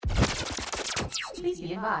Please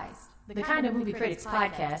be advised, the Kind of Movie Critics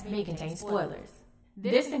podcast may contain spoilers.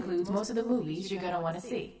 This includes most of the movies you're going to want to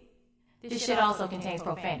see. This shit also contains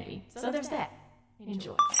profanity, so there's that.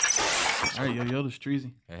 Enjoy. All right, yo, this is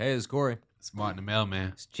Treasy. Hey, it's Corey. It's Martin the Mailman.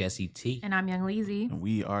 It's Jesse T. And I'm Young Leezy. And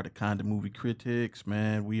we are the Kind of Movie Critics,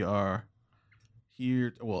 man. We are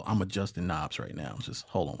here. Well, I'm adjusting knobs right now. Just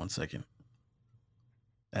hold on one second.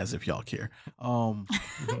 As if y'all care.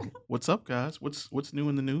 What's up, guys? What's new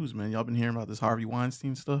in the news, man? Y'all been hearing about this Harvey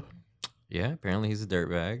Weinstein stuff? Yeah, apparently he's a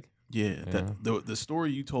dirtbag. Yeah. The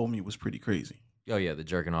story you told me was pretty crazy. Oh, yeah, the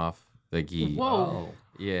jerking off. Like he. Whoa.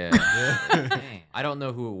 Yeah. I don't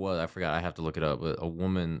know who it was. I forgot. I have to look it up. But a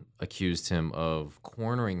woman accused him of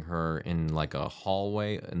cornering her in like a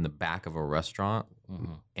hallway in the back of a restaurant.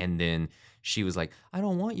 Mm-hmm. And then she was like, I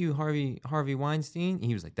don't want you, Harvey Weinstein. And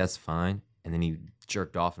he was like, that's fine. And then he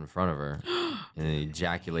jerked off in front of her and then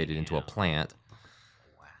ejaculated into a plant.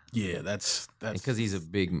 Wow. Yeah, that's because he's a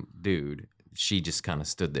big dude. She just kind of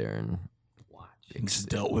stood there and just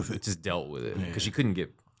dealt with it. Just dealt with it because she couldn't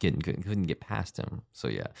get past him. So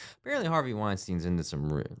yeah, apparently Harvey Weinstein's into some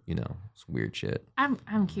some weird shit.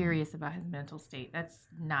 I'm curious about his mental state. That's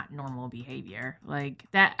not normal behavior. Like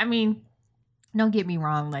that. I mean, don't get me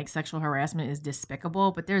wrong. Like sexual harassment is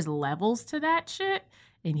despicable, but there's levels to that shit.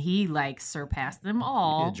 And he like surpassed them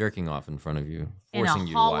all. Yeah, jerking off in front of you, in forcing a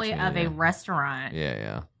you hallway to watch of a restaurant.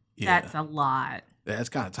 Yeah. That's a lot. That's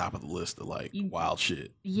kind of top of the list of like wild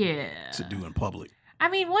shit. Yeah. To do in public. I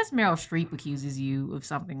mean, once Meryl Streep accuses you of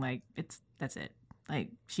something, like that's it. Like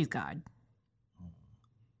she's God.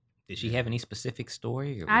 Did she have any specific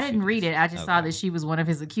story? Or I didn't read it. I just saw that she was one of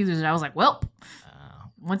his accusers, and I was like, well.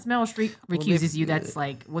 Once Meryl Streep accuses you, that's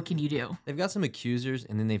like, what can you do? They've got some accusers,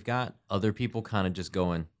 and then they've got other people kind of just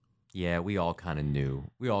going, yeah, we all kind of knew.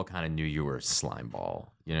 We all kind of knew you were a slime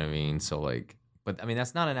ball. You know what I mean? So, like, but, I mean,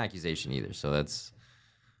 that's not an accusation either. So that's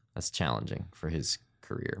challenging for his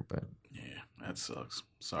career. But yeah, that sucks.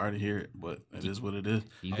 Sorry to hear it, but it is what it is.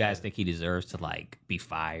 You guys think he deserves to, like, be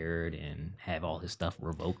fired and have all his stuff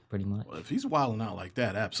revoked pretty much? Well, if he's wilding out like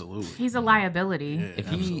that, absolutely. He's a liability.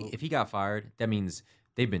 Yeah, if he got fired, that means...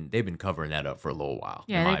 They've been covering that up for a little while.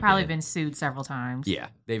 Yeah, they've probably been sued several times. Yeah,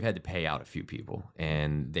 they've had to pay out a few people,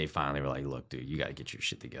 and they finally were like, "Look, dude, you got to get your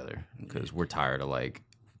shit together because we're tired of like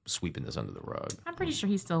sweeping this under the rug." I'm pretty sure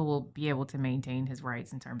he still will be able to maintain his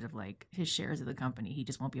rights in terms of like his shares of the company. He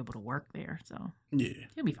just won't be able to work there, so yeah,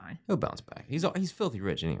 he'll be fine. He'll bounce back. He's filthy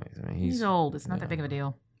rich, anyways. I mean, he's old. It's not that big of a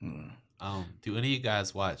deal. Do any of you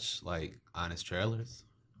guys watch like Honest Trailers?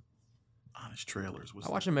 Honest Trailers. I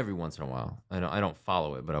watch them every once in a while. I don't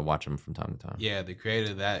follow it, but I watch them from time to time. Yeah, the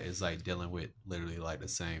creator of that is like dealing with literally like the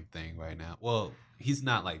same thing right now. Well, he's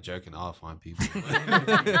not like jerking off on people.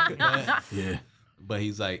 Yeah. But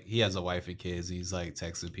he's like, he has a wife and kids. And he's like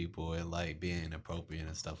texting people and like being inappropriate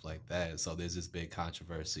and stuff like that. So there's this big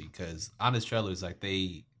controversy because Honest Trailers, like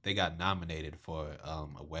they got nominated for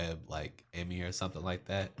a web like Emmy or something like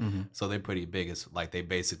that. Mm-hmm. So they're pretty big. It's like they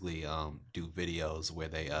basically do videos where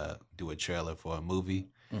they do a trailer for a movie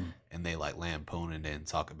and they like lampoon it and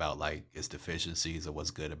talk about like its deficiencies or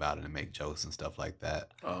what's good about it and make jokes and stuff like that.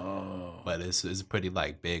 Oh. But it's pretty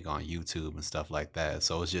like big on YouTube and stuff like that.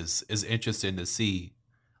 So it's interesting to see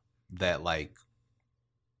that like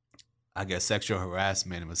I guess sexual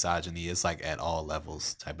harassment and misogyny is like at all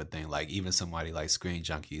levels type of thing. Like even somebody like Screen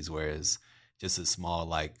Junkies, whereas just a small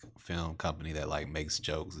like film company that like makes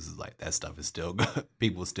jokes, this is like that stuff is still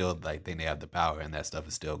people still like think they have the power and that stuff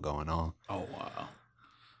is still going on. Oh wow.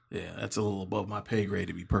 Yeah, that's a little above my pay grade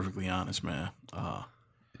to be perfectly honest, man.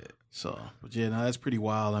 So, but yeah, no, that's pretty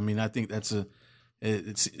wild. I mean, I think that's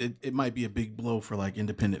it might be a big blow for like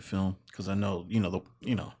independent film because I know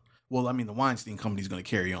well, I mean, the Weinstein company's going to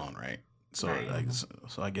carry on, right? So, right.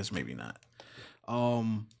 So I guess maybe not.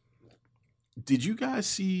 Did you guys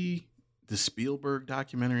see the Spielberg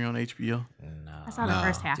documentary on HBO? No, I saw the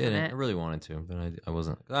first half of it. I really wanted to, but I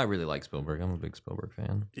wasn't. I really like Spielberg. I'm a big Spielberg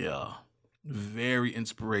fan. Yeah, very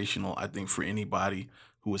inspirational. I think for anybody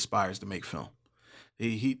who aspires to make film.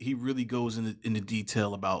 He really goes into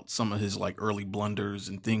detail about some of his like early blunders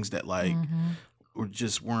and things that like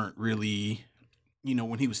weren't really,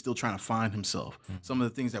 when he was still trying to find himself. Some of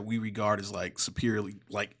the things that we regard as like superiorly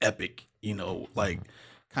like epic, like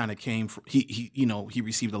kind of came from he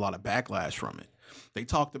received a lot of backlash from it. They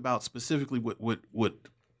talked about specifically what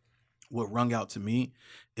rung out to me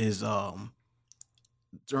is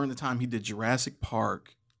during the time he did Jurassic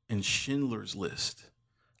Park and Schindler's List.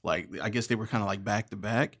 Like, I guess they were kind of like back to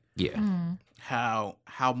back. Yeah. Mm.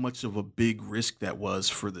 How much of a big risk that was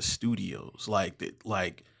for the studios. Like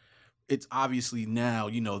it's obviously now,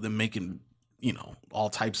 them making you know, all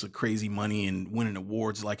types of crazy money and winning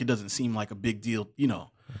awards. Like, it doesn't seem like a big deal, you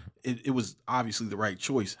know. It was obviously the right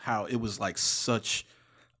choice. How it was like such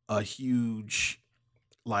a huge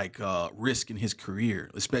like risk in his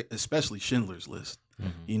career, especially Schindler's List.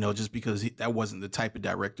 You know, just because that wasn't the type of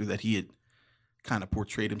director that he had kind of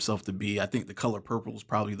portrayed himself to be. I think The Color Purple was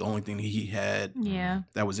probably the only thing that he had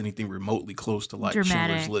that was anything remotely close to like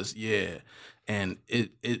Dramatic. Schindler's List. Yeah, and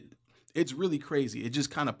it's really crazy. It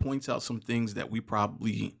just kind of points out some things that we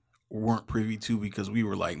probably weren't privy to because we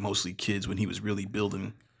were like mostly kids when he was really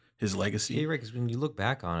building his legacy. Yeah, right. Because when you look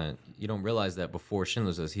back on it, you don't realize that before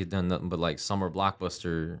Schindler's List, he had done nothing but like summer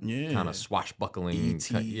blockbuster, kind of swashbuckling.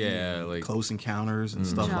 E.T., like Close Encounters and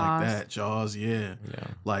stuff like Jaws. that. Jaws, yeah.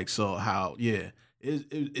 Like, so how,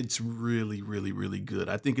 it's really, really, really good.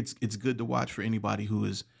 I think it's good to watch for anybody who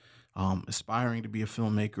is aspiring to be a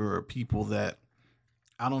filmmaker or people that,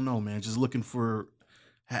 I don't know, man, just looking for,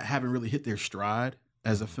 haven't really hit their stride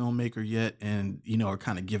as a filmmaker yet and, you know, are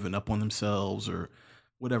kind of giving up on themselves or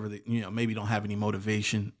whatever, you know, maybe don't have any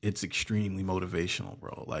motivation. It's extremely motivational,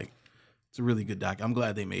 bro. Like, it's a really good doc. I'm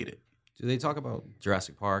glad they made it. Do they talk about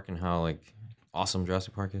Jurassic Park and how like awesome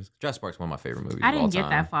Jurassic Park is? Jurassic Park's one of my favorite movies. I of all didn't get time.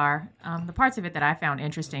 that far. The parts of it that I found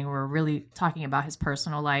interesting were really talking about his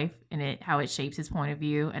personal life and how it shapes his point of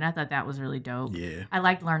view, and I thought that was really dope. Yeah. I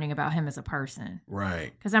liked learning about him as a person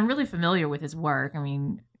Right. because I'm really familiar with his work. I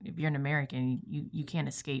mean, if you're an American, you can't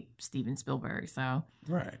escape Steven Spielberg. So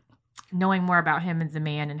Right. knowing more about him as a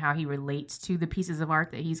man and how he relates to the pieces of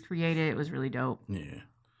art that he's created, it was really dope. Yeah.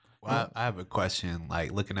 Well, I have a question.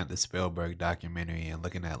 Like looking at the Spielberg documentary and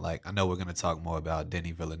looking at like, I know we're gonna talk more about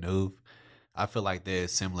Denis Villeneuve. I feel like they're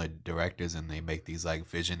similar directors and they make these like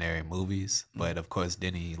visionary movies. But of course,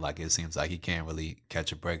 Denis, like it seems like he can't really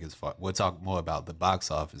catch a break as far. We'll talk more about the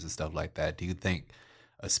box office and stuff like that. Do you think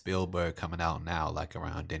a Spielberg coming out now, like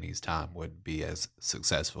around Denis' time, would be as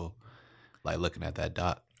successful? Like looking at that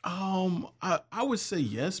doc. I would say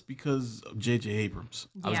yes because of J.J. Abrams.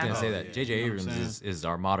 I was Yeah. gonna say Oh, that yeah. J.J. You know what I'm Abrams is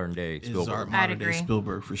our modern day Is Spielberg. our I'd modern day agree.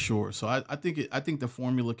 Spielberg for sure. So I think the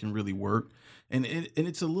formula can really work, and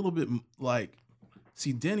it's a little bit like,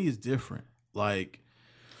 see, Denny is different. Like,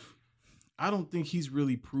 I don't think he's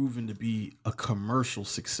really proven to be a commercial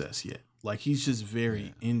success yet. Like, he's just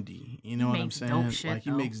very indie. You know what I'm makes saying? dope shit, Like, he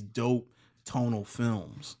though. makes dope tonal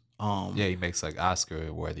films. Yeah, he makes like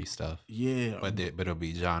Oscar worthy stuff. Yeah, But it'll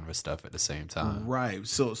be genre stuff at the same time. right.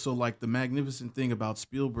 So like the magnificent thing about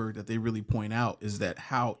Spielberg that they really point out is that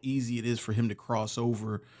how easy it is for him to cross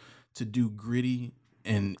over to do gritty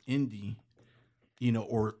and indie, you know,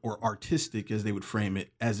 or artistic as they would frame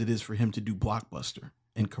it, as it is for him to do blockbuster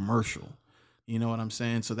and commercial. You know what I'm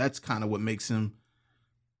saying? So that's kind of what makes him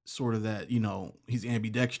sort of that, you know, he's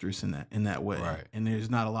ambidextrous in that way. Right. And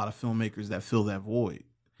there's not a lot of filmmakers that fill that void.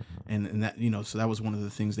 And that, you know, so that was one of the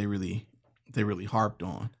things they really harped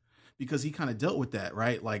on, because he kind of dealt with that,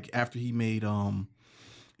 right? Like after he made what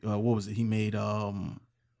was it? He made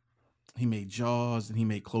Jaws, and he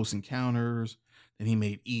made Close Encounters, and he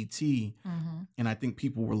made E.T. And I think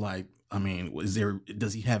people were like, I mean,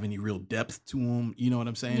 does he have any real depth to him? You know what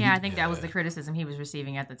I'm saying? Yeah, He- I think that was the criticism he was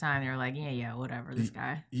receiving at the time. They were like, yeah, whatever, this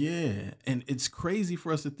guy. Yeah, and it's crazy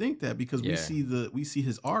for us to think that because we see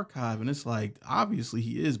his archive, and it's like obviously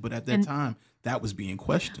he is, but at that time that was being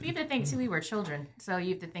questioned. You have to think too. We were children, so you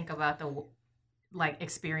have to think about like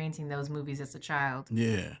experiencing those movies as a child.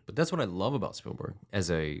 Yeah, But that's what I love about Spielberg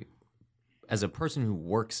as a person who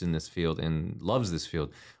works in this field and loves this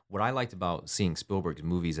field. What I liked about seeing Spielberg's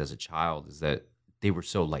movies as a child is that they were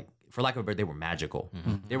so, like, for lack of a better, they were magical.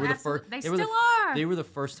 They were the first. They were the, still are. They were the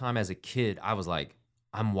first time as a kid I was like,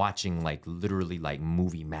 I'm watching like literally like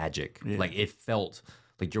movie magic. Yeah. Like it felt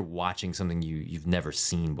like you're watching something you've never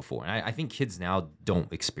seen before. And I think kids now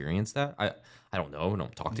don't experience that. I don't know. I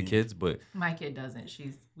don't talk to kids, but My kid doesn't.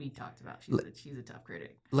 We talked about. She's a tough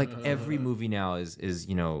critic. like every movie now is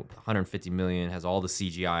you know 150 million, has all the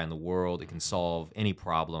CGI in the world, it can solve any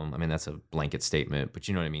problem. I mean, that's a blanket statement, but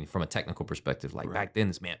you know what I mean from a technical perspective. Like back then,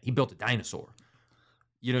 this man, he built a dinosaur.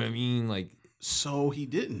 You know what I mean? Like, so he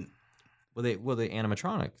didn't. well, the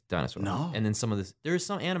animatronic dinosaur. No. And then some of this, there's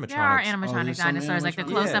some animatronics. There are Oh, animatronic there's some dinosaurs, like the animatronic-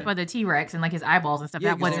 close up Yeah. of the T-Rex and like his eyeballs and stuff.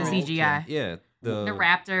 Yeah, That wasn't 'cause they- CGI. Yeah, The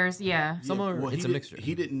Raptors, yeah. Some are- it's a mixture.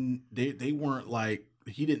 He didn't. They weren't like.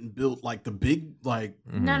 He didn't build like the big like.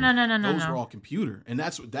 No. Those were all computer, and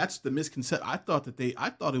that's the misconception. I thought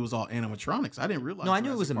it was all animatronics. I didn't realize. No, I knew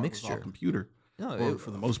it Jurassic was a Park mixture. all computer. No, Or for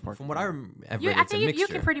the most part. from what I have read, I it's a think mixture. you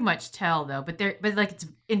can pretty much tell though, but like it's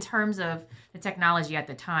in terms of the technology at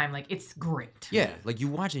the time, like it's great. Yeah, like you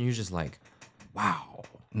watch it and you're just like, wow.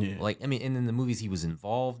 Yeah. Like, I mean, and then the movies he was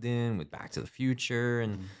involved in with Back to the Future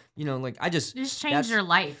and You know, like I just Just that's- change your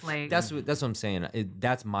life. Like That's what I'm saying.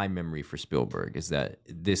 That's my memory for Spielberg is that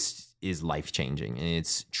this is life changing, and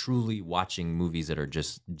it's truly watching movies that are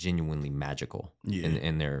just genuinely magical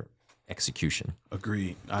in their execution.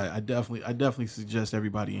 Agreed. I definitely suggest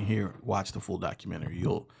everybody in here watch the full documentary.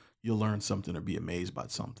 You'll learn something or be amazed by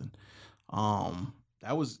something.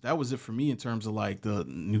 That was it for me in terms of like the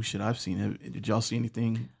new shit I've seen. Did y'all see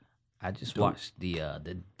anything? I just watched the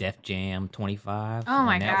Def Jam 25. Oh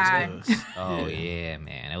my on God. Netflix. Oh yeah,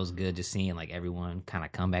 man, it was good just seeing like everyone kind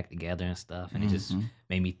of come back together and stuff, and it just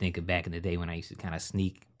made me think of back in the day when I used to kind of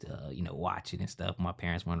sneak, watch it and stuff. My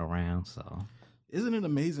parents weren't around, so. Isn't it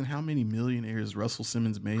amazing how many millionaires Russell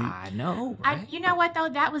Simmons made? I know, right? You know what though?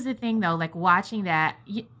 That was the thing though. Like watching that,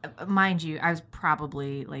 mind you, I was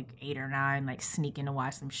probably like 8 or 9, like sneaking to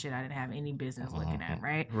watch some shit I didn't have any business looking at,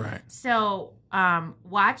 right? Right. So,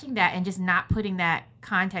 watching that and just not putting that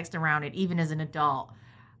context around it, even as an adult,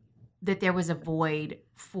 that there was a void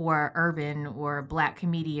for urban or Black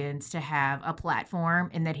comedians to have a platform,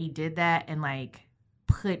 and that he did that and like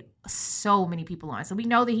put so many people on. So we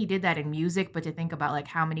know that he did that in music, but to think about like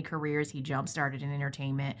how many careers he jump started in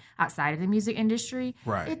entertainment outside of the music industry,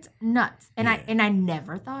 Right. it's nuts. And Yeah. I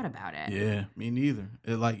never thought about it. Yeah, me neither.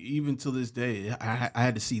 Like even to this day, I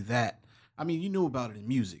had to see that. I mean, you knew about it in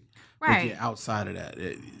music, Right. But yeah, outside of that,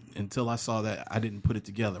 until I saw that, I didn't put it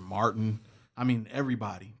together. Martin, I mean,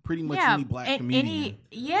 everybody, pretty much any Black comedian.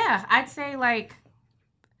 I'd say like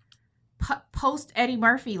post Eddie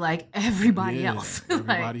Murphy, like everybody else. Like,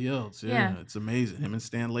 everybody else. Yeah, yeah. it's amazing. Him and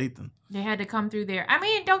Stan Lathan. they had to come through there. I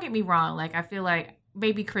mean, don't get me wrong. Like, I feel like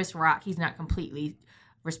maybe Chris Rock, he's not completely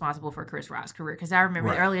responsible for Chris Rock's career. Because I remember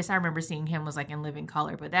Right. the earliest I remember seeing him was like in Living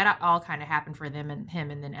Color. But that all kind of happened for them and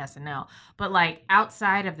him and then SNL. But like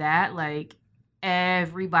outside of that, like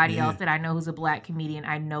everybody Yeah. else that I know who's a Black comedian,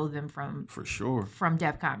 I know them from For sure.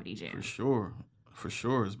 Def Comedy Jam. For sure.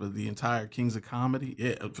 But the entire Kings of Comedy,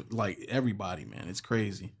 yeah, like everybody, man, it's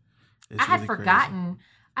crazy. It's I had really crazy. forgotten.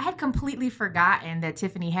 I had completely forgotten that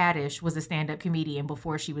Tiffany Haddish was a stand-up comedian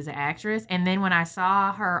before she was an actress. And then when I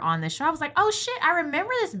saw her on the show, I was like, "Oh shit, I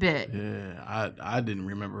remember this bit." Yeah, I didn't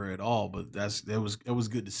remember her at all, but it was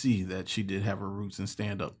good to see that she did have her roots in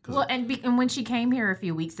stand up. Well, and when she came here a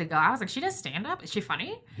few weeks ago, I was like, "She does stand-up? Is she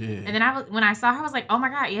funny?" yeah, And then when I saw her, I was like, "Oh my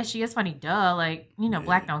god, yes, she is funny. Duh, like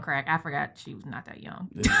Black don't crack." I forgot she was not that young.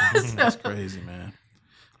 that's crazy, man.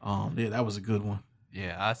 Yeah, that was a good one.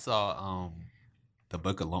 Yeah, I saw the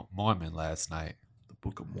Book of Mormon last night. The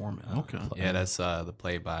Book of Mormon. Okay. Yeah, that's the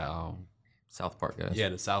play by South Park guys.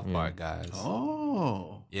 the South Park guys.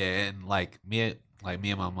 Oh. Yeah, and like me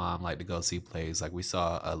and my mom like to go see plays. Like we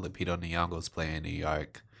saw Lupita Nyong'o's play in New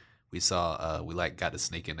York. We saw we got to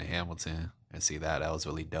sneak into Hamilton and see that. That was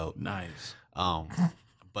really dope. Nice.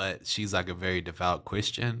 But she's like a very devout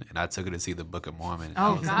Christian, and I took her to see the Book of Mormon.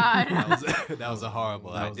 Oh God. That was a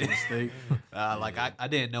horrible That was a idea. mistake. I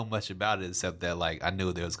didn't know much about it except that like I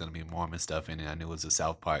knew there was gonna be Mormon stuff in it. I knew it was the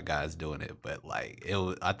South Park guys doing it, but like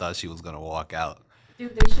I thought she was gonna walk out.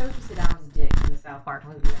 Dude, they showed you Saddam's dick in the South Park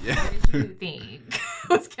movie. Yeah. What did you think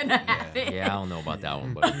was gonna happen? Yeah, I don't know about that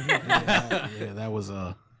one, but Yeah, that was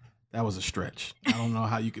a stretch. I don't know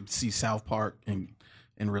how you could see South Park and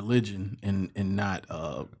religion and not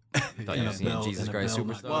thought you were seeing Jesus Christ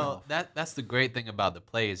Superstar. Well, that's the great thing about the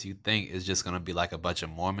play is you think it's just gonna be like a bunch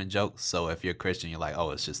of Mormon jokes. So if you're Christian, you're like,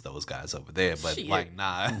 oh, it's just those guys over there. But Shit. like,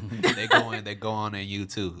 nah, they go on you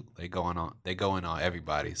too. They go in on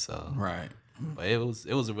everybody. So right. but it was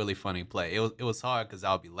a really funny play. It was hard because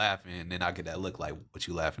I'll be laughing and then I get that look like, what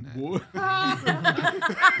you laughing at?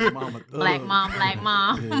 Mama Black mom, black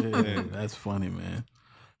mom. Yeah, that's funny, man.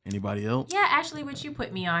 Anybody else? Yeah, actually, what you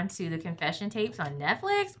put me on to the confession tapes on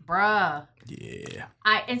Netflix, bruh. Yeah.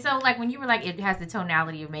 And so like when you were like it has the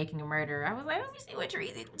tonality of Making a Murderer, I was like, let me see what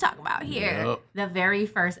Treasy talking about here. Yep. The very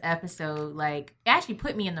first episode, like it actually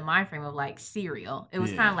put me in the mind frame of like Serial. It was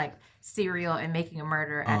Yeah. kind of like Serial and Making a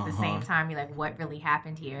Murderer at the same time. You're like, what really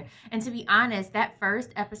happened here? And to be honest, that first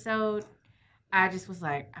episode, I just was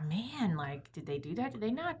like, man, like, did they do that? Did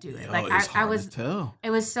they not do it? Yo, Like, it's I hard was, to tell. it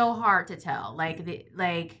was so hard to tell. I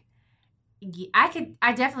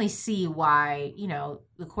definitely see why,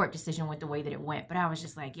 the court decision went the way that it went, but I was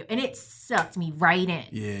just like, and it sucked me right in.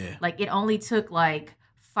 Yeah. Like, it only took like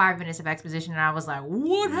 5 minutes of exposition, and I was like,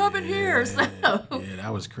 what happened here? So, Yeah,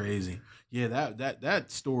 that was crazy. Yeah, that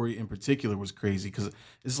story in particular was crazy because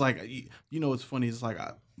it's like, it's funny. It's like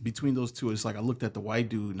between those two, it's like I looked at the white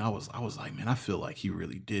dude and I was like, man, I feel like he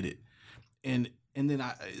really did it. And And then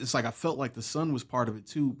it's like I felt like the son was part of it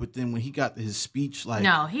too. But then when he got his speech, like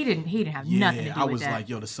no, he didn't have nothing to do with that. I was like,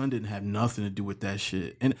 yo, the son didn't have nothing to do with that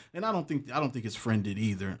shit. And I don't think his friend did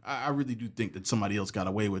either. I really do think that somebody else got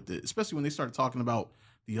away with it, especially when they started talking about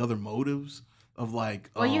the other motives of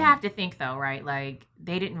like. Well, you have to think though, right? Like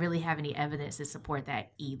they didn't really have any evidence to support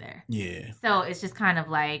that either. Yeah. So it's just kind of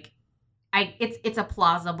like. It's a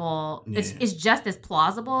plausible. Yeah. It's just as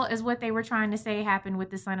plausible as what they were trying to say happened with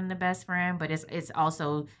the son and the best friend, but it's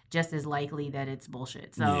also just as likely that it's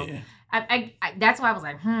bullshit. So yeah. I that's why I was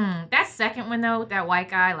like, that second one though, that white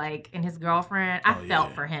guy like and his girlfriend, I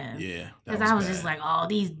felt for him. Yeah, because I was just like, oh,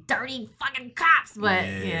 these dirty fucking cops. But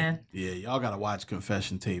yeah, y'all gotta watch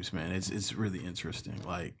confession tapes, man. It's really interesting.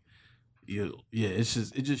 Like. It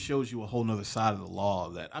just shows you a whole nother side of the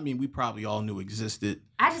law that, I mean, we probably all knew existed.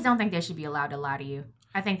 I just don't think they should be allowed to lie to you.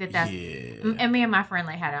 I think that's and me and my friend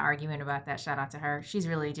like had an argument about that. Shout out to her. She's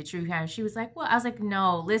really into true crime. She was like, well, I was like,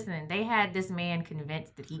 no, listen, they had this man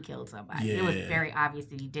convinced that he killed somebody. It was very obvious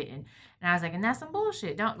that he didn't. And I was like, and that's some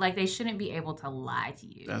bullshit. They shouldn't be able to lie to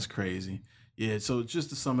you. That's crazy. Yeah, so just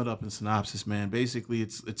to sum it up in synopsis, man, basically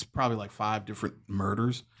it's probably like 5 different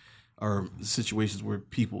murders or situations where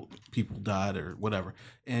people died or whatever.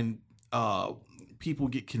 And people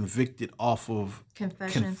get convicted off of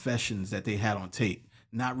confessions that they had on tape.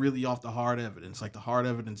 Not really off the hard evidence. Like the hard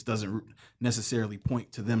evidence doesn't necessarily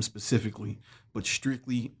point to them specifically, but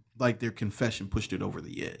strictly like their confession pushed it over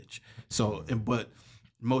the edge. So, but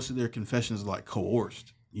most of their confessions are like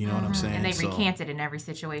coerced. You know what I'm saying? And they recanted in every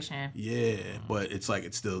situation. Yeah, but it's like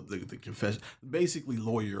it's still the confession. Basically,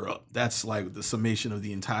 lawyer up. That's like the summation of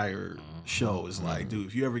the entire show. Is like, dude,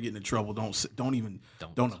 if you ever get into trouble,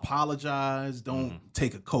 don't apologize. Don't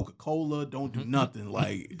take a Coca-Cola. Don't do nothing.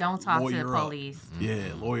 Like, don't talk to the police.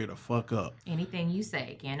 Yeah, lawyer the fuck up. Anything you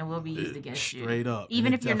say can and will be used against you. Straight up.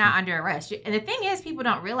 Even if you're not under arrest. And the thing is, people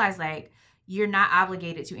don't realize like you're not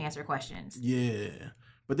obligated to answer questions. Yeah.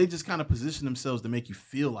 But they just kind of position themselves to make you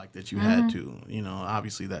feel like that you had to. You know,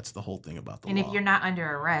 obviously that's the whole thing about the law. And if you're not under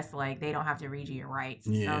arrest, like they don't have to read you your rights.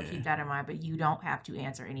 Yeah. So keep that in mind. But you don't have to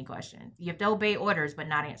answer any questions. You have to obey orders, but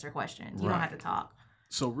not answer questions. You don't have to talk.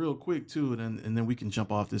 So real quick too, and then we can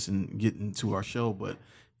jump off this and get into our show. But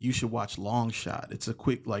you should watch Long Shot. It's a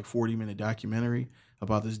quick 40-minute documentary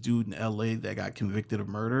about this dude in LA that got convicted of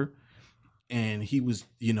murder, and he was,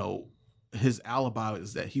 his alibi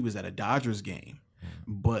is that he was at a Dodgers game.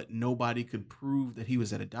 But nobody could prove that he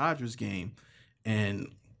was at a Dodgers game.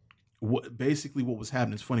 And what was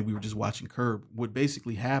happening, it's funny, we were just watching Curb. What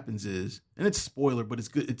basically happens is, and it's a spoiler, but it's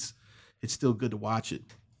good, it's still good to watch it.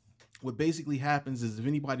 What basically happens is, if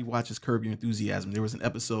anybody watches Curb Your Enthusiasm, there was an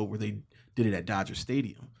episode where they did it at Dodger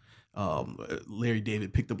Stadium. Larry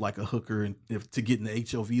David picked up like a hooker to get in the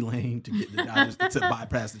HOV lane to get in the Dodgers to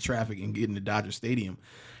bypass the traffic and get in the Dodger Stadium.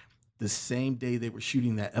 The same day they were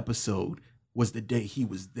shooting that episode was the day he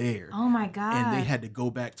was there. Oh my God. And they had to go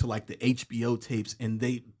back to the HBO tapes and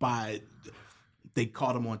they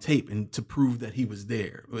caught him on tape and to prove that he was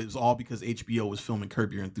there. It was all because HBO was filming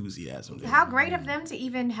Curb Your Enthusiasm. How great of them to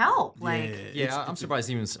even help. I'm surprised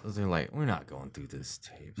even they're like, we're not going through this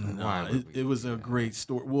tape. It was a great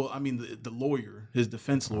story. Well, I mean, the lawyer, his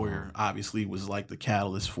defense lawyer, obviously was like the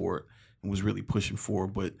catalyst for it and was really pushing for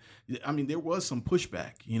it. But I mean, there was some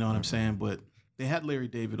pushback, you know what I'm saying? But they had Larry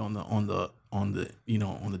David on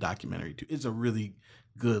the documentary too. It's a really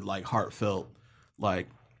good, heartfelt,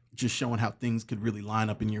 just showing how things could really line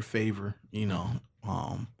up in your favor,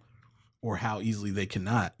 or how easily they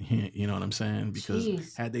cannot. You know what I'm saying?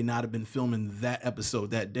 Because had they not have been filming that episode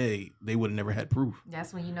that day, they would have never had proof.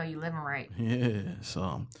 That's when you know you're living right. Yeah.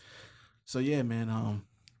 So yeah, man.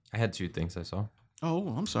 I had 2 things I saw. Oh,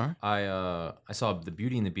 I'm sorry. I saw The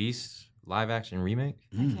Beauty and the Beast live action remake.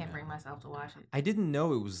 I can't bring myself to watch it. I didn't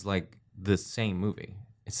know it was the same movie.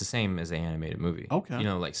 It's the same as the animated movie.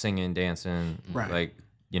 Okay. Singing, dancing, right.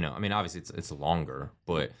 I mean, obviously it's longer,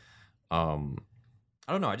 but I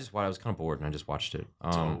don't know. I was kind of bored and I just watched it.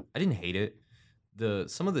 I didn't hate it.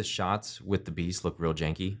 Some of the shots with the Beast look real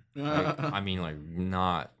janky.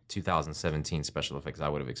 Not 2017 special effects I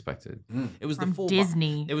would have expected. It was the full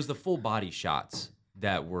Disney. It was the full body shots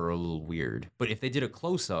that were a little weird. But if they did a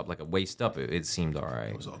close-up, like a waist-up, it seemed all right.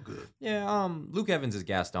 It was all good. Yeah, Luke Evans as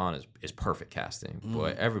Gaston is perfect casting.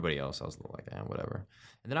 But everybody else, I was a little like, whatever.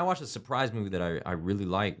 And then I watched a surprise movie that I really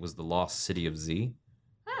liked, was The Lost City of Z.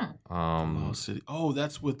 Lost City. Oh,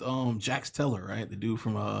 that's with Jax Teller, right? The dude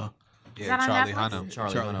from Charlie Hunnam.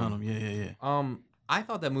 Charlie Hunnam. Yeah. I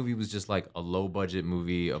thought that movie was just like a low-budget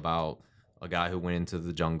movie about a guy who went into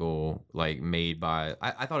the jungle, made by...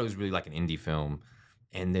 I thought it was really like an indie film.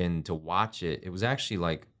 And then to watch it, it was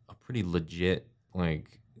actually a pretty legit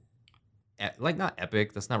like not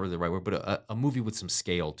epic. That's not really the right word, but a movie with some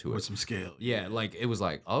scale to it. With some scale. Yeah, like it was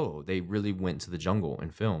like, oh, they really went to the jungle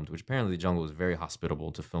and filmed, which apparently the jungle is very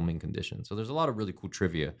hospitable to filming conditions. So there's a lot of really cool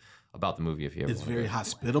trivia about the movie if you ever It's want to very go.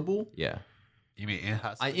 hospitable. Yeah. You mean in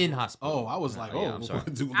hospital? In hospital. Oh, I was like, Yeah, I'm sorry.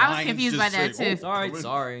 do I was lions confused just by that, say, too. "Oh,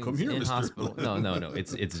 Sorry. come here, in mister." hospital. No.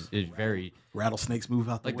 It's very Rattlesnakes move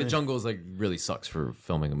out the like way. the jungle is like really sucks for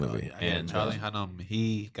filming a movie. yeah, and Charlie Hunnam,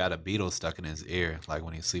 he got a beetle stuck in his ear, like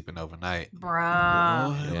when he's sleeping overnight.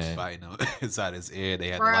 Bruh. It was Yeah. fighting him inside his ear. They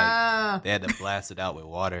had Bruh. to blast it out with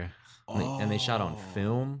water. and they shot on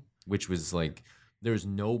film, which was like there's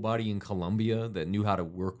nobody in Colombia that knew how to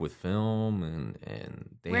work with film, and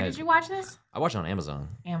they Where had, did you watch this? I watched it on Amazon.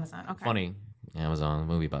 Amazon. Okay. Funny, Amazon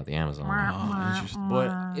movie about the Amazon, interesting.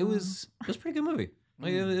 but it was a pretty good movie.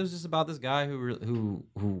 Like it was just about this guy who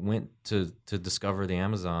went to discover the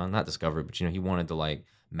Amazon, not discover, but he wanted to like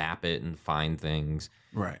map it and find things,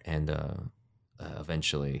 Right. and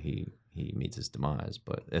eventually he meets his demise.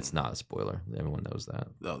 But it's not a spoiler; everyone knows that.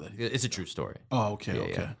 It's a true story. Oh, okay, Yeah,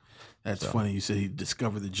 okay. yeah. That's So- funny. You said he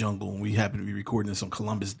discovered the jungle, and we happen to be recording this on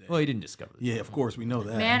Columbus Day. Well, he didn't discover it. Yeah, of course, we know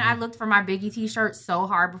that. Man, I looked for my Biggie t-shirt so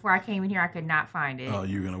hard before I came in here. I could not find it. Oh,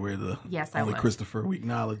 you're gonna wear the Yes, I only was. Christopher we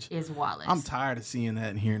acknowledge. Is Wallace. I'm tired of seeing that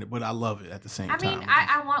and hearing it, but I love it at the same I time. mean,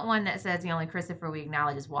 I want one that says the only Christopher we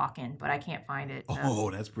acknowledge is walking, but I can't find it. So.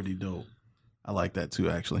 Oh, that's pretty dope. I like that too,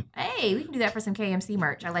 actually. Hey, we can do that for some KMC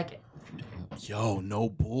merch. I like it. Yo, no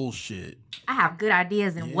bullshit. I have good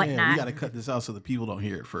ideas and Yeah, whatnot. we got to cut this out so the people don't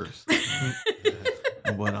hear it first.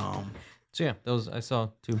 But So yeah, those I saw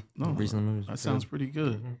two recent movies. that sounds pretty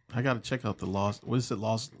good. I got to check out the Lost. What is it?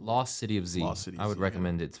 Lost. Lost City of Z. Lost City of I would Z,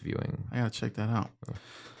 recommend its viewing. I got to check that out.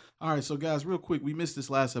 All right, so guys, real quick, we missed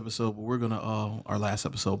this last episode, but we're gonna our last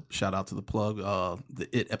episode. Shout out to the plug, the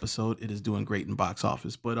It episode. It is doing great in box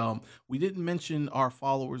office, but we didn't mention our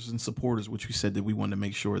followers and supporters, which we said that we wanted to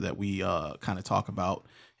make sure that we kind of talk about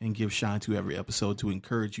and give shine to every episode to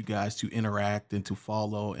encourage you guys to interact and to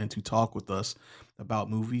follow and to talk with us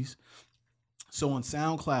about movies. So on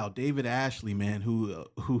SoundCloud, David Ashley, man, who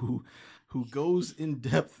goes in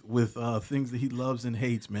depth with things that he loves and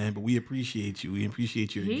hates, man. But we appreciate you. We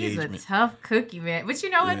appreciate your He's engagement. a tough cookie, man. But you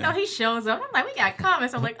know what? Yeah. No, he shows up. I'm like, we got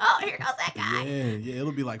comments. I'm like, oh, here goes that guy. Yeah,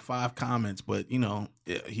 it'll be like 5 comments, but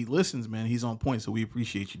he listens, man. He's on point, so we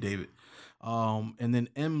appreciate you, David. And then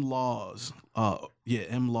M Laws,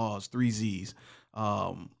 M Laws, 3 Z's.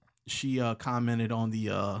 She commented on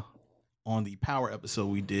the Power episode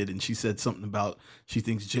we did, and she said something about she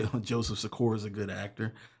thinks Joseph Sikora is a good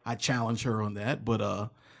actor. I challenge her on that, but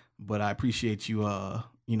I appreciate you.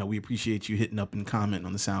 We appreciate you hitting up and commenting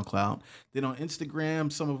on the SoundCloud. Then on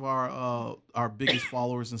Instagram, some of our biggest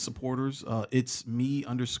followers and supporters, it's me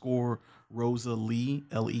 _Rosa Lee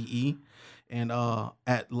Lee, and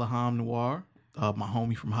at Laham Noir, my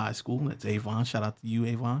homie from high school. That's Avon. Shout out to you,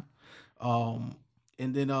 Avon. And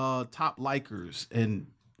then top likers and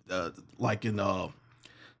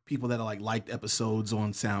people that are liked episodes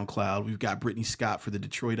on SoundCloud. We've got Brittany Scott for the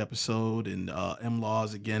Detroit episode, and M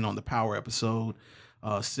Laws again on the Power episode,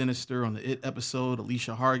 Sinister on the It episode,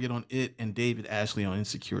 Alicia Hargett on It, and David Ashley on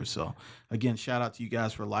Insecure. So again, shout out to you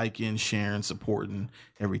guys for liking, sharing, supporting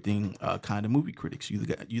everything. Kind of movie critics.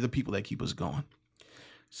 You're the people that keep us going.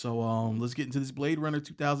 So let's get into this Blade Runner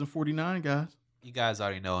 2049, guys. You guys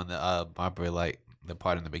already know in the Barbara the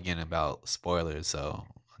part in the beginning about spoilers, so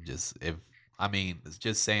just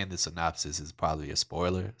saying the synopsis is probably a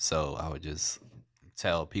spoiler, so I would just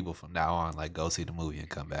tell people from now on, go see the movie and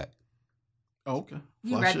come back. Oh, okay.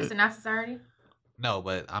 You read the synopsis already? No,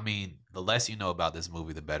 but the less you know about this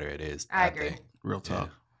movie, the better it is. I agree. think. Real talk.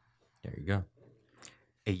 There you go.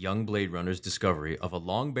 A young Blade Runner's discovery of a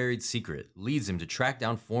long-buried secret leads him to track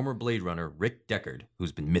down former Blade Runner Rick Deckard,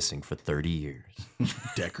 who's been missing for 30 years.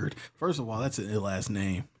 Deckard. First of all, that's an ill last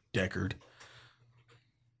name, Deckard.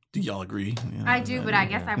 Do y'all agree? I do, but I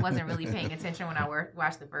guess I wasn't really paying attention when I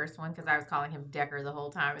watched the first one because I was calling him Decker the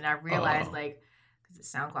whole time, and I realized because the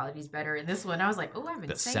sound quality is better in this one. I was like, oh, I've been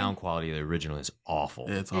The saying sound quality of the original is awful.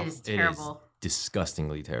 Yeah, it's it awful. is terrible. It is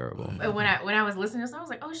disgustingly terrible. But when I was listening to this, I was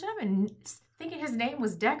like, oh, should I have been thinking his name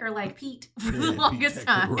was Decker like Pete for the Yeah, Pete longest Deckard.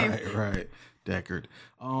 time. Right.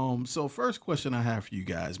 Deckard. So first question I have for you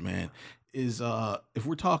guys, man, is if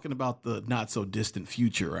we're talking about the not so distant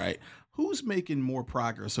future, right? Who's making more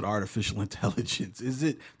progress with artificial intelligence? Is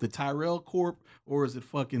it the Tyrell Corp or is it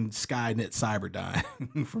fucking Skynet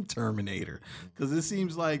Cyberdyne from Terminator? Because it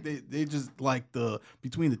seems like they just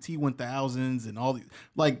between the T-1000s and all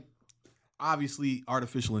the obviously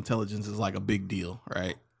artificial intelligence is a big deal,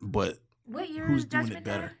 right? But What year who's is doing Judgment it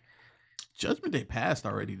better? Day? Judgment Day passed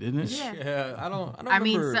already, didn't it? Yeah. I don't I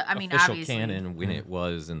mean, remember official obviously. canon when it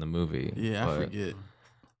was in the movie. Yeah, I but forget.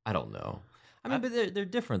 I don't know. I mean, but they're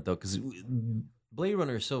different though, because Blade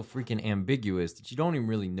Runner is so freaking ambiguous that you don't even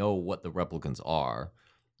really know what the replicants are.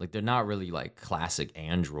 Like, they're not really like classic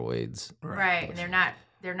androids. Right. And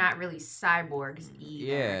they're not really cyborgs either.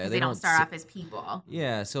 Yeah, Because they they don't don't start s- off as people.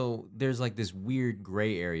 Yeah, so there's like this weird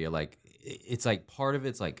gray area. Like, it's like part of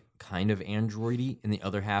it's like kind of androidy, and the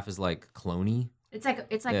other half is like cloney. It's like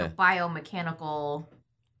Yeah. a biomechanical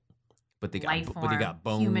But they life got form, but they got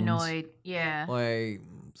bones. humanoid. Yeah. Like,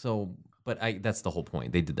 so, but that's the whole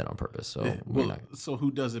point. They did that on purpose. So Yeah, we're well, not- so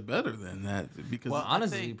who does it better than that? Because Well,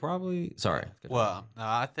 honestly, think- probably. Sorry. Well, no,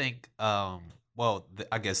 I think. I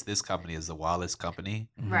guess this company is the Wallace company.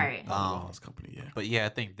 Right. Wallace Company, yeah. But yeah, I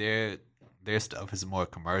think their stuff is more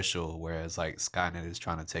commercial, whereas like Skynet is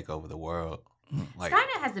trying to take over the world. Like,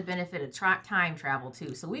 Skynet has the benefit of time travel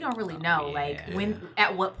too, so we don't really know like when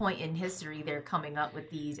at what point in history they're coming up with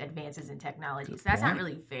these advances in technology. So that's not point.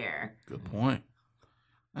 really fair. Good point.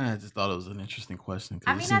 I just thought it was an interesting question. 'Cause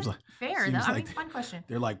I it mean, seems that's fair though. seems I like mean, fun question.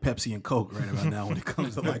 they're like Pepsi and Coke right about now when it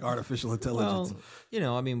comes to like artificial intelligence.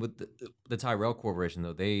 Well, I mean, with the Tyrell Corporation,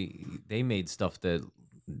 though, they made stuff that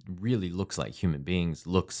really looks like human beings,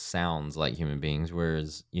 sounds like human beings,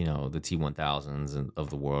 whereas, the T-1000s of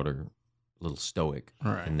the world are a little stoic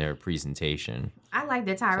Right. in their presentation. I like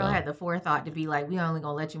that Tyrell So- had the forethought to be like, we only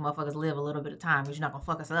gonna let you motherfuckers live a little bit of time because you're not gonna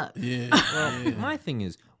fuck us up. Yeah. Well, yeah. my thing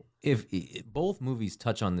is, if both movies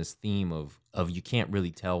touch on this theme of you can't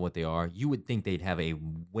really tell what they are, you would think they'd have a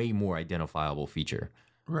way more identifiable feature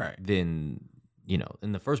Right. than,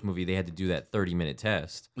 in the first movie they had to do that 30-minute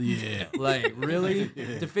test. Yeah. Like, really?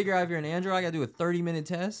 Yeah. To figure out if you're an android, I gotta do a 30-minute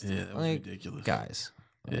test? Yeah, that was Like, ridiculous. guys,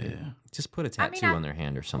 Yeah. just put a I mean, tattoo on their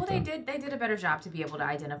hand or Well, something. they did a better job to be able to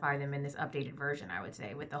identify them in this updated version, I would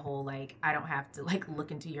say, with the whole like I don't have to like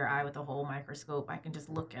look into your eye with a whole microscope. I can just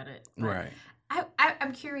look at it. But Right.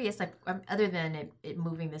 I'm curious, like other than it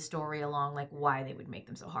moving the story along, like why they would make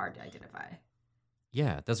them so hard to identify.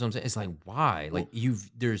 Yeah, that's what I'm saying. It's like, why? Like,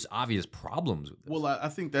 there's obvious problems with this. Well, I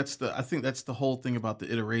think that's the whole thing about the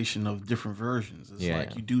iteration of different versions. It's Yeah.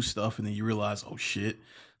 like you do stuff and then you realize, oh shit,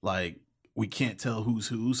 like we can't tell who's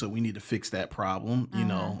who, so we need to fix that problem. You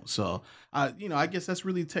know, so I guess that's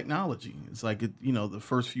really technology. It's like the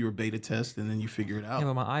first few are beta tests and then you figure it out. Yeah,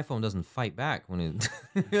 but my iPhone doesn't fight back when it.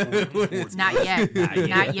 Not yet.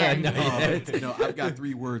 Not yet. Not I've got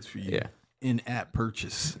 3 words for you. Yeah. In-app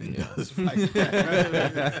purchase. It does fight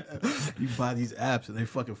back. You buy these apps and they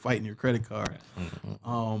fucking fighting your credit card.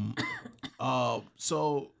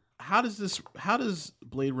 So how does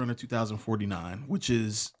Blade Runner 2049, which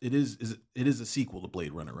is a sequel to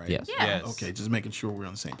Blade Runner, right? Yes. Yeah. Yes. Okay, just making sure we're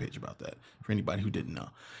on the same page about that for anybody who didn't know.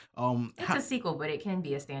 It's a sequel, but it can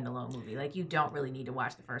be a standalone movie. Like you don't really need to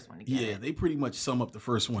watch the first one to get Yeah, it. they pretty much sum up the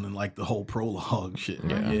first one in like the whole prologue shit.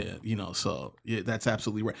 Yeah, so yeah, that's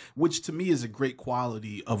absolutely right. Which to me is a great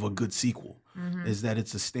quality of a good sequel, is that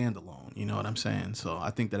it's a standalone. You know what I'm saying? So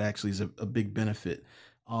I think that actually is a big benefit.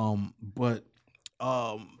 But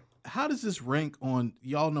how does this rank on?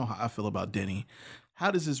 Y'all know how I feel about Denny.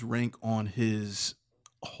 How does this rank on his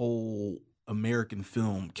whole American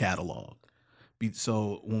film catalog?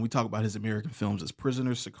 So when we talk about his American films, it's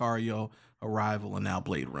Prisoner, Sicario, Arrival, and now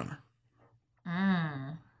Blade Runner.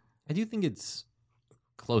 Mm. I do think it's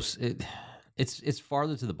close. It's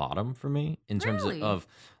farther to the bottom for me in terms Really? of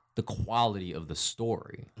the quality of the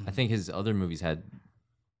story. I think his other movies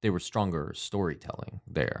they were stronger storytelling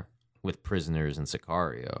there with Prisoners and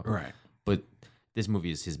Sicario. Right. But this movie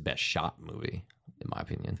is his best shot movie, in my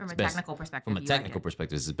opinion. From It's a best- technical perspective. From a you technical like it.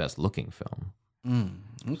 perspective, it's his best looking film.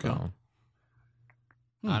 Okay. So,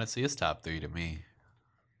 honestly, it's top 3 to me.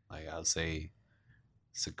 Like I would say,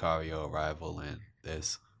 Sicario, Arrival, and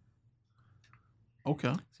this.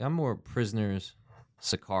 Okay. see, I'm more Prisoners,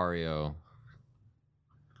 Sicario.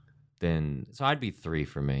 So I'd be 3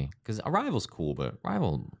 for me because Arrival's cool, but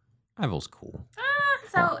Arrival's cool.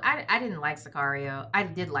 So I didn't like Sicario. I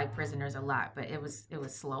did like Prisoners a lot, but it was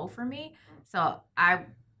slow for me. So I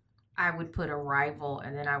would put Arrival,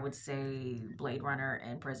 and then I would say Blade Runner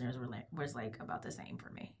and Prisoners was like about the same for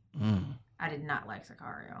me. I did not like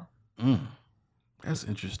Sicario. That's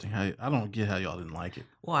interesting. I don't get how y'all didn't like it.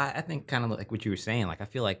 Well, I think kind of like what you were saying. Like, I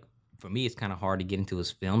feel like for me, it's kind of hard to get into his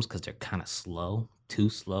films because they're kind of slow, too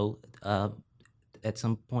slow at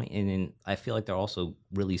some point. And then I feel like they're also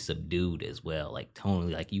really subdued as well. Like,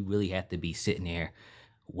 tonally, like you really have to be sitting there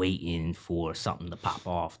waiting for something to pop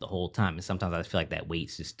off the whole time. And sometimes I feel like that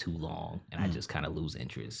wait's just too long and I just kind of lose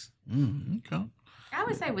interest. Okay. I I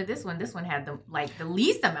would say with this one had the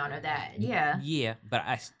least amount of that. Yeah. Yeah, but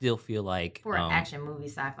I still feel like For an action movie,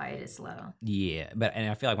 sci-fi, it is slow. Yeah, and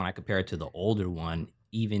I feel like when I compare it to the older one,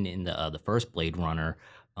 even in the first Blade Runner,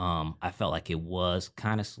 I felt like it was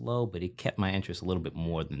kind of slow, but it kept my interest a little bit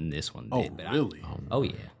more than this one Oh, did. But really?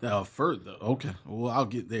 yeah. Further, okay. Well, I'll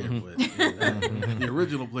get there. But the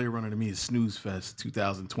original Blade Runner to me is Snooze Fest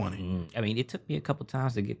 2020. I mean, it took me a couple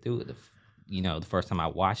times to get through it. The first time I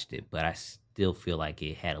watched it, but I still feel like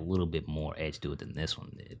it had a little bit more edge to it than this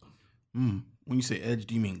one did. When you say edge,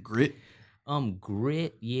 do you mean grit?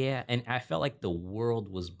 Grit, yeah, and I felt like the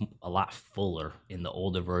world was a lot fuller in the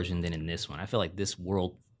older version than in this one. I feel like this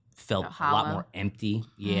world felt a lot more empty.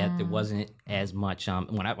 Yeah, there wasn't as much.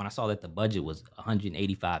 When I saw that the budget was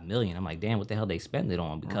 185 million, I'm like, damn, what the hell they spend it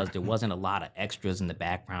on? Because there wasn't a lot of extras in the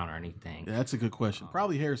background or anything. Yeah, that's a good question.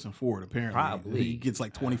 Probably Harrison Ford. Apparently, Probably. he gets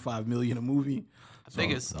like 25 million a movie. I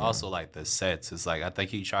think it's also like the sets. It's like I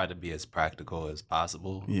think he tried to be as practical as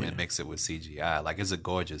possible and mix it with CGI. Like it's a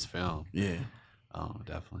gorgeous film. Yeah.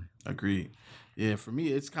 Definitely. Agreed. Yeah, for me,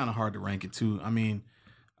 it's kind of hard to rank it too. I mean,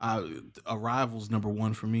 Arrival's number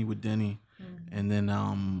one for me with Denny, and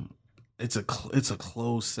then it's a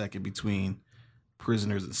close second between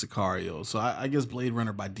Prisoners and Sicario. So I guess Blade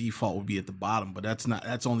Runner by default would be at the bottom, but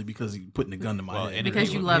that's only because he's putting a gun to my head.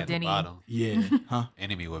 Because you love Denny. Yeah, huh?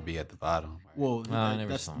 Enemy would be at the bottom. Well, I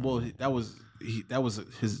never saw him. that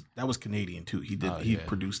was Canadian too. He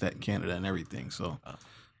produced that in Canada and everything. So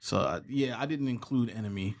yeah, I didn't include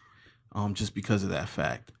Enemy, just because of that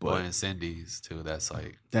fact. But Incendies too. That's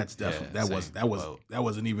like that's definitely that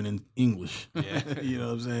wasn't even in English. Yeah. You know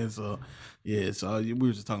what I'm saying? So yeah, so we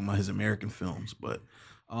were just talking about his American films, but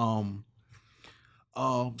so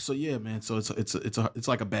yeah, man. So it's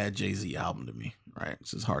like a bad Jay-Z album to me, right?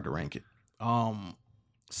 It's just hard to rank it.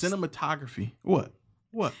 Cinematography. What?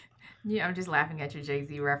 Yeah, I'm just laughing at your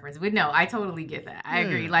Jay-Z reference. But no, I totally get that. I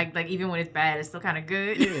agree. Like even when it's bad, it's still kind of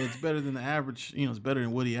good. Yeah, it's better than the average. It's better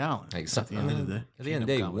than Woody Allen. Like, at the end of the day. At the end of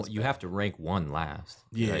the day, you have to rank one last.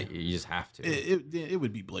 Yeah. Right? You just have to. It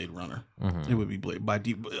would be Blade Runner. It would be Blade by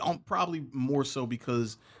deep. Probably more so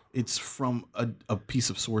because it's from a piece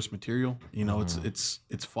of source material. It's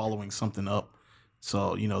following something up.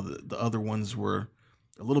 So the other ones were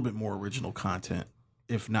a little bit more original content,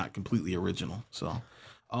 if not completely original. So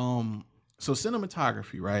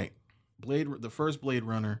cinematography, right? The first Blade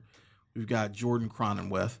Runner, we've got Jordan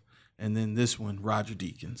Cronenweth, and then this one, Roger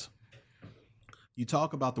Deakins. You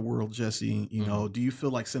talk about the world, Jesse. Do you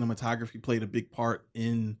feel like cinematography played a big part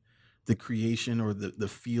in the creation or the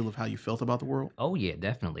feel of how you felt about the world? Oh yeah,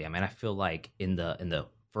 definitely. I mean, I feel like in the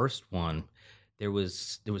first one, there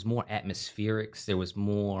was more atmospherics. There was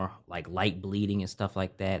more like light bleeding and stuff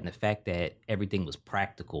like that, and the fact that everything was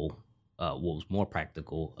practical. Was more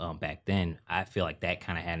practical back then. I feel like that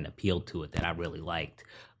kind of had an appeal to it that I really liked.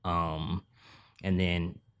 And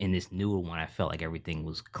then in this newer one, I felt like everything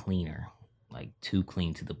was cleaner, like too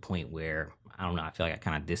clean to the point where, I don't know, I feel like I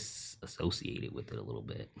kind of disassociated with it a little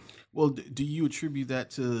bit. Well, do you attribute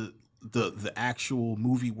that to the actual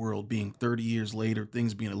movie world being 30 years later,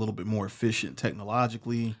 things being a little bit more efficient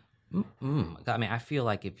technologically? I mean, I feel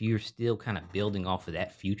like if you're still kind of building off of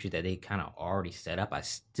that future that they kind of already set up, I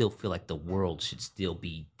still feel like the world should still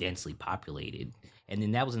be densely populated. And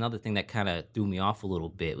then that was another thing that kind of threw me off a little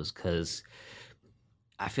bit, was because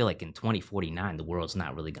I feel like in 2049, the world's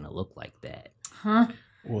not really going to look like that. Huh?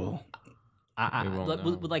 Well,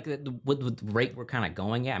 with the rate we're kind of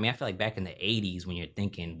going at, I mean, I feel like back in the 80s, when you're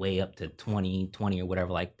thinking way up to 2020 or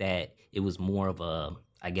whatever like that, it was more of a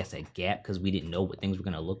gap because we didn't know what things were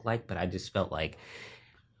going to look like. But I just felt like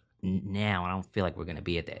now I don't feel like we're going to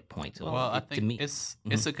be at that point. So I think it's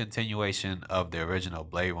a continuation of the original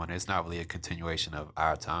Blade Runner. It's not really a continuation of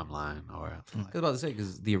our timeline. I was about to say,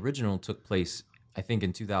 because the original took place, I think,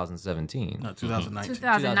 in 2017. No, 2019.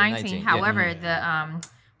 2019. However, the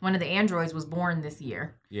one of the androids was born this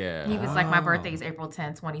year. Yeah. He was like, my birthday is April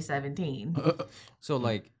 10th, 2017. So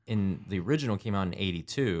like in the original came out in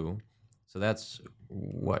 82. So that's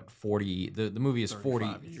what, 40, the movie is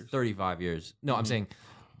 35 years. No, I'm saying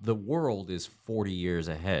the world is 40 years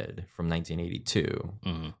ahead from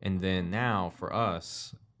 1982. And then now for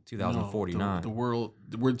us, 2049. The world,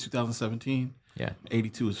 we're in 2017. Yeah.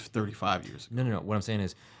 82 is 35 years ago. No. What I'm saying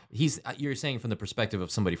is, you're saying from the perspective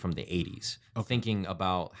of somebody from the 80s, thinking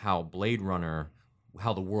about how Blade Runner,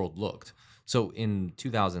 how the world looked. So in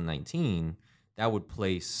 2019, that would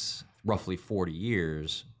place roughly 40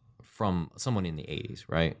 years from someone in the 80s,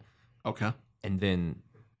 right? Okay. And then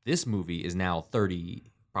this movie is now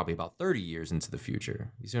probably about 30 years into the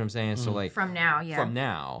future. You see what I'm saying? So like from now, yeah. From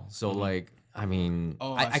now. So like I mean,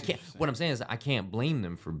 Oh, I I see can't. what you're saying. What I'm saying is, I can't blame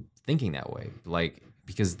them for thinking that way. Like,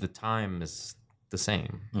 because the time is the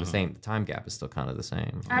same. The time gap is still kind of the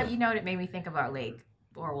same. You know what it made me think about, like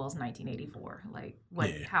Orwell's 1984, like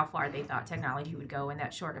how far they thought technology would go in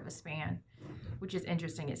that short of a span, which is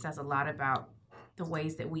interesting. It says a lot about the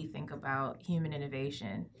ways that we think about human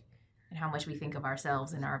innovation and how much we think of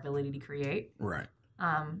ourselves and our ability to create. Right.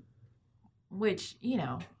 Which,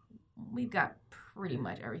 we've got pretty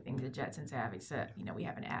much everything the Jetsons have, except, we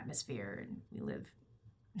have an atmosphere and we live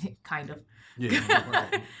kind of.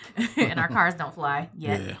 Yeah. Right. And our cars don't fly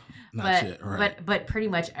yet. Yeah. Not yet. Right. But pretty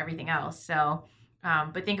much everything else. So,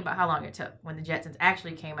 but think about how long it took when the Jetsons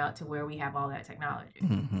actually came out to where we have all that technology.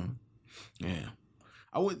 Mm-hmm. Yeah.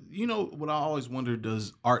 I would. What I always wonder: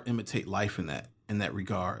 does art imitate life in that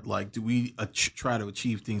regard? Like, do we try to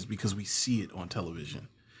achieve things because we see it on television?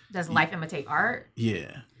 Does life imitate art?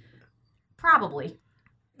 Yeah. Probably.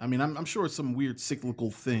 I mean, I'm sure it's some weird cyclical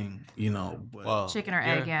thing, but chicken or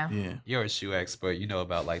egg, yeah. You're a shoe expert. You know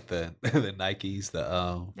about like the the Nikes,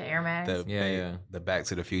 the Air Max. The Back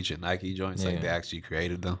to the Future Nike joints. Like they actually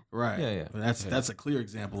created them. Right. Yeah. That's a clear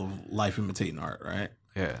example of life imitating art, right?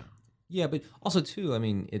 Yeah. Yeah, but also too, I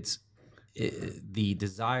mean, it's the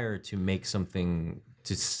desire to make something,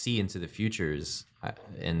 to see into the futures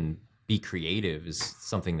and be creative is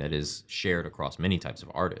something that is shared across many types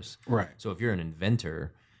of artists. Right. So if you're an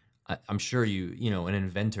inventor, I'm sure an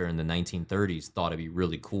inventor in the 1930s thought it'd be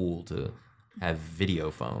really cool to have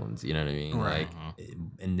video phones, you know what I mean? Right. Like,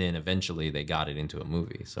 and then eventually they got it into a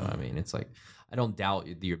movie. So I mean, it's like, I don't doubt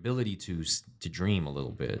the ability to dream a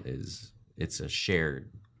little bit it's a shared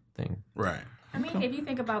thing. Right. I mean, if you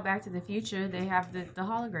think about Back to the Future, they have the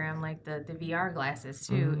hologram, like the VR glasses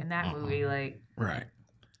too, in that movie, like. Right.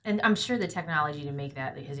 And I'm sure the technology to make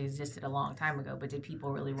that has existed a long time ago, but did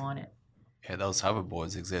people really want it? Yeah, those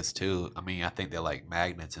hoverboards exist too. I mean, I think they're like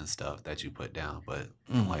magnets and stuff that you put down, but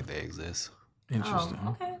like they exist. Interesting.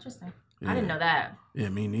 Oh, okay, interesting. I didn't know that. Yeah,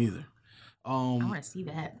 me neither. I want to see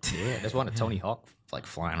that. Yeah, there's one of Tony Hawk like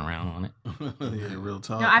flying around on it. Yeah, real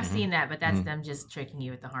talk. No, I've seen that, but that's them just tricking you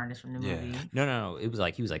with the harness from the movie. No. It was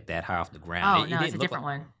like he was like that high off the ground. Oh, no, it's a different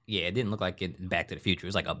one. Yeah, it didn't look like it Back to the Future. It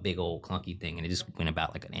was like a big old clunky thing, and it just went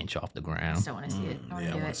about like an inch off the I ground. still want to see it. I want to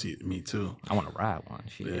I do want to it. see it. Me too. I want to ride one.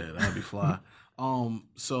 Shit. Yeah, that'd be fly.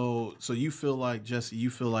 So you feel like, Jesse,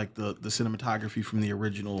 the cinematography from the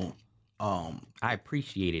original, I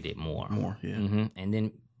appreciated it more. yeah. And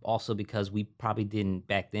then also because we probably didn't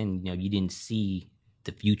back then, you didn't see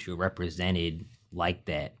the future represented like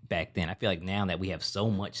that back then. I feel like now that we have so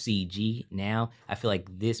much CG now, I feel like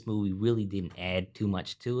this movie really didn't add too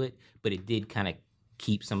much to it, but it did kind of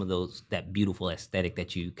keep some of that beautiful aesthetic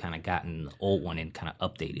that you kind of got in the old one and kind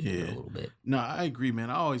of updated it a little bit. No, I agree, man.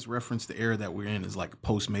 I always reference the era that we're in as like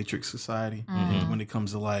post-Matrix society when it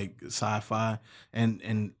comes to like sci-fi,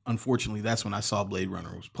 and unfortunately, that's when I saw Blade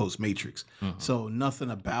Runner, was post-Matrix. So nothing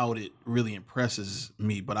about it really impresses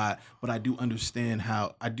me, but I do understand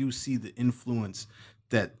how I do see the influence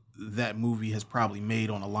that movie has probably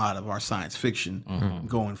made on a lot of our science fiction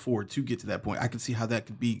going forward to get to that point. I can see how that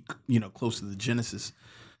could be, close to the genesis.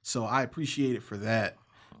 So I appreciate it for that.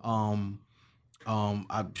 Man,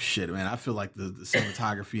 I feel like the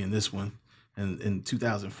cinematography in this one and in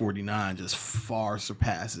 2049 just far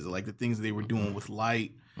surpasses like the things they were doing with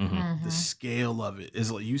light. The scale of it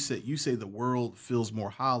is like you say the world feels more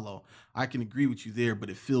hollow. I can agree with you there, but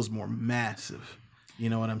it feels more massive. You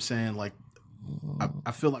know what I'm saying? Like,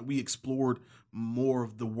 I feel like we explored more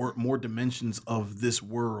of more dimensions of this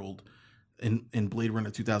world in Blade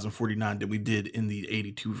Runner 2049 than we did in the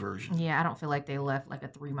 82 version. Yeah, I don't feel like they left like a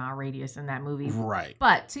 3-mile radius in that movie. Right.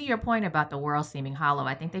 But to your point about the world seeming hollow,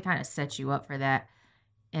 I think they kind of set you up for that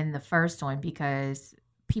in the first one, because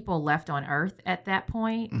people left on Earth at that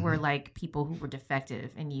point were like people who were defective,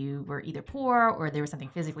 and you were either poor or there was something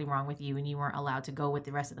physically wrong with you and you weren't allowed to go with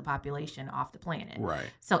the rest of the population off the planet. Right.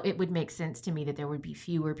 So it would make sense to me that there would be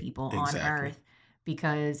fewer people on Earth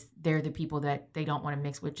because they're the people that they don't want to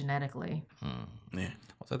mix with genetically. Yeah.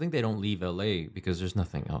 So I think they don't leave LA because there's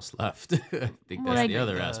nothing else left. I think that's the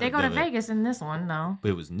other aspect. They go to of it. Vegas in this one, though.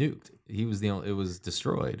 But it was nuked. He was it was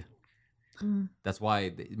destroyed. That's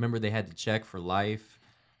why, remember, they had to check for life.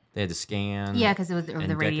 They had to scan. Yeah, because it was the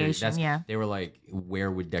and Deckard- radiation. Yeah. They were like,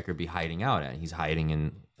 where would Deckard be hiding out at? He's hiding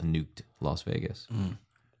in a nuked Las Vegas.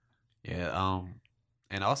 Yeah.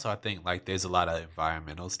 And also I think like there's a lot of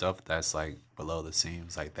environmental stuff that's like below the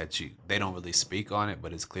scenes, like they don't really speak on it,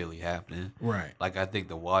 but it's clearly happening. Right. Like I think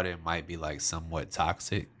the water might be like somewhat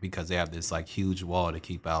toxic because they have this like huge wall to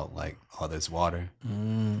keep out like all this water.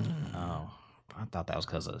 Oh. I thought that was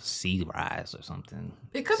because of sea rise or something.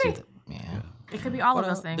 It could be. Yeah. It could be all But, of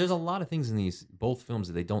those things. There's a lot of things in these both films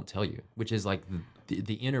that they don't tell you, which is like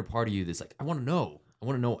the inner part of you that's like, I want to know,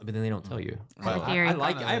 but then they don't tell you. I have a So theory.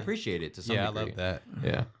 I appreciate it to some Yeah, I degree. love that.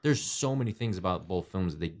 Yeah, there's so many things about both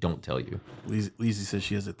films that they don't tell you. Lizzie says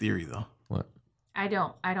she has a theory though. What? I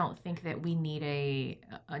don't think that we need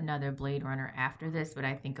another Blade Runner after this, but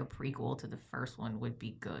I think a prequel to the first one would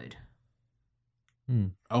be good.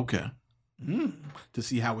 Okay. To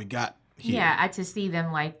see how we got here. Yeah, to see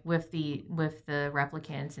them like with the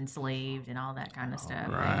replicants enslaved and all that kind of stuff.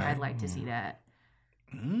 Like, right. I'd like to see that.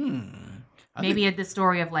 I Maybe think- at the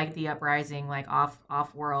story of like the uprising, like off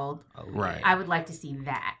world. Right. I would like to see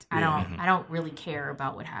that. Yeah. I don't really care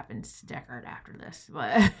about what happens to Deckard after this,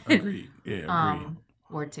 but Agreed. Yeah, agreed.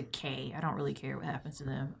 or to Kay. I don't really care what happens to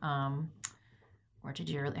them. Or to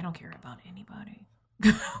Gerald. I don't care about anybody.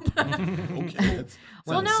 Okay. That's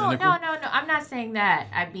Well, no. cynical. I'm not saying that.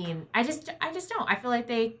 I mean, I just don't. I feel like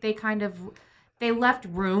they kind of they left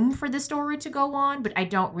room for the story to go on, but I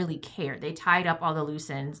don't really care. They tied up all the loose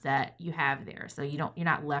ends that you have there, so you're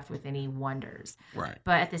not left with any wonders. Right.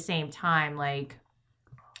 But at the same time, like,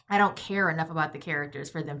 I don't care enough about the characters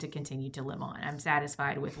for them to continue to live on. I'm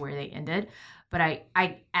satisfied with where they ended, but I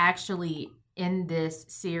actually in this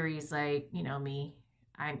series, like, you know me.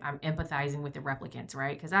 I'm empathizing with the replicants,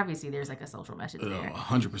 right? Because obviously there's like a social message there.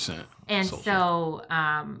 100%. And social. so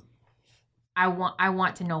I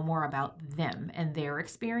want to know more about them and their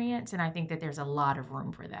experience, and I think that there's a lot of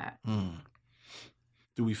room for that.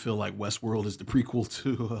 Do we feel like Westworld is the prequel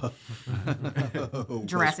to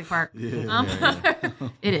Jurassic Park. Yeah.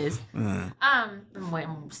 It is. Uh,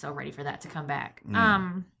 I'm so ready for that to come back.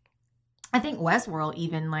 I think Westworld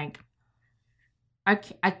even like I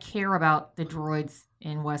care about the droids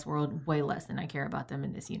in Westworld way less than I care about them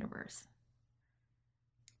in this universe.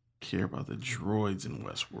 care about the droids in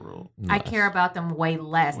Westworld. I care about them way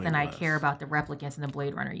less Way than I less. care about the replicants in the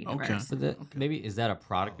Blade Runner universe. But maybe is that a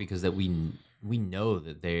product because that we know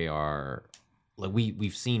that they are like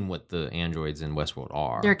we've seen what the androids in Westworld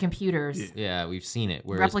are. They're computers. Yeah, we've seen it.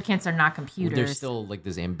 Whereas Replicants are not computers. there's still like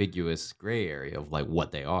this ambiguous gray area of like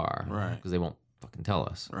what they are, Right. Because they won't fucking tell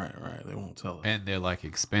us. Right. They won't tell us. And they're like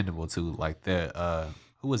expendable too. Like they're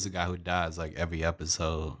who was the guy who dies like every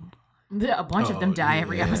episode? A bunch of them die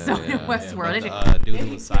every episode in Westworld. But the dude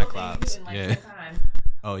who was Cyclops. Like Yeah. 10 times.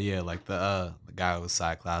 Oh yeah, like the guy who was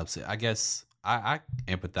Cyclops. I guess I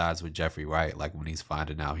empathize with Jeffrey Wright, like when he's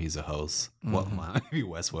finding out he's a host. Well, maybe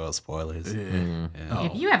Westworld spoilers. Yeah. Yeah.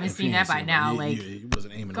 If you haven't If seen you that ain't by seen now, it, like, you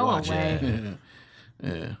wasn't aiming go to watch away. it.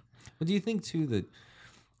 Yeah. But do you think too that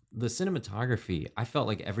the cinematography? I felt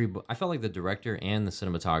like the director and the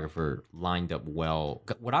cinematographer lined up well.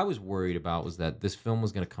 What I was worried about was that this film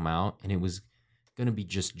was going to come out and it was going to be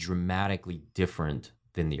just dramatically different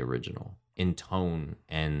than the original in tone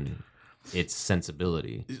and its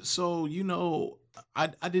sensibility. So I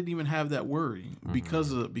didn't even have that worry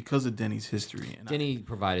because of Denny's history. And Denny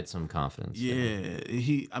provided some confidence.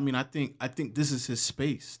 I think this is his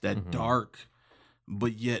space, that dark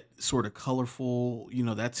but yet sort of colorful,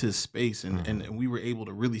 that's his space, and we were able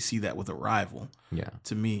to really see that with Arrival. Yeah.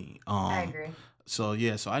 To me, I agree. So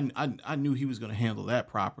I knew he was going to handle that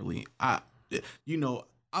properly. I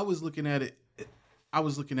was looking at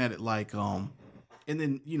it like and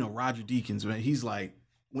then Roger Deakins, man, he's like,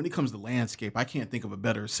 when it comes to landscape, I can't think of a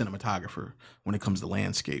better cinematographer when it comes to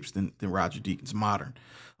landscapes than Roger Deakins, modern.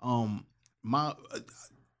 I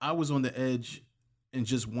was on the edge and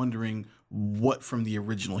just wondering what from the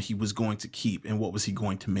original he was going to keep and what was he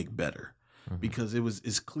going to make better. Because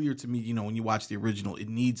it's clear to me, when you watch the original, it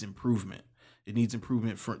needs improvement. It needs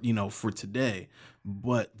improvement for today,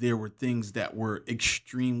 but there were things that were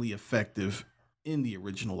extremely effective in the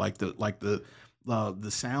original, like the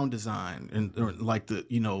sound design and or like the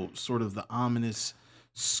sort of the ominous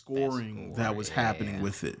scoring that was happening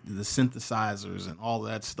with it, the synthesizers and all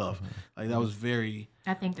that stuff. Like that was very.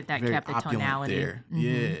 I think that very kept the opulent tonality. there.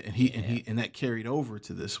 Yeah, and that carried over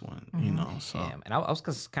to this one. So Yeah, and I was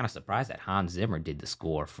kind of surprised that Hans Zimmer did the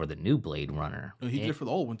score for the new Blade Runner. he did it for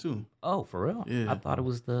the old one too. Oh, for real? Yeah. I thought it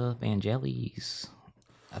was the Vangelis.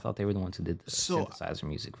 I thought they were the ones who did the So- synthesizer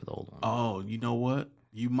music for the old one. Oh, you know what?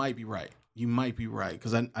 You might be right.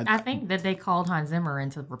 Because I think that they called Hans Zimmer in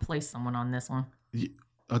to replace someone on this one.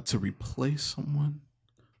 to replace someone.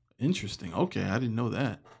 Interesting. Okay, I didn't know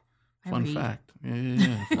that. Fun read. fact.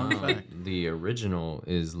 Yeah. Fun fact. The original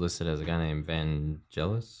is listed as a guy named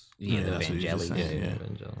Vangelis. Yeah, the that's what you just Vangelis. said. Yeah.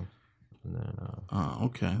 Vangelis. And then,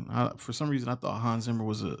 Okay. For some reason, I thought Hans Zimmer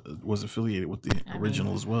was affiliated with the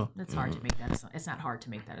original as well. It's hard to make that. It's not hard to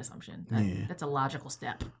make that assumption. Yeah. That's a logical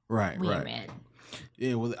step. Right. We right. admit.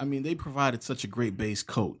 Yeah. Well, I mean, they provided such a great base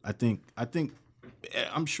coat.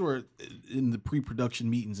 I'm sure in the pre-production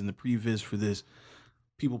meetings and the pre-viz for this,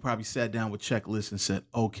 people probably sat down with checklists and said,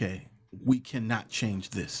 "Okay, we cannot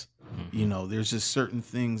change this." You know, there's just certain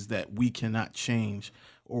things that we cannot change,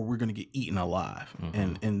 or we're gonna get eaten alive.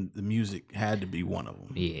 And the music had to be one of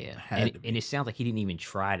them. Yeah, Had to be. and it sounds like he didn't even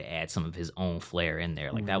try to add some of his own flair in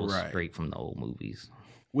there. Like that was Right. straight from the old movies.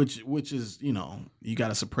 Which is, you know, you got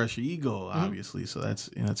to suppress your ego, obviously. So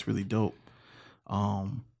that's really dope.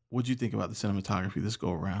 What'd you think about the cinematography this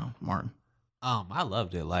go around, Martin? I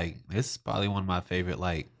loved it. Like, this is probably one of my favorite.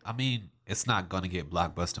 Like, I mean, it's not gonna get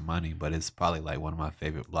blockbuster money, but it's probably like one of my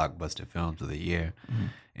favorite blockbuster films of the year.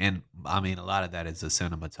 And I mean, a lot of that is the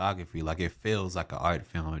cinematography. Like, it feels like an art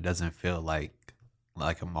film. It doesn't feel like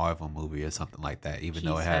a Marvel movie or something like that, even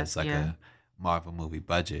though it has like a Marvel movie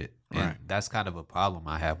budget. And Right. that's kind of a problem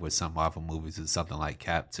I have with some Marvel movies. Is something like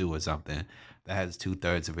Cap 2 or something that has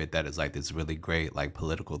 2/3 of it that is like this really great like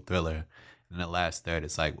political thriller. And the last third,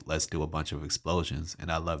 it's like, let's do a bunch of explosions.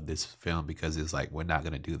 And I love this film because it's like, we're not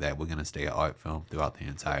going to do that. We're going to stay an art film throughout the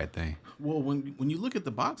entire thing. Well, when you look at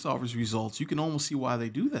the box office results, you can almost see why they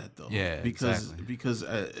do that, though. Yeah, because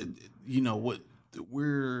exactly. you know what,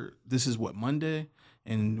 this is what, Monday,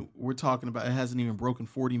 and we're talking about it hasn't even broken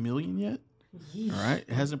 40 million yet. All right,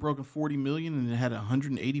 it hasn't broken 40 million, and it had a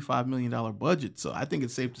 $185 million budget. So I think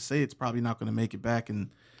it's safe to say it's probably not going to make it back, and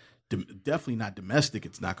definitely not domestic.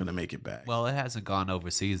 It's not going to make it back. Well, it hasn't gone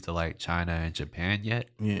overseas to like China and Japan yet.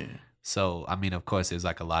 Yeah. So, I mean, of course, there's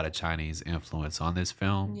like a lot of Chinese influence on this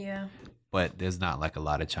film, Yeah. but there's not like a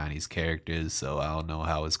lot of Chinese characters. So I don't know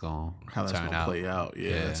how it's going How that's to turn going to out. play out.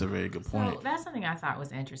 Yeah, that's a very good point. So that's something I thought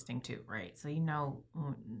was interesting too, right? So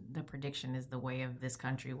the prediction is the way of this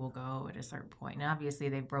country will go at a certain point, and obviously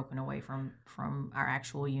they've broken away from our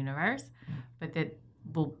actual universe, but that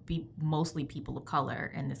will be mostly people of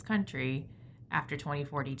color in this country after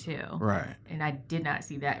 2042. Right. And I did not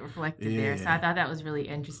see that reflected there, so I thought that was really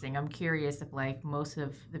interesting. I'm curious if like most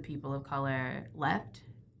of the people of color left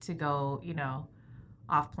to go,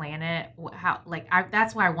 off planet.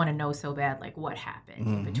 That's why I want to know so bad, like what happened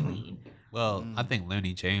in between. Well, I think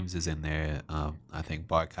Looney James is in there. I think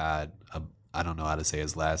Barkhad, I don't know how to say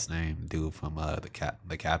his last name, dude from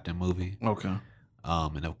the Captain movie. Okay.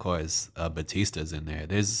 And of course, Batista's in there.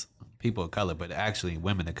 There's people of color, but actually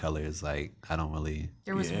women of color is like, I don't really.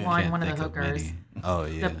 There was Yeah. one can't of the think hookers. many. Oh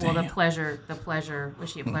yeah. The pleasure.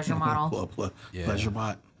 Was she a pleasure model? Yeah. Pleasure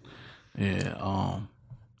bot. Yeah.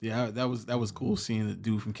 Yeah. That was cool seeing the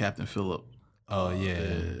dude from Captain Phillip. Oh yeah.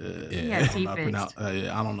 Yeah, I teeth don't fixed.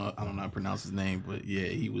 I don't know how to pronounce his name, but yeah,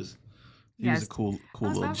 he was Yes. a cool I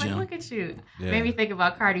was little like, gem. look at you. Yeah. Made me think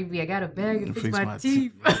about Cardi B. I got a bag and fix my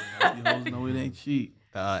teeth. You know it ain't cheap.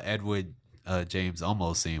 Edward James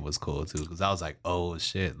Olmos scene was cool too, because I was like, oh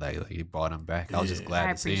shit, like he brought him back. I was just Yeah. glad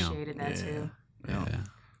I to see him. appreciated that too. Yeah. Yeah.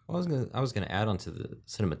 Well, I was gonna add on to the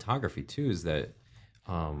cinematography too, is that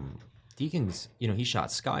Deakins, he shot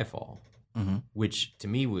Skyfall, which to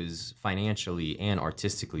me was financially and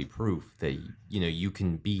artistically proof that you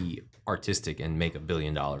can be artistic and make $1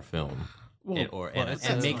 billion film,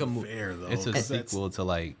 and make a movie. Fair though. It's a 'cause that's- sequel to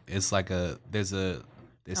like, it's like there's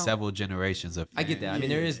several generations of. I get that. I mean,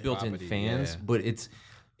 there is built-in property, fans, yeah. but it's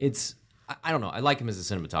I don't know. I like him as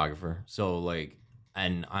a cinematographer, so like,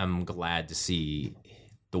 and I'm glad to see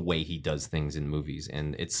the way he does things in movies.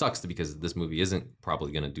 And it sucks because this movie isn't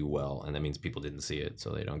probably going to do well, and that means people didn't see it,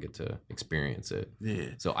 so they don't get to experience it.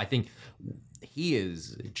 Yeah. So I think he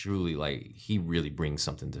is truly like, he really brings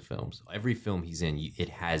something to films. Every film he's in, it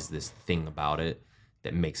has this thing about it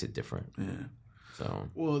that makes it different. Yeah. So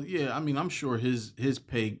Well, yeah, I mean, I'm sure his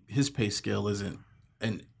pay scale isn't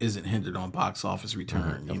hindered on box office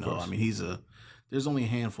return. Of course. I mean, there's only a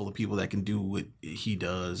handful of people that can do what he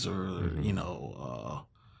does, or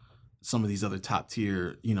some of these other top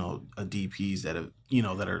tier, DPs that have,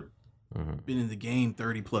 that are been in the game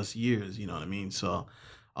 30 plus years. You know what I mean? So,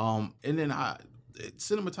 and then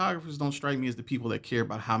cinematographers don't strike me as the people that care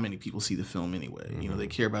about how many people see the film anyway. They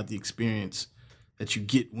care about the experience that you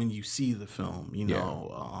get when you see the film.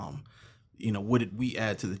 What did we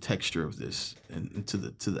add to the texture of this and to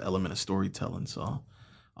the element of storytelling? So,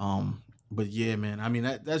 but yeah, man, I mean,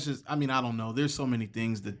 that's just, I mean, I don't know. There's so many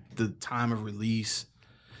things that the time of release,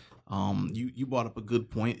 you brought up a good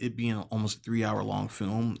point. It being almost a 3-hour long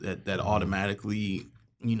film that automatically,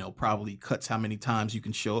 probably cuts how many times you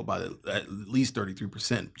can show it by at least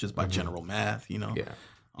 33% just by general math, yeah,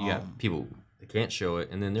 you got people They can't show it.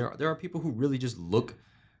 And then there are people who really just look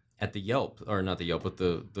at the Yelp, or not the Yelp, but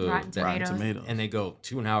the Rotten Tomatoes. and they go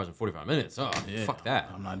 2 hours and 45 minutes. Oh, Yeah, fuck that.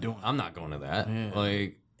 I'm not doing it. I'm not going to that. Yeah.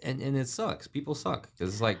 Like, and it sucks. People suck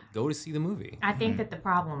because it's like, go to see the movie. I think that the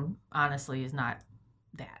problem, honestly, is not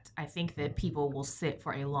that. I think that people will sit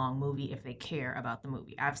for a long movie if they care about the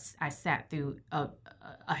movie. I sat through a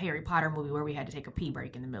Harry Potter movie where we had to take a pee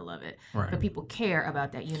break in the middle of it. Right. But people care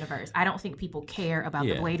about that universe. I don't think people care about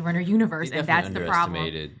the Yeah. Blade Runner universe, They and that's the definitely problem.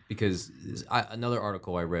 underestimated because another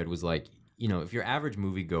article I read was like, if your average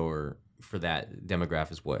moviegoer for that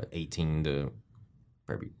demographic is what, 18 to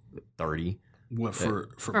probably 30. What for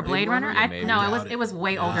Blade Runner? Yeah, maybe. No, Doubt it was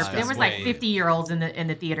way older. Nah, There was like way- 50-year-olds in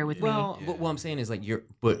the theater with me. But what I'm saying is like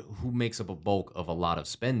but who makes up a bulk of a lot of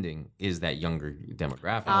spending is that younger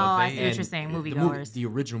demographic. Oh, I see what And you're saying, the movie- moviegoers. The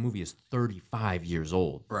original movie is 35 years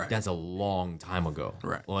old. Right. That's a long time ago.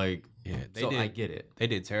 Right. Like, Yeah, I get it. They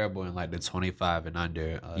did terrible in like the 25 and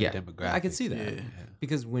under demographic. I can see that. Yeah.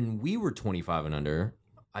 Because when we were 25 and under,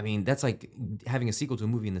 I mean, that's like having a sequel to a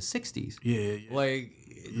movie in the 60s. Yeah. Like,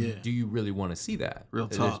 Yeah. do you really want to see that? Real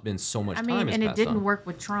There's talk. been so much I time mean, has and it passed didn't on. work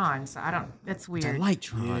with Tron, so I don't. That's weird. I like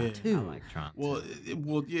Tron Yeah. too. I like Tron. Well,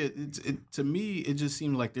 yeah. To me, it just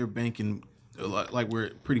seems like they're banking, like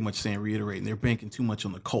we're pretty much saying, reiterating, they're banking too much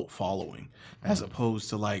on the cult following, as opposed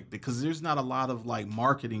to like, because there's not a lot of like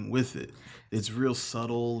marketing with it. It's real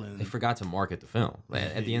subtle and They forgot to market the film. Like,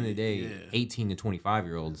 at the end of the day, Yeah. 18 to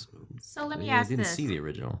 25-year-olds So let me they ask didn't this: see the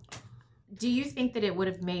original. do you think that it would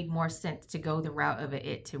have made more sense to go the route of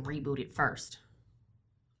it to reboot it first?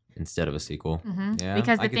 Instead of a sequel. Mm-hmm. Yeah,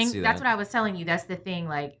 because I the could thing see that's that. what I was telling you. That's the thing.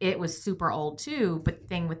 Like, it was super old too, but the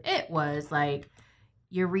thing with it was like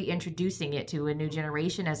you're reintroducing it to a new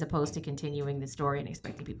generation as opposed to continuing the story and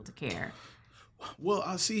expecting people to care.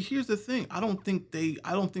 Well, see, here's the thing. I don't think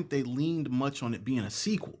they leaned much on it being a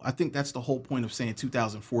sequel. I think that's the whole point of saying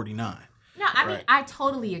 2049. No, I mean, Right. I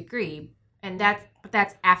totally agree, and that's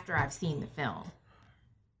after I've seen the film.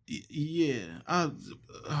 Yeah, I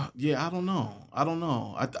don't know. I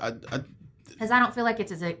Because I don't feel like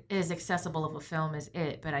it's as accessible of a film as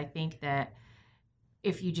it, but I think that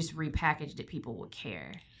if you just repackaged it, people would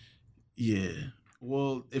care. yeah.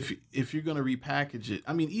 Well, if you're gonna repackage it,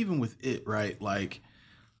 I mean, even with it, right? Like,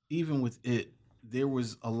 even with it, there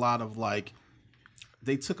was a lot of like,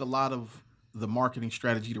 they took a lot of the marketing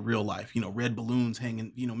strategy to real life. Red balloons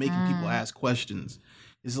hanging. Making people ask questions.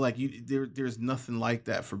 It's like there's nothing like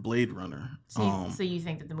that for Blade Runner. So you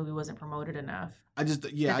think that the movie wasn't promoted enough? I just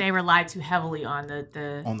That they relied too heavily on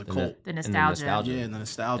the on the cult. the And the nostalgia. nostalgia. Yeah, and the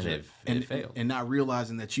nostalgia, And it failed. and not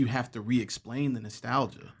realizing that you have to re-explain the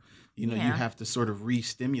nostalgia. You Yeah. have to sort of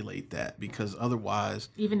re-stimulate that because otherwise,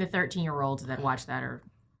 Even the 13-year-olds that watch that are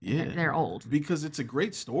they're old. because it's a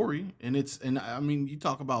great story, and I mean, you're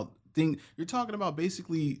talking about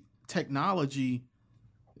basically technology.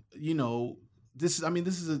 This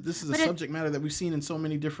is a subject matter that we've seen in so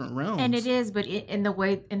many different realms. And it is, but in the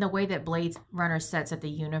way that Blade Runner sets at the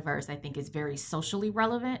universe, I think is very socially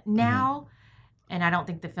relevant now, and I don't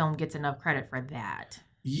think the film gets enough credit for that.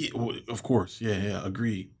 Yeah, well, of course. Yeah,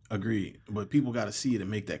 agreed. But people got to see it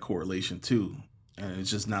and make that correlation too. And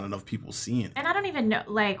it's just not enough people seeing it. And I don't even know,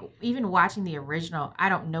 like, even watching the original, I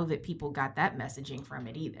don't know that people got that messaging from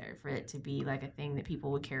it either, for it to be like a thing that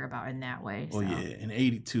people would care about in that way. Well, so. yeah, in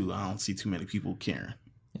 82, I don't see too many people caring.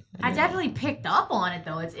 I definitely picked up on it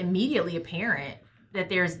though. It's immediately apparent that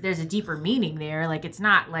there's a deeper meaning there. Like, it's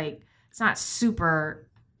not super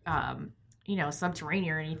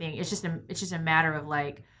subterranean or anything. It's just a matter of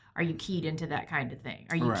like, are you keyed into that kind of thing?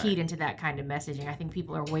 Are you Right. keyed into that kind of messaging? I think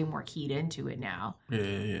people are way more keyed into it now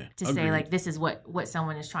Yeah. to say like, this is what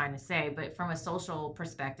someone is trying to say. But from a social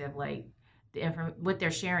perspective, like what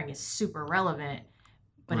they're sharing is super relevant.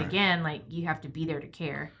 But Right. again, like, you have to be there to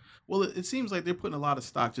care. Well, it seems like they're putting a lot of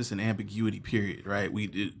stock just in ambiguity, period, right?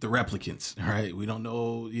 The replicants, right? We don't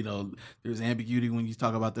know, there's ambiguity when you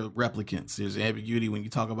talk about the replicants. There's ambiguity when you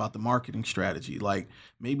talk about the marketing strategy. Like,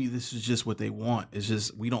 maybe this is just what they want. It's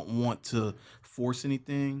just, we don't want to force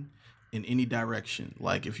anything in any direction.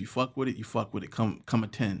 Like, if you fuck with it, you fuck with it. Come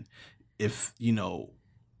attend. If you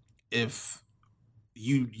have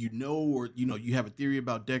a theory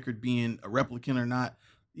about Deckard being a replicant or not,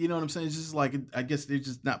 you know what I'm saying? It's just like, I guess they're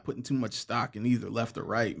just not putting too much stock in either left or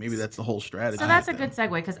right. Maybe that's the whole strategy. So that's a with good them.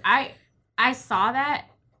 segue, because I saw that.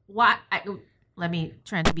 Let me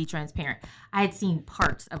try to be transparent. I had seen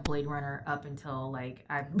parts of Blade Runner up until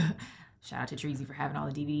shout out to Treasy for having all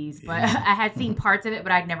the DVDs, but I had seen parts of it,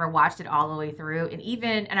 but I'd never watched it all the way through.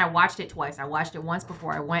 And I watched it twice. I watched it once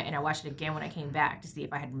before I went, and I watched it again when I came back to see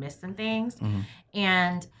if I had missed some things. Mhm.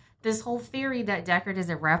 And this whole theory that Deckard is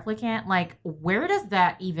a replicant, like, where does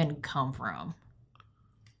that even come from?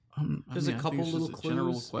 There's a couple little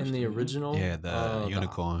clues in the original. Yeah, the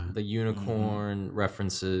unicorn. The unicorn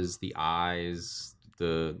references the eyes,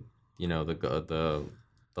 the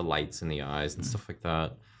lights in the eyes and stuff like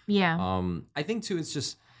that. Yeah. I think too, it's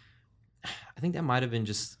just, I think that might have been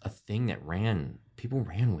just a thing that people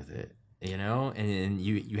ran with it, and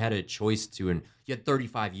you had a choice and you had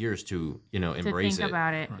 35 years to, embrace to think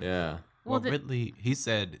about it. Yeah. Well, Ridley, he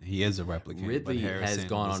said he is a replicant. Ridley but has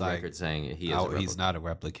gone on record saying he is a replicant. He's not a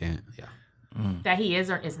replicant. Yeah. That he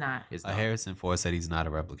is or is not. Harrison Ford said he's not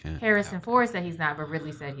a replicant. Harrison Ford said he's not, but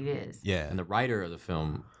Ridley said he is. Yeah. And the writer of the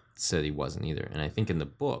film said he wasn't either. And I think in the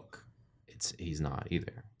book, he's not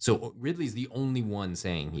either. So Ridley's the only one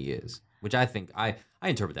saying he is, which I think I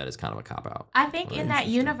interpret that as kind of a cop-out. I think in that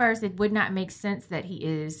universe, it would not make sense that he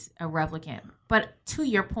is a replicant. But to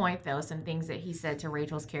your point, though, some things that he said to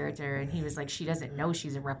Rachel's character, and he was like, she doesn't know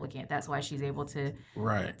she's a replicant. That's why she's able to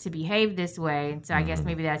behave this way. And so I guess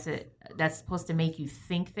maybe that's supposed to make you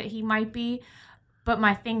think that he might be. But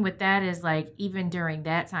my thing with that is, like, even during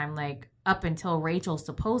that time, like, up until Rachel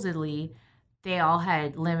supposedly, they all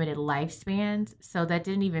had limited lifespans, so that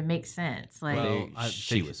didn't even make sense. Like,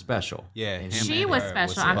 she was special. Yeah, she was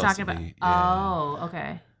special. I'm talking about. Oh,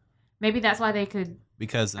 okay. Maybe that's why they could.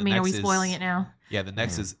 Because are we spoiling it now? Yeah, the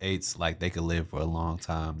Nexus 8's like they could live for a long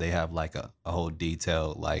time. They have like a whole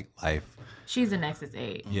detailed like life. She's a Nexus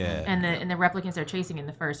 8. Yeah, and the replicants they're chasing in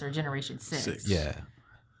the first are Generation 6. Yeah.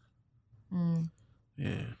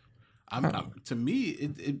 Yeah. To me,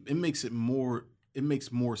 it makes it more. It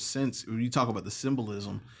makes more sense when you talk about the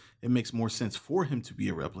symbolism. It makes more sense for him to be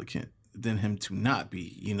a replicant than him to not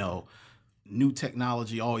be. New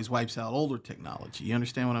technology always wipes out older technology. You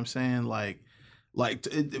understand what I'm saying? Like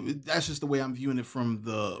that's just the way I'm viewing it from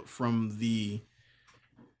the.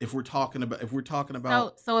 If we're talking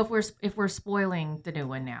about. So if we're spoiling the new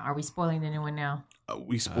one now, are we spoiling the new one now?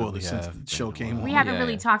 We spoiled it since the show came on. We haven't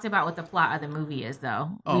really talked about what the plot of the movie is, though.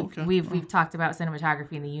 We've talked about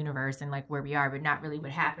cinematography in the universe and like where we are, but not really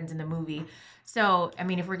what happens in the movie. So, I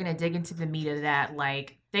mean, if we're gonna dig into the meat of that,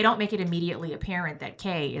 like they don't make it immediately apparent that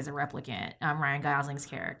Kay is a replicant. Ryan Gosling's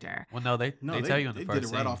character. Well, no, they tell you in the first did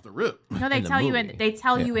it right off the rip. No, they tell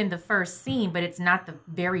you in the first scene, but it's not the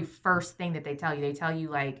very first thing that they tell you. They tell you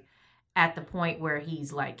like at the point where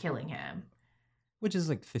he's like killing him. Which is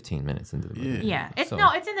like 15 minutes into the movie. Yeah. It's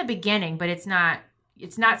in the beginning, but it's not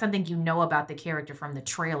something you know about the character from the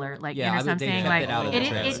trailer. Like, you know what I'm saying? Like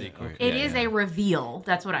it is a reveal.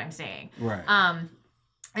 That's what I'm saying. Right.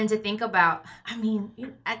 And to think about, I mean,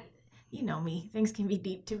 you know me, things can be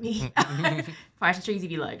deep to me. Flash trees,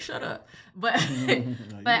 be like, shut up. But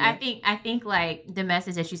I think like the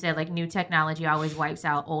message that you said, like new technology always wipes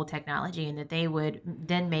out old technology, and that they would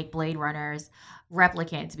then make Blade Runners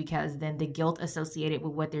replicants because then the guilt associated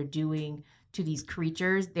with what they're doing to these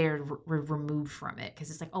creatures, they're removed from it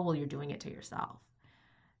because it's like, oh well, you're doing it to yourself.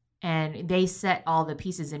 And they set all the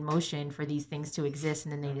pieces in motion for these things to exist,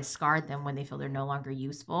 and then they discard them when they feel they're no longer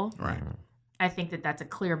useful. Right. I think that that's a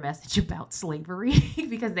clear message about slavery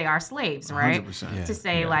because they are slaves, right? 100%. Yeah. To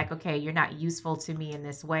say like, okay, you're not useful to me in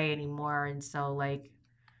this way anymore, and so like,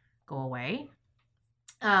 go away.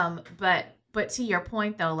 But to your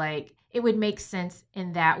point though, like it would make sense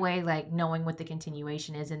in that way, like knowing what the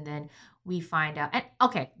continuation is, and then we find out. And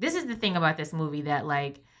okay, this is the thing about this movie that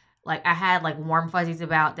like I had like warm fuzzies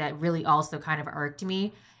about that really also kind of irked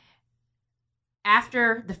me.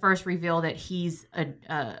 After the first reveal that he's a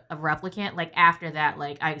replicant, like after that,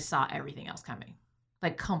 like I saw everything else coming,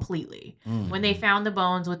 like completely. Mm-hmm. When they found the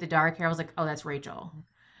bones with the dark hair, I was like, oh, that's Rachel.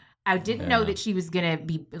 I didn't know that she was gonna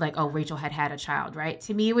be like, oh, Rachel had a child, right?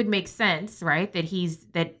 To me, it would make sense, right, that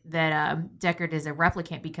Deckard is a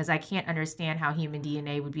replicant, because I can't understand how human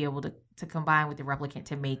DNA would be able to combine with the replicant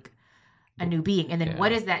to make a new being. And then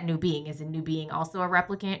what is that new being? Is a new being also a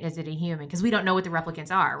replicant? Is it a human? Because we don't know what the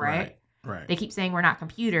replicants are, right? Right. They keep saying we're not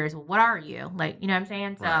computers. Well, what are you? Like, you know what I'm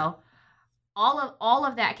saying? So all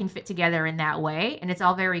of that can fit together in that way, and it's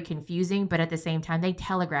all very confusing, but at the same time they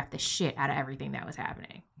telegraphed the shit out of everything that was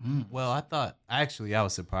happening. Well, I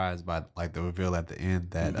was surprised by like the reveal at the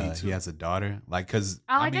end that he has a daughter. Like, because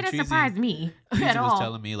it didn't surprise me at all. Was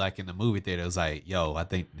telling me like in the movie theater, it was like, yo, I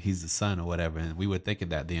think he's the son or whatever, and we were thinking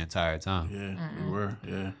that the entire time. Yeah, we were.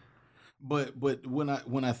 Yeah, but when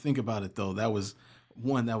I think about it though, that was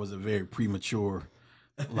a very premature.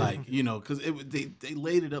 Like, you know, because they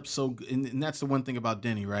laid it up so good, and that's the one thing about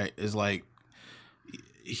Denny, right? Is like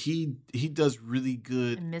he does really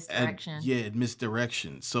good misdirection.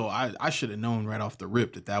 Misdirection. So I should have known right off the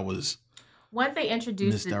rip that was once they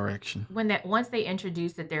introduced Misdirection. once they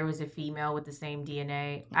introduced that there was a female with the same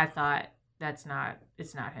DNA, I thought it's not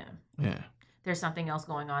him. Yeah. There's something else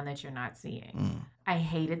going on that you're not seeing. Mm. I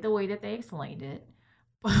hated the way that they explained it,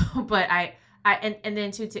 but and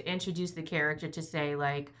then to introduce the character to say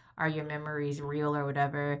like, are your memories real or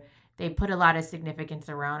whatever? They put a lot of significance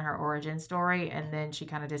around her origin story, and then she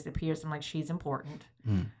kind of disappears. I'm like, she's important.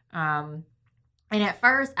 Mm. And at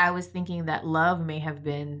first, I was thinking that Love may have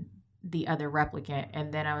been the other replicant,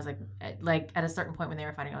 and then I was like at a certain point when they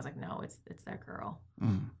were fighting, I was like, no, it's that girl.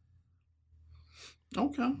 Mm.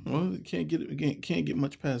 Okay, well, can't get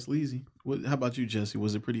much past Lizzie. How about you, Jesse?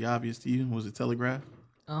 Was it pretty obvious to you? Was it telegraphed?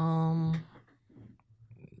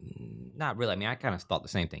 Not really. I mean, I kind of thought the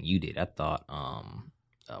same thing you did. I thought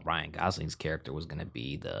Ryan Gosling's character was going to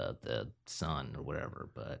be the son or whatever,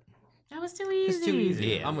 but That was too easy. It's too easy.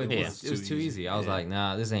 Yeah. I'm with Yeah. you. It was too easy. I was like,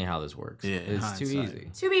 nah, this ain't how this works. Yeah, It's too hindsight. easy.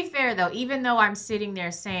 To be fair, though, even though I'm sitting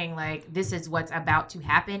there saying, like, this is what's about to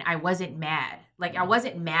happen, I wasn't mad. Like, I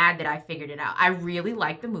wasn't mad that I figured it out. I really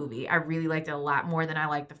liked the movie. I really liked it a lot more than I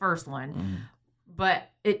liked the first one. Mm. But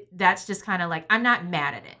that's just kind of like, I'm not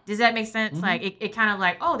mad at it. Does that make sense? Mhm. Like, it kind of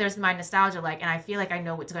like, oh, there's my nostalgia, like, and I feel like I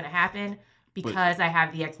know what's going to happen because I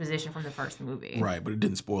have the exposition from the first movie. Right, but it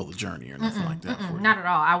didn't spoil the journey or nothing like that for you. Not at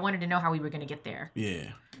all. I wanted to know how we were going to get there.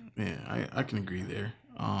 Yeah, I can agree there.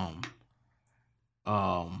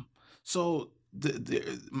 So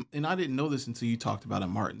and I didn't know this until you talked about it,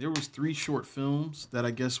 Martin. There was 3 short films that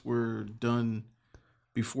I guess were done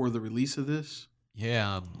before the release of this.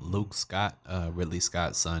 Yeah, Luke Scott, Ridley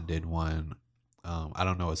Scott's son, did one. I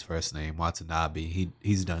don't know his first name, Watanabe.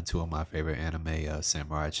 He's done 2 of my favorite anime,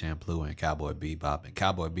 Samurai Champloo and Cowboy Bebop. And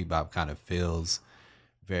Cowboy Bebop kind of feels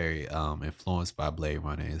very influenced by Blade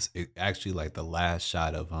Runner. It's actually like the last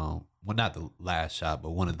shot of well, not the last shot, but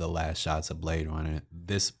one of the last shots of Blade Runner.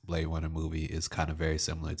 This Blade Runner movie is kind of very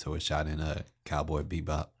similar to a shot in Cowboy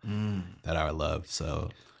Bebop that I love. So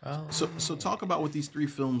talk about what these 3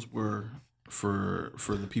 films were for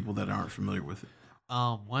the people that aren't familiar with it.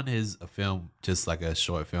 One is a film, just like a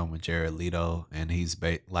short film with Jared Leto, and he's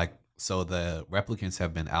so the replicants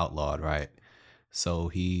have been outlawed, right? So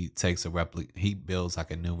he takes he builds like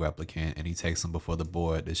a new replicant, and he takes them before the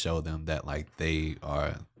board to show them that like they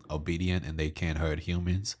are obedient and they can't hurt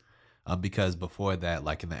humans. Because before that,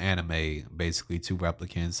 like in the anime, basically 2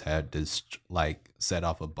 replicants had set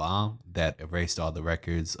off a bomb that erased all the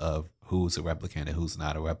records of who's a replicant and who's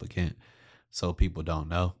not a replicant, so people don't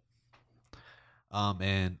know.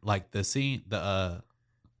 And like the scene, the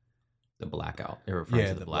blackout. They were referring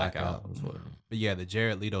to the blackout. But yeah, the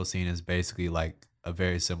Jared Leto scene is basically like a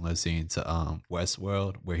very similar scene to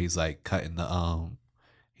Westworld, where he's like cutting the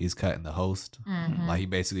host. Mm-hmm. Like he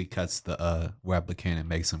basically cuts the replicant and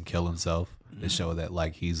makes him kill himself to show that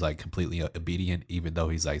like he's like completely obedient, even though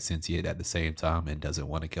he's like sentient at the same time and doesn't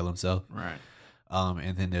want to kill himself. Right.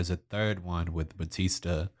 And then there's a third one with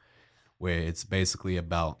Batista, where it's basically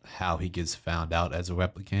about how he gets found out as a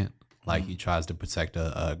replicant. Like he tries to protect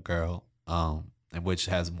a girl, and which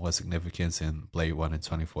has more significance in Blade Runner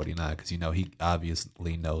 2049, because he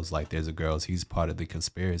obviously knows like there's a girl, he's part of the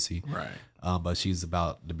conspiracy, Right. but she's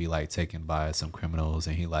about to be like taken by some criminals,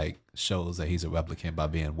 and he like shows that he's a replicant by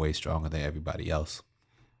being way stronger than everybody else.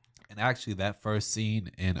 And actually, that first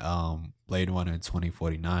scene in Blade Runner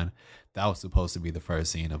 2049, that was supposed to be the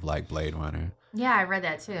first scene of like Blade Runner. Yeah, I read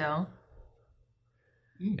that too.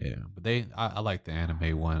 Yeah, but I like the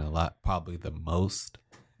anime one a lot, probably the most.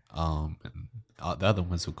 And the other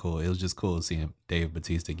ones were cool. It was just cool seeing Dave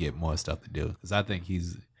Bautista get more stuff to do, because I think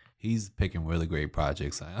he's picking really great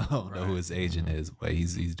projects. I don't know who his agent is, but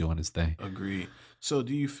he's doing his thing. Agreed. So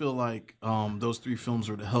do you feel like those 3 films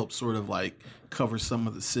were to help sort of like cover some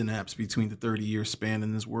of the synapse between the 30-year span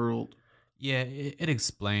in this world? Yeah, it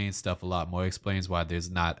explains stuff a lot more. It explains why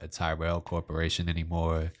there's not a Tyrell Corporation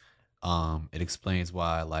anymore. It explains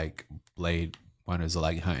why like Blade Runners are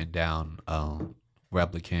like hunting down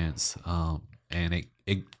replicants. And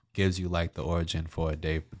it gives you like the origin for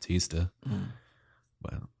Dave Bautista.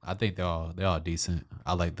 But I think they're all decent.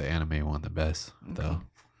 I like the anime one the best though.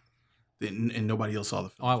 And nobody else saw the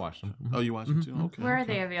film? Oh, I watched them. Oh, you watched them too? Okay. Where are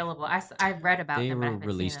they available? I read about They them, but I were haven't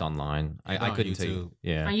released seen them. online. I on couldn't tell you. YouTube.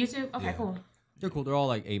 Yeah. On YouTube? Okay, Yeah. cool. They're cool. They're all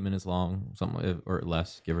like 8 minutes long, something or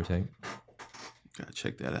less, give or take. Gotta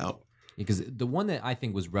check that out. Because the one that I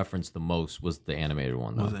think was referenced the most was the animated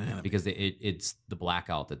one, though, Was the animated. because it's the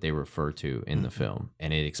blackout that they refer to in the film,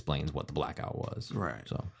 and it explains what the blackout was. Right.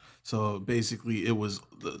 So So basically, it was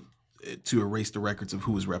to erase the records of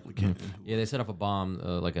who was replicant. Yeah, they set up a bomb,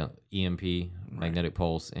 like a EMP, magnetic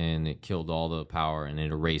pulse, and it killed all the power, and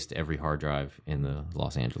it erased every hard drive in the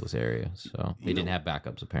Los Angeles area. So they didn't have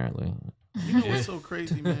backups, apparently. You know what's so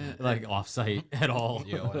crazy, man? Like off-site at all.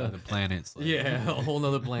 Yeah, on other planets. Like, Yeah, a whole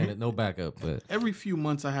nother planet, no backup. But Every few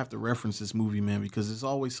months I have to reference this movie, man, because there's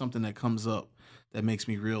always something that comes up that makes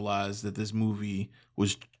me realize that this movie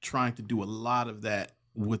was trying to do a lot of that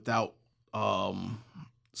without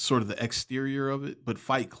sort of the exterior of it. But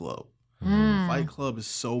Fight Club. Fight Club is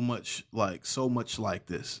so much like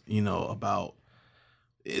this, you know, about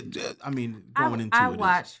it. I mean, going into I it.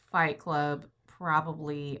 watched Fight Club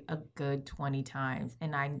probably a good 20 times,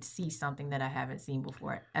 and I see something that I haven't seen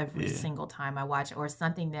before every single time I watch it, or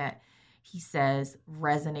something that he says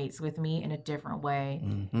resonates with me in a different way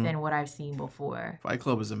than what I've seen before. Fight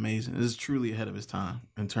Club is amazing. This is truly ahead of his time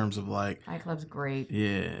in terms of like. Fight Club's great.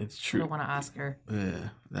 Yeah, it's true. Should have won an Oscar. Yeah,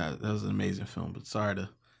 that was an amazing film. But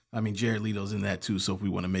Jared Leto's in that too. So if we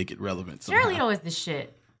want to make it relevant, Jared somehow. Leto is the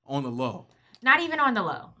shit. On the low. Not even on the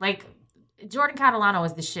low. Like, Jordan Catalano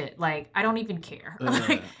is the shit. Like, I don't even care.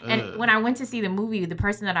 And when I went to see the movie, the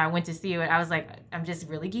person that I went to see it, I was like, I'm just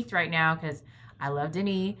really geeked right now because I love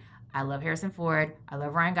Denis, I love Harrison Ford, I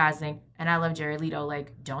love Ryan Gosling, and I love Jared Leto.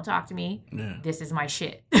 Like, don't talk to me. Yeah. This is my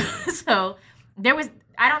shit. So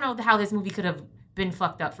I don't know how this movie could have been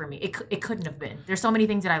fucked up for me. It couldn't have been. There's so many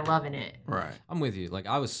things that I love in it. Right. I'm with you. Like,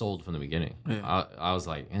 I was sold from the beginning. Yeah. I was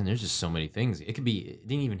like, man, there's just so many things. It didn't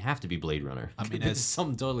even have to be Blade Runner. I mean, it's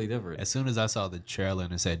something totally different. As soon as I saw the trailer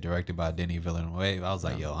and it said directed by Denis Villeneuve, I was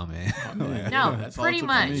like, yo, I'm in. No, That's all it pretty took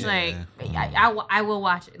for much. me. Like, Yeah. I will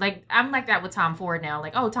watch it. Like, I'm like that with Tom Ford now.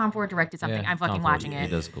 Like, oh, Tom Ford directed something. I'm fucking Tom Ford, watching He it.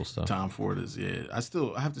 does cool stuff. Tom Ford is, yeah. I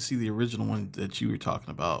have to see the original one that you were talking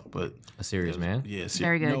about, but. A Serious Man? Yeah.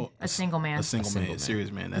 Very good. No, A Single Man. A Single Man. Man.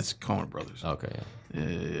 Serious Man. That's Coen Brothers. Okay, yeah.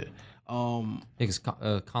 Yeah. Yeah, because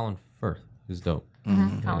Colin Firth, who's dope.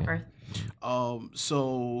 Colin Firth.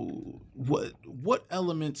 So what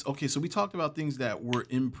elements? Okay, so we talked about things that were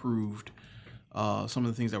improved. Some of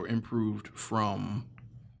the things that were improved from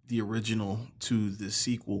the original to the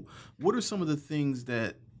sequel. What are some of the things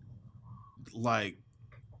that, like,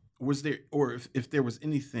 was there, or if there was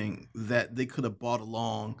anything that they could have brought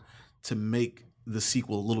along to make the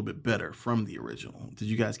sequel a little bit better from the original? Did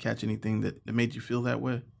you guys catch anything that made you feel that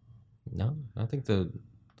way? No, I think the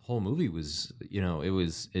whole movie was,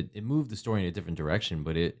 it moved the story in a different direction,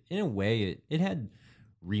 but in a way it had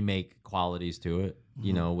remake qualities to it,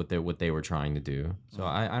 what they were trying to do. So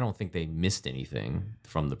I don't think they missed anything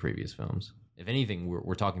from the previous films. If anything,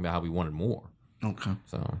 we're talking about how we wanted more. Okay.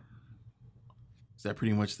 So Is that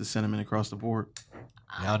pretty much the sentiment across the board?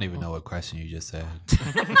 I don't even know what question you just said.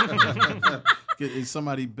 Is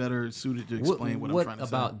somebody better suited to explain what I'm trying to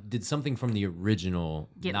say? Did something from the original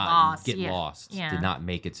Get not lost, get yeah. lost? Yeah. Did not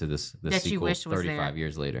make it to the That you sequel wish was 35 there.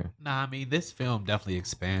 years later? Nah, I mean, this film definitely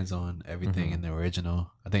expands on everything in the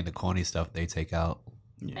original. I think the corny stuff they take out.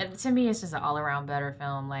 And to me, it's just an all-around better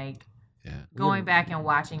film. Like, Yeah. going back and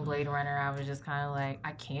watching Blade Runner, I was just kind of like,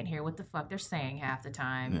 I can't hear what the fuck they're saying half the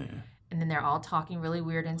time. Yeah. And then they're all talking really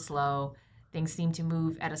weird and slow. Things seem to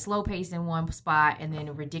move at a slow pace in one spot and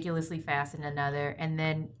then ridiculously fast in another. And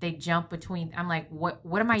then they jump between. I'm like, what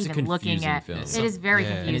am I It's a even looking confusing at? film. It is very Yeah.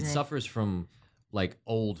 And confusing. And it suffers from like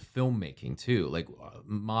old filmmaking too. Like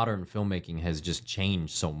modern filmmaking has just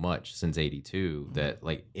changed so much since '82 that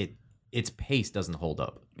like its pace doesn't hold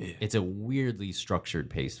up. Yeah. It's a weirdly structured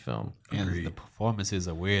paced film. And Agreed. the performances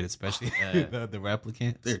are weird, especially the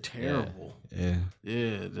replicants. They're terrible. Yeah.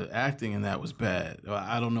 Yeah, the acting in that was bad.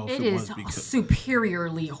 I don't know if it it is was because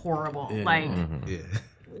superiorly horrible. Yeah. Like Yeah.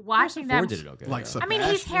 watching that. Ford did it okay. like yeah. I mean,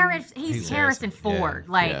 he's Sebastian- He's Harrison Harrison, yeah. Ford.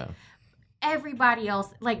 Like Yeah. everybody else,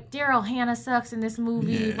 like Daryl Hannah sucks in this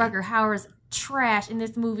movie. Yeah. Rutger Hauer's trash in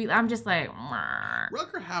this movie. I'm just like,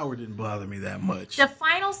 Rutger Hauer didn't bother me that much. the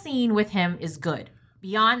final scene with him is good.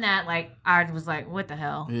 Beyond that, like I was like, what the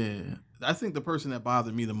hell? Yeah. I think the person that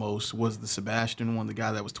bothered me the most was the Sebastian one, the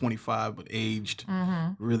guy that was 25 but aged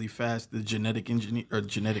really fast, the genetic engineer or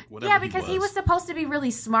genetic whatever. Yeah, because he was supposed to be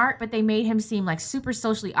really smart, but they made him seem like super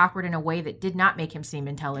socially awkward in a way that did not make him seem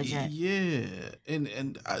intelligent. Yeah, and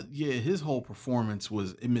his whole performance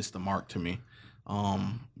it missed the mark to me,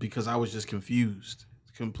 because I was just confused,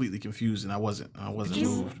 completely confused, and I wasn't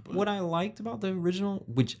moved. But What I liked about the original,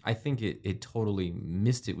 which I think it totally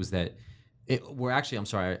missed it, was that I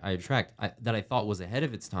retract, that I thought was ahead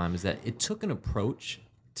of its time, is that it took an approach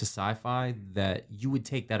to sci-fi that you would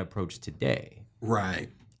take that approach today. right,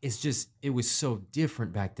 It's just, it was so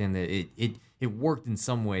different back then that it worked in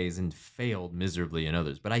some ways and failed miserably in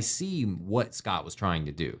others. But I see what Scott was trying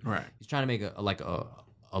to do. right, He's trying to make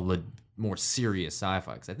a more serious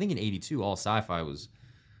sci-fi. Because I think in '82, all sci-fi was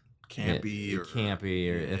campy or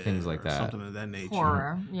things like or that. something of that nature.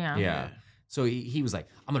 Horror. Yeah. Yeah. So he was like,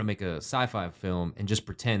 I'm gonna make a sci-fi film and just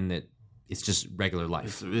pretend that it's just regular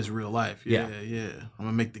life. It's real life. Yeah. I'm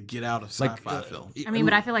gonna make the Get Out of sci-fi film. I mean,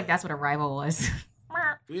 but I feel like that's what Arrival was.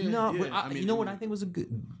 No, but you know what I think was a good,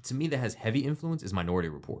 to me, that has heavy influence is Minority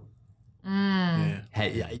Report.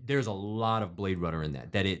 There's a lot of Blade Runner in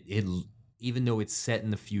that it even though it's set in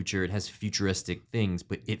the future, it has futuristic things,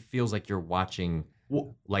 but it feels like you're watching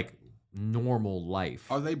like normal life.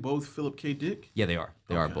 Are they both Philip K. Dick? Yeah, they are.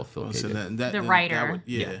 They are both Philip K. Dick. The writer.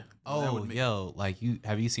 Oh, yo, like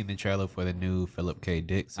have you seen the trailer for the new Philip K.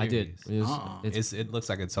 Dick series? I did. It looks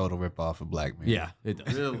like a total ripoff of Black Mirror. Yeah, it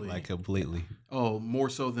does. Really? Like completely. Oh, more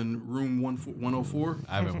so than Room 104?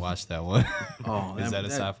 I haven't watched that one. Oh, is that a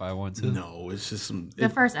sci-fi one too? No, it's just some. The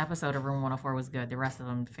first episode of Room 104 was good. The rest of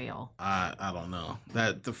them fail. I don't know.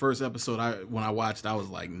 That the first episode when I watched, I was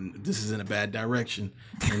like, this is in a bad direction,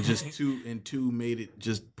 and just two made it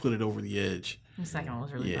just put it over the edge. The second one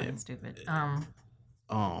was really fucking stupid.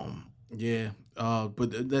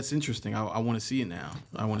 But that's interesting. I want to see it now.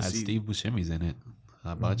 I want to see. Steve Buscemi's in it.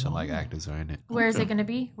 A bunch of like actors are in it. Where is it going to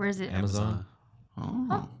be? Where is it? Amazon.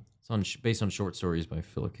 Oh. It's based on short stories by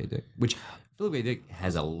Philip K. Dick, which Philip K. Dick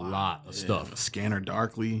has a lot of stuff. Scanner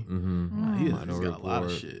Darkly. He's got a lot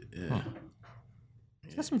of shit. Yeah.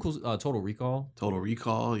 He's got some cool Total Recall. Total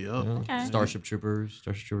Recall. Yep. Okay. Starship Troopers.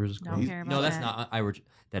 Starship Troopers is cool. Don't care about No, that's that. not.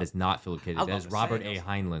 That is not Philip K. Dick. That is Robert A.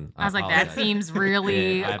 Heinlein. I was like, that seems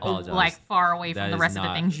really I apologize. like far away That from the is rest of the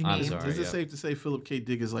not- things you I'm named. sorry. Is it safe to say Philip K.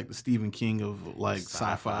 Dick is like the Stephen King of like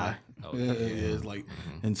sci-fi? Oh, Yeah, it's like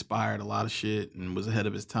inspired a lot of shit and was ahead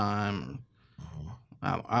of his time.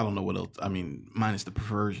 I don't know what else. I mean, minus the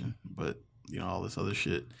perversion, but all this other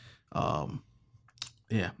shit.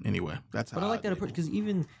 Yeah. Anyway, that's how. But I like that approach because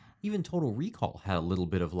even Total Recall had a little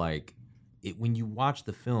bit of like it. When you watch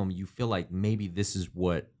the film, you feel like maybe this is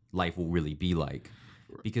what life will really be like.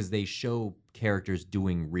 Because they show characters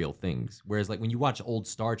doing real things, whereas like when you watch old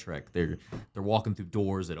Star Trek, they're walking through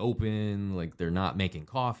doors that open, like they're not making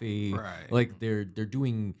coffee, Right. Like they're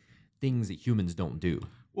doing things that humans don't do.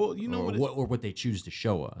 Well, you know or what they choose to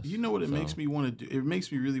show us. You know what it So- makes me want to do? It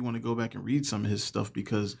makes me really want to go back and read some of his stuff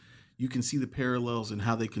because you can see the parallels in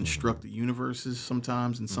how they construct the universes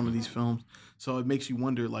sometimes in some of these films. So it makes you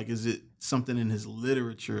wonder, like, is it something in his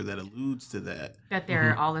literature that alludes to that? That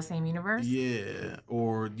they're all the same universe? Yeah,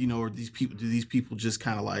 or or do these people just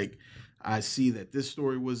kind of like, I see that this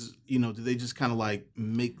story was, do they just kind of like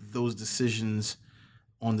make those decisions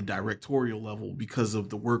on the directorial level because of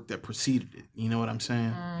the work that preceded it? You know what I'm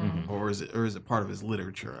saying? Or is it part of his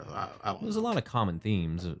literature? I don't There's know. a lot of common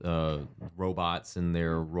themes, robots and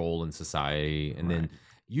their role in society, and then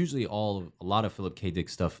usually a lot of Philip K. Dick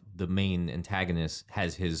stuff, the main antagonist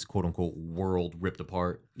has his quote unquote world ripped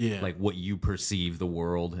apart. Yeah. Like what you perceive the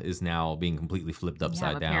world is now being completely flipped You have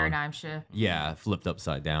upside a down. paradigm shift. Yeah, flipped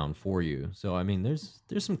upside down for you. So I mean, there's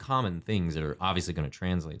some common things that are obviously going to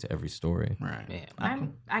translate to every story. Right. Yeah,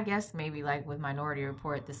 I guess maybe like with Minority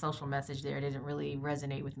Report, the social message there didn't really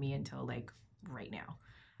resonate with me until like right now.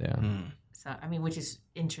 Yeah. So I mean, which is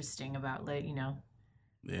interesting about like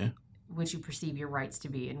Yeah. what you perceive your rights to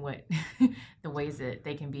be and what the ways that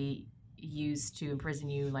they can be used to imprison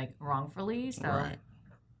you like wrongfully. So Right.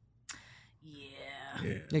 yeah.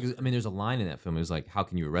 Yeah. Yeah, 'cause, I mean, there's a line in that film. It was like, "How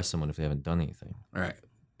can you arrest someone if they haven't done anything?" Right.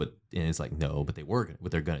 And it's like, no, but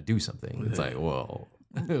they're gonna do something. It's like, well,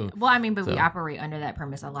 Well, I mean, but we So- operate under that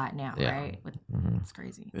premise a lot now, Yeah. right? It's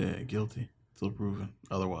crazy. Yeah. Guilty till proven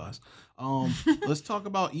otherwise. Let's talk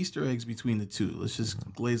about Easter eggs between the two. Let's just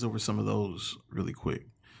glaze over some of those really quick.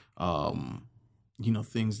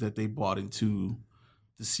 Things that they brought into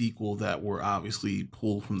the sequel that were obviously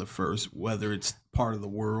pulled from the first, whether it's part of the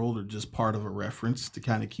world or just part of a reference to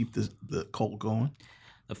kind of keep the cult going.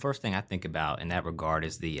 the first thing I think about in that regard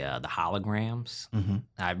is the holograms. Mm-hmm.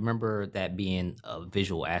 I remember that being a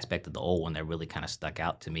visual aspect of the old one that really kind of stuck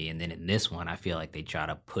out to me. And then in this one, I feel like they try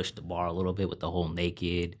to push the bar a little bit with the whole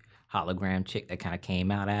naked hologram chick that kind of came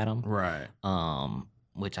out at him. Right.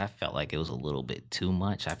 Which I felt like it was a little bit too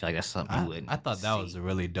much. I feel like that's something you wouldn't I thought that see. was a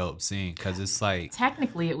really dope scene because it's like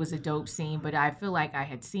Technically, it was a dope scene, but I feel like I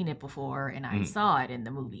had seen it before and I saw it in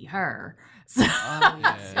the movie Her. So,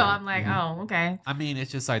 yeah. so I'm like, oh, okay. I mean,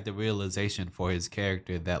 it's just like the realization for his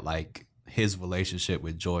character that like his relationship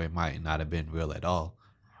with Joy might not have been real at all.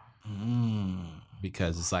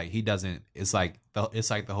 Because it's like he doesn't. It's like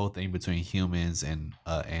the whole thing between humans and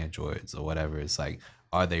androids or whatever. It's like,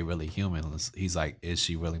 are they really humans? He's like, is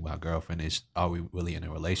she really my girlfriend? Are we really in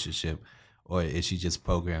a relationship, or is she just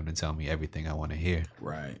programmed to tell me everything I want to hear?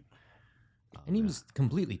 Right. and he was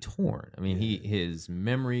completely torn. I mean, his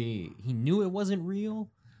memory, he knew it wasn't real,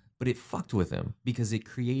 but it fucked with him because it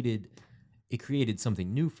created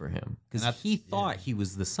something new for him because he thought he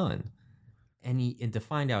was the son, and to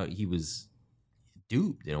find out he was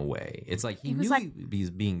duped in a way. It's like he knew he was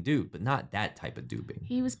being duped, but not that type of duping.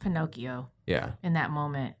 He was Pinocchio. Yeah. In that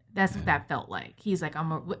moment, that's what that felt like. He's like,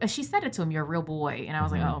 she said it to him, "You're a real boy," and I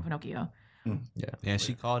was like, "Oh, Pinocchio." Yeah. Yeah,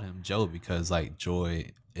 she called him Joe because like joy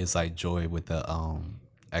is like joy with the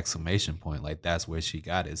exclamation point. Like that's where she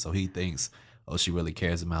got it. So he thinks, oh, she really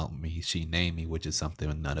cares about me. She named me, which is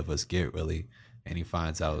something none of us get really. And he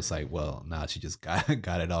finds out it's like, well, nah, she just got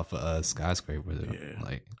it off of a skyscraper. Yeah.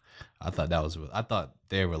 Like I thought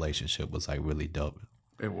their relationship was like really dope.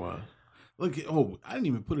 It was. Look, I didn't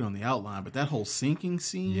even put it on the outline, but that whole sinking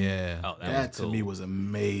scene, Yeah. Oh, that to me was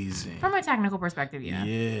amazing. From a technical perspective, yeah.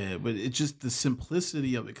 Yeah, but it's just the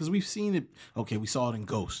simplicity of it because we've seen it. Okay, we saw it in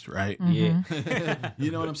Ghost, right? Yeah. You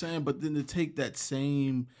know what I'm saying? But then to take that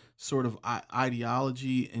same sort of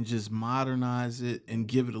ideology and just modernize it and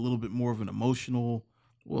give it a little bit more of an emotional.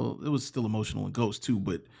 Well, it was still emotional in Ghost too,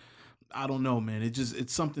 but I don't know, man.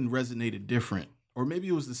 It's something resonated different, or maybe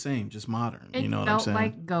it was the same, just modern. It you know what I'm felt saying?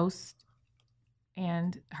 like Ghost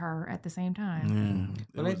and her at the same time. Yeah,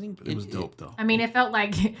 But I think it was dope though. I mean, it felt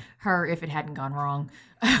like her if it hadn't gone wrong.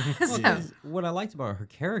 So- Yeah. What I liked about her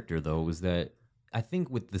character, though, was that I think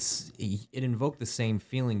with this, it invoked the same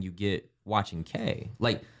feeling you get watching Kay.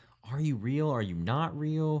 Like, are you real? Are you not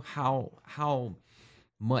real? How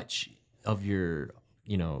much of your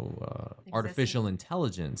artificial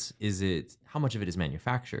intelligence is it? How much of it is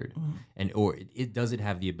manufactured, or does it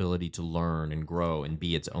have the ability to learn and grow and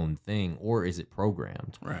be its own thing, or is it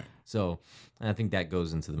programmed? Right. So, and I think that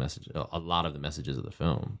goes into the message, a lot of the messages of the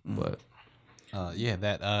film. But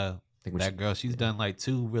That girl, she's done like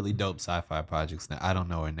 2 really dope sci-fi projects now. I don't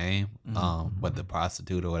know her name, but the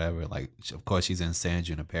prostitute or whatever. Like, of course, she's in San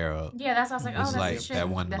Junipero. yeah, that's why I was like, oh, It's that's like a shit. that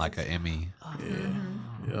won That's like a- an Emmy.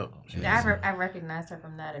 Yep. Yeah, I recognized her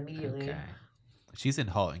from that immediately. Okay. She's in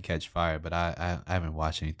 *Halt and Catch Fire*, but I haven't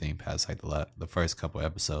watched anything past like the first couple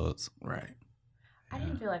episodes. Right. I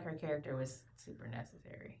didn't feel like her character was super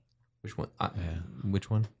necessary. which one? Which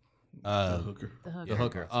one? The hooker. The hooker. The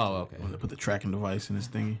hooker. Oh, okay. When they put the tracking device in his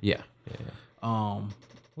thingy. Yeah. Um.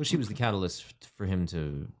 Well, she was the catalyst for him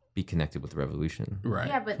to be connected with the revolution. Right.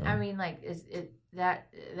 Yeah, but I mean, like,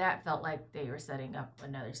 that felt like they were setting up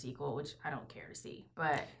another sequel, which I don't care to see.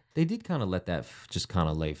 But They did kind of let that just kind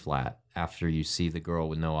of lay flat after you see the girl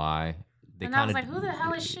with no eye. They And I was kinda- like, who the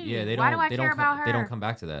hell is she? Yeah, they Why don't. do I they care don't about They her? don't come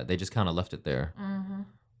back to that. They just kind of left it there.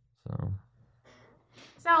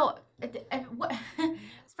 So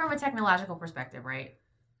from a technological perspective, right?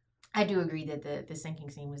 I do agree that the sinking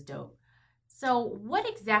scene was dope. So what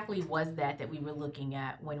exactly was that we were looking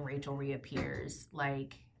at when Rachel reappears,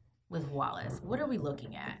 like with Wallace? What are we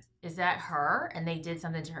looking at? Is that her and they did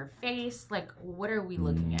something to her face? Like, what are we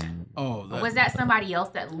looking at? Oh, Or was that somebody else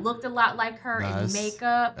that looked a lot like her Nah, in it's-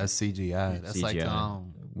 makeup? That's CGI. That's like CGI.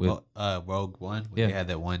 With- Rogue One. Yeah. They had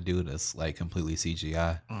that one dude that's like completely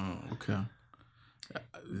CGI. Oh, okay.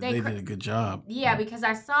 They They cr- did a good job. Yeah, because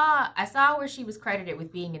I saw where she was credited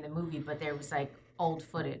with being in the movie, but there was like old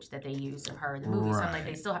footage that they used of her in the movie. So I'm like,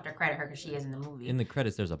 they Right. still have to credit her because she is in the movie. in the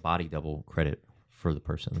credits, there's a body double credit for the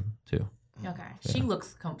person too. Okay. She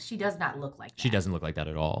looks. She does not look like that. She doesn't look like that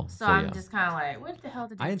at all. So I'm yeah. just kind of like, what the hell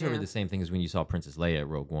did they I do? interpreted the same thing as when you saw Princess Leia at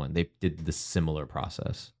Rogue One. They did the similar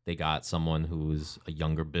process. They got someone who was a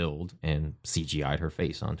younger build and CGI'd her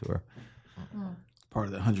face onto her. Part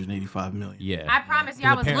of that 185 million. Yeah. I promise you,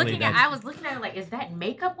 I was apparently looking at. that's- I was looking at it like, is that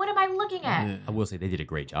makeup? What am I looking at? Yeah. I will say they did a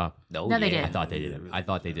great job. No, they I didn't. thought they did. I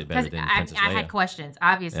thought they did better Because than I Princess Leia. had questions.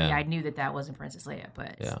 Obviously, Yeah. I knew that wasn't Princess Leia,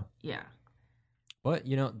 but Yeah. yeah. But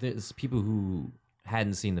there's people who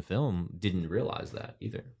hadn't seen the film didn't realize that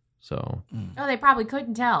either. So Oh, they probably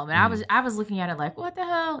couldn't tell. But I was looking at it like, what the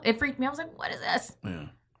hell? It freaked me. I was like, what is this? Yeah.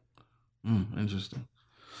 Interesting.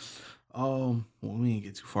 Well, we didn't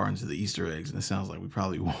get too far into the Easter eggs, and it sounds like we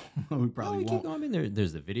probably won't. We probably keep won't. going. I mean,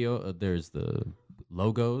 there's the video. There's the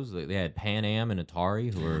logos. They had Pan Am and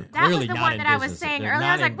Atari, who are That clearly was the not one in that I was business. saying They're earlier. I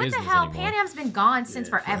not was like, in what the business hell? anymore. Pan Am's been gone since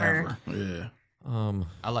forever. Yeah.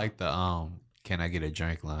 I like the "Can I get a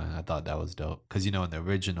drink?" line. I thought that was dope because in the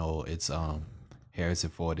original it's Harrison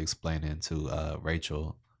Ford explaining to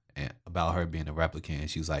Rachel about her being a replicant, and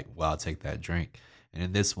she was like, "Well, I'll take that drink." And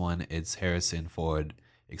in this one, it's Harrison Ford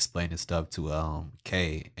explaining stuff to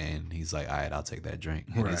Kay, and he's like, "All right, I'll take that drink."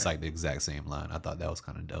 And it's Right. like the exact same line. I thought that was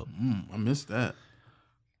kind of dope. I missed that.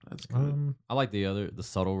 That's good. I like the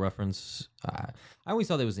subtle reference. I always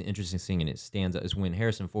thought that was an interesting scene, and it stands out. Is when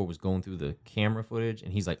Harrison Ford was going through the camera footage,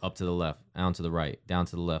 and he's like up to the left, down to the right, down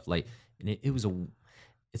to the left, like, and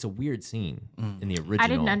it's a weird scene in the original. I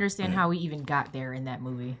didn't understand how we even got there in that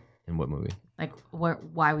movie. In what movie? Like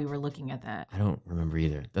why we were looking at that. I don't remember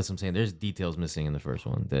either. That's what I'm saying. There's details missing in the first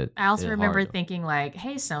one. That I also is remember hard. thinking like,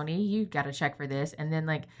 "Hey Sony, you got to check for this," and then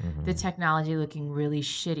like the technology looking really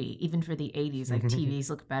shitty, even for the '80s. Like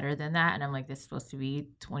TVs look better than that, and I'm like, "This is supposed to be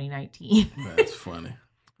 2019." That's funny.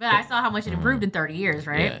 But I saw how much it improved in 30 years,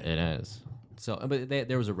 right? Yeah, it has. So, but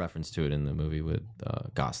there was a reference to it in the movie with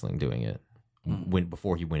Gosling doing it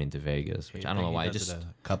before he went into Vegas, which I don't know why. It just a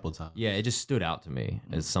couple times. yeah, it just stood out to me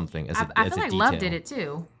as something. As I as feel a like Love detail. did it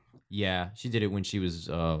too. Yeah, she did it when she was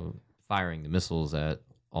firing the missiles at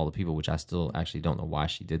all the people, which I still actually don't know why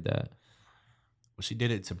she did that. Well, she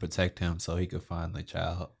did it to protect him so he could find the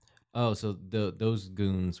child. Oh, so those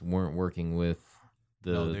goons weren't working with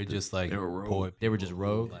the. No, they're just like they were rogue. poor They were just people,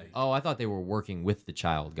 rogue. like- Oh, I thought they were working with the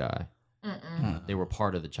child guy. Mm-mm. They were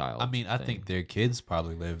part of the child. I mean, I thing. think their kids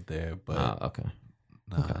probably lived there, but Okay.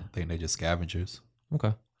 nah, I think they're just scavengers. Okay.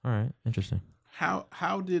 All right. Interesting. How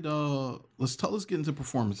did let's get into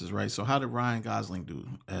performances, right? So how did Ryan Gosling do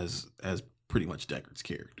as pretty much Deckard's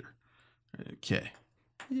character? Okay.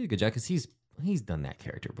 He did a good job because he's done that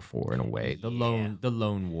character before in a way. The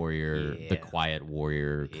lone warrior, the Yeah. quiet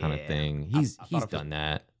warrior kind of Yeah. thing. I He's thought of done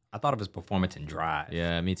that. I thought of his performance in Drive.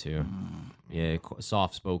 Yeah, me too. Yeah,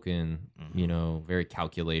 soft spoken. You know, very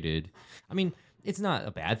calculated. I mean, it's not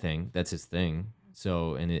a bad thing. That's his thing.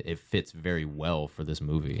 So, and it fits very well for this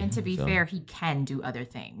movie. And to be So, fair, he can do other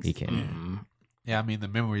things. he can. Yeah, I mean, the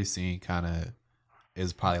memory scene kind of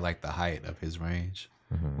is probably like the height of his range.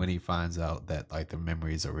 When he finds out that like the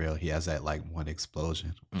memories are real, he has that like one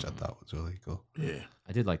explosion, which I thought was really cool. Yeah.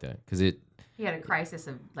 I did like that because He had a crisis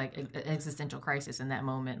of like an existential crisis in that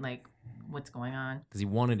moment. Like, what's going on? he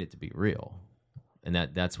wanted it to be real, and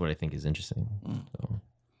that's what I think is interesting.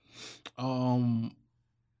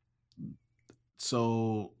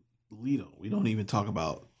 So Leto, we don't even talk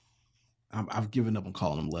about. I've given up on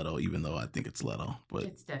calling him Leto, even though I think it's Leto, but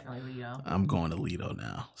It's definitely Leo. I'm going to Leto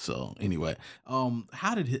now. So anyway,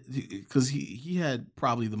 how did because he had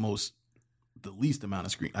probably the least amount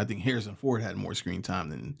of screen. I think Harrison Ford had more screen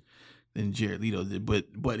time than Jared Leto did,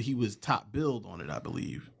 but he was top billed on it, I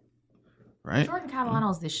believe. Right? Jordan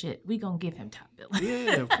Catalano's this shit. We gonna give him top bill.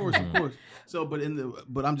 Yeah, of course. So,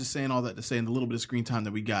 but I'm just saying all that to say in the little bit of screen time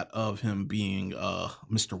that we got of him being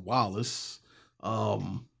Mr. Wallace,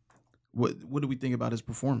 what do we think about his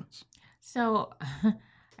performance? So,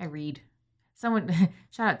 I read. Someone,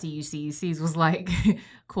 shout out to UC. UC's was like,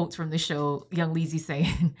 quotes from the show, Young Leezy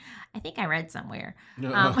saying, I think I read somewhere.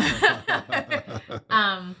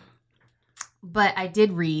 But I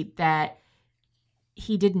did read that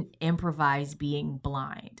he didn't improvise being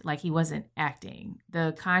blind. Like, he wasn't acting.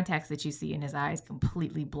 The contacts that you see in his eyes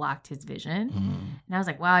completely blocked his vision. And I was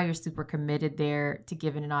like, wow, you're super committed there to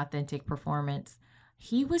giving an authentic performance.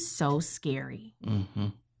 He was so scary.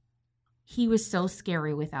 He was so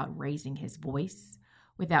scary without raising his voice,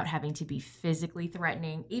 without having to be physically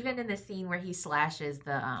threatening. Even in the scene where he slashes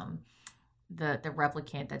the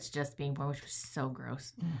replicant that's just being born, which was so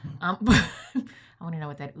gross. But I want to know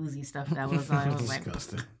what that oozy stuff that was on. It was like,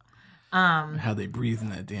 disgusting. How they breathe in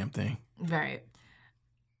that damn thing. right.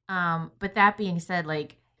 But that being said,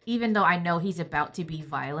 like, even though I know he's about to be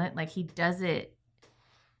violent, like he does it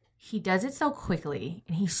so quickly,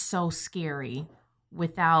 and he's so scary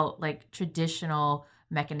without like traditional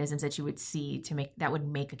mechanisms that you would see that would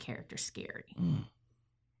make a character scary.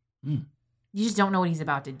 You just don't know what he's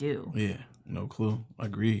about to do. Yeah, no clue.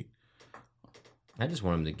 Agreed. I just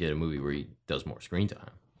want him to get a movie where he does more screen time.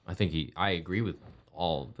 I agree with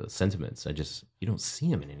all the sentiments. You don't see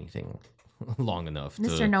him in anything long enough.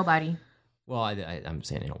 Mr. Nobody. Well, I'm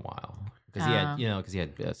saying in a while because he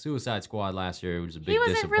had Suicide Squad last year, which was a big. He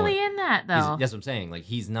wasn't really in that though. That's what I'm saying. Like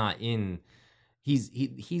he's not in.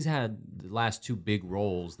 He's had the last two big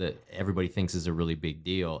roles that everybody thinks is a really big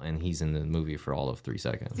deal, and he's in the movie for all of 3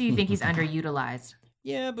 seconds. So you think he's underutilized?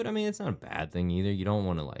 Yeah, but I mean, it's not a bad thing either. You don't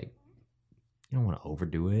want to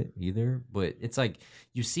overdo it either. But it's like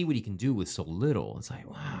you see what he can do with so little. It's like,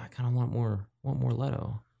 wow, I kind of want more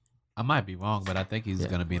Leto. I might be wrong, but I think he's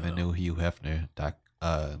going to be in the new Hugh Hefner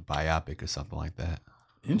biopic or something like that.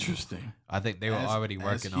 Interesting. I think they were already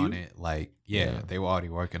working on it. Like, they were already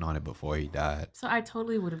working on it before he died. So I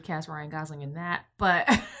totally would have cast Ryan Gosling in that, but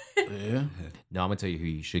Yeah. No, I'm gonna tell you who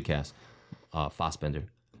you should cast. Fassbender.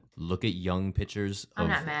 look at young pictures I'm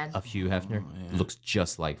not mad. of Hugh Hefner. yeah. Looks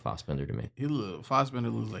just like Fassbender to me. Fassbender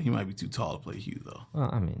looks like he might be too tall to play Hugh, though. Well,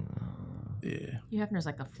 I mean, Yeah. Hugh Hefner's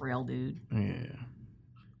like a frail dude. Yeah.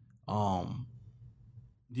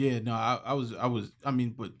 Yeah, no,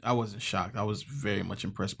 but I wasn't shocked. I was very much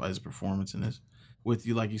impressed by his performance in this. With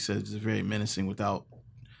you, like you said, just very menacing without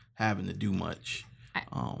having to do much.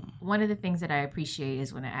 One of the things that I appreciate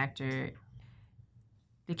is when an actor,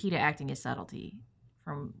 the key to acting is subtlety.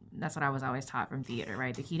 That's what I was always taught from theater,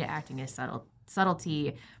 right? The key to acting is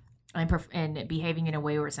subtlety and behaving in a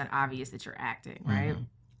way where it's not obvious that you're acting, right? Mm-hmm.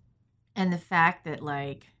 And the fact that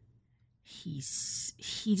like he just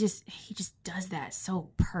does that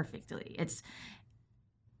so perfectly.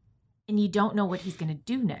 And you don't know what he's gonna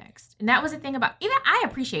do next. And that was the thing about, even I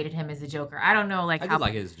appreciated him as the Joker. I don't know, like I how did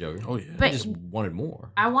like it as Joker. Oh, yeah. I But just wanted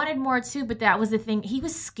more. I wanted more too, but that was the thing. He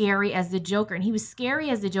was scary as the Joker, and he was scary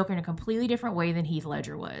as the Joker in a completely different way than Heath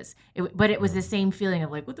Ledger was. But it was the same feeling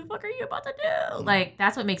of like, what the fuck are you about to do? Like,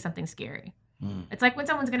 that's what makes something scary. It's like when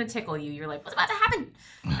someone's gonna tickle you, you're like, what's about to happen?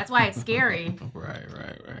 That's why it's scary. Right.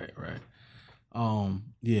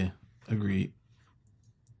 Yeah, agreed.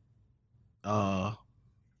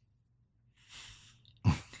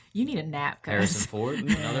 You need a nap, Harrison cuz. Ford,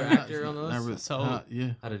 another actor on the list.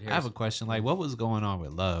 Yeah. How did I have a Harrison? question. Like, what was going on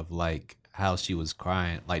with Love? Like, how she was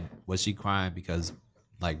crying? Like, was she crying because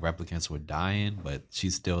like replicants were dying, but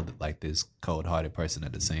she's still like this cold-hearted person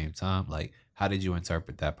at the same time? Like, how did you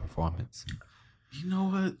interpret that performance? You know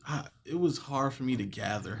what? It was hard for me to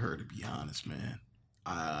gather her, to be honest, man.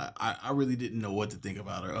 I really didn't know what to think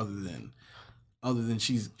about her other than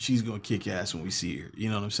she's gonna kick ass when we see her. You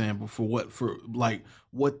know what I'm saying? But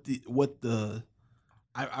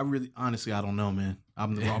I really honestly I don't know, man.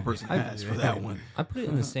 I'm the wrong person to ask for that one. I put it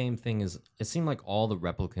in the same thing as it seemed like all the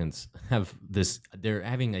replicants have this. They're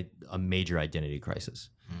having a major identity crisis,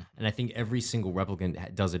 and I think every single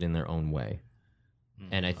replicant does it in their own way.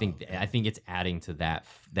 And I think it's adding to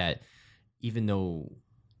that even though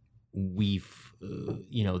we've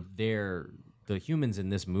the humans in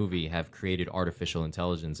this movie have created artificial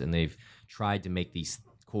intelligence and they've tried to make these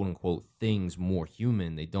quote unquote things more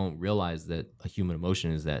human, they don't realize that a human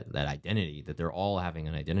emotion is that identity, that they're all having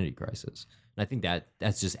an identity crisis. And I think that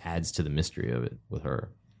just adds to the mystery of it with her.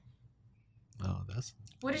 Oh,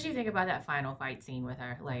 What did you think about that final fight scene with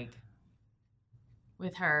her? Like,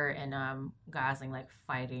 with her and Gosling like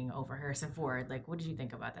fighting over Harrison Ford. Like, what did you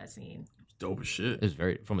think about that scene? Dope as shit. It was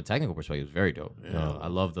very, from a technical perspective, it was very dope. Yeah. I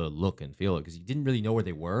love the look and feel it because you didn't really know where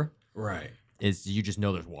they were. Right. You just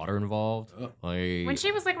know there's water involved. Like, When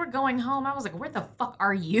she was like, "We're going home," I was like, "Where the fuck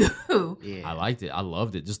are you?" Yeah. I liked it. I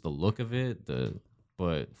loved it. Just the look of it.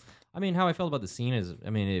 But I mean, how I felt about the scene is, I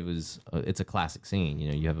mean, it's a classic scene. You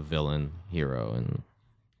know, you have a villain, hero, and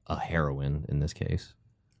a heroine in this case.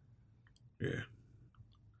 Yeah.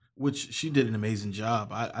 Which she did an amazing job.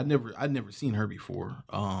 I'd never seen her before.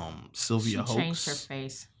 Sylvia Hoeks. She changed her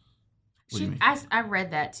face. What do you mean? I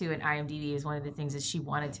read that too in IMDb is one of the things that she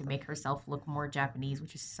wanted to make herself look more Japanese,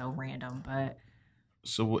 which is so random. But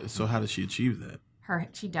So how did she achieve that?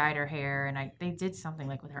 she dyed her hair and they did something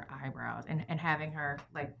like with her eyebrows and having her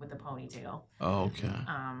like with the ponytail. Oh, okay.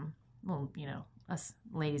 Well, you know, us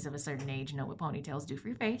ladies of a certain age know what ponytails do for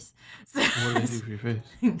your face. So, What do they do for your face?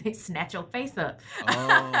 they snatch your face up.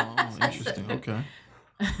 Oh, interesting. Okay.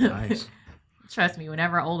 Nice. Trust me,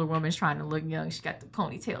 whenever an older woman's trying to look young, she got the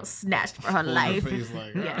ponytail snatched for her life.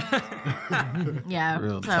 Yeah.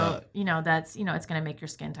 Real So, tight. you know, that's, you know, it's going to make your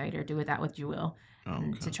skin tighter. Do with that what you will.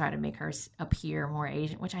 Okay. To try to make her appear more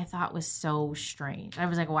Asian, which I thought was so strange. I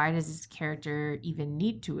was like, why does this character even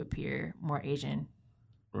need to appear more Asian?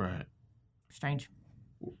 Right. Strange.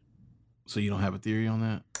 So you don't have a theory on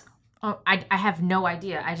that? Oh, I have no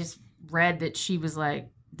idea. I just read that she was like,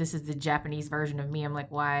 this is the Japanese version of me. I'm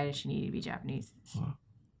like, why does she need to be Japanese? Huh.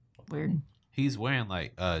 Weird. He's wearing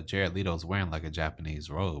like Jared Leto's wearing like a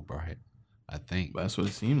Japanese robe, right? I think. That's what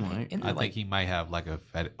it seemed like. And I think he might have like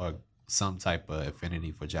or some type of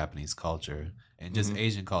affinity for Japanese culture and just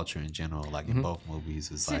Asian culture in general. Like in both movies,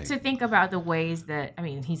 it's like To think about the ways that, I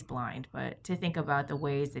mean, he's blind, but to think about the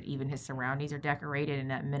ways that even his surroundings are decorated in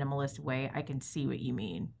that minimalist way, I can see what you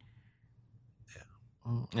mean.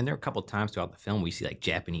 And there are a couple times throughout the film we see like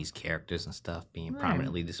Japanese characters and stuff being Right.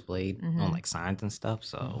 prominently displayed on like signs and stuff.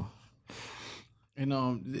 So And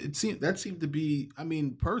that seemed to be, I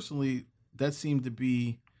mean, personally, that seemed to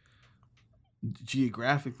be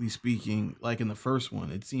geographically speaking, like in the first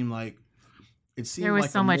one, it seemed like There was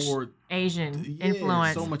like so a much more Asian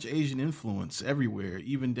influence. so much Asian influence everywhere,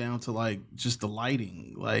 even down to like just the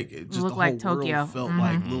lighting, like it just Looked the like whole Tokyo. world felt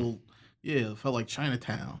like it felt like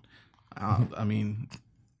Chinatown. I mean,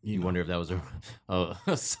 You know, wonder if that was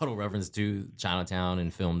a subtle reference to Chinatown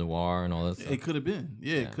and film noir and all that stuff. it could have been.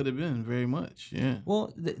 Yeah, it could have been very much. Yeah.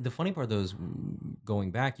 Well, the funny part, though, is going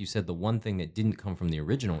back, you said the one thing that didn't come from the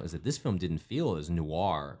original is that this film didn't feel as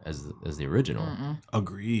noir as the original.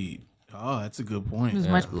 Agreed. Oh, that's a good It point. was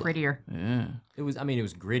much prettier. Yeah. It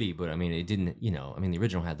was gritty, but I mean, it didn't, the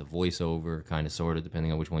original had the voiceover kind of, sort of,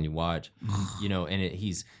 depending on which one you watch, and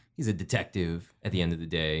he's a detective at the end of the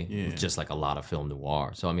day, Yeah. just like a lot of film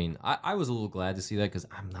noir. So, I mean, I was a little glad to see that because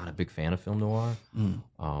I'm not a big fan of film noir.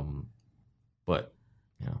 But,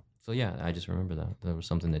 so yeah, I just remember that. There was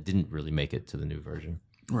something that didn't really make it to the new version.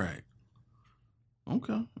 Right.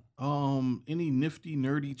 Okay. Any nifty,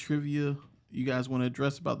 nerdy trivia you guys want to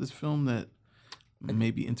address about this film that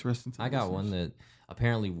may be interesting to I got one that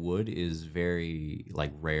apparently wood is very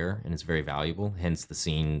rare and it's very valuable. Hence the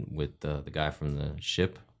scene with the guy from the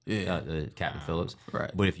ship, Captain Phillips.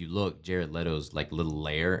 Right. But if you look, Jared Leto's little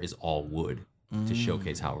lair is all wood to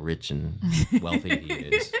showcase how rich and wealthy he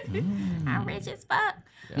is. I'm rich as fuck.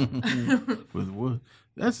 with wood.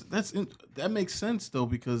 That makes sense though,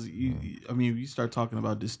 because you start talking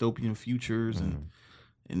about dystopian futures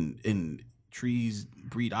and trees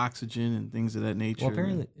breed oxygen and things of that nature. Well,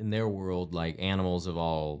 apparently in their world, animals have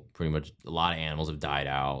all pretty much, a lot of animals have died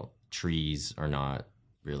out. Trees are not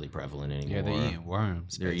really prevalent anymore. Yeah, they're eating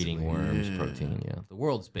worms. They're eating basically. worms, protein. Yeah, the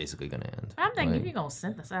world's basically gonna end. I'm thinking if you're gonna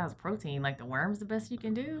synthesize protein, the worm's the best you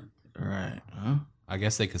can do. Right. Huh? I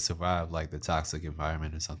guess they could survive the toxic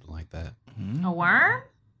environment or something like that. Mm-hmm. A worm?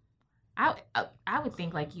 I would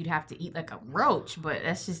think you'd have to eat a roach, but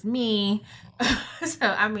that's just me. So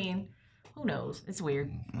I mean, who knows? It's weird.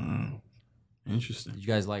 Interesting. Did you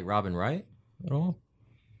guys like Robin Wright at all?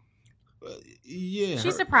 Yeah.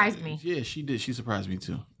 She surprised me. Yeah, she did. She surprised me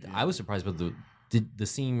too. I was surprised about the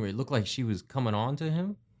scene where it looked like she was coming on to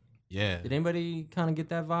him. Yeah. Did anybody kind of get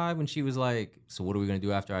that vibe when she was like, "So what are we gonna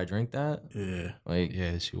do after I drink that?" Yeah.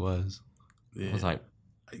 Yeah, she was. Yeah. I was like,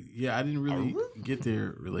 Yeah, I didn't really get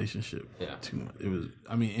their relationship too much. It was,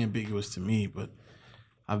 ambiguous to me, but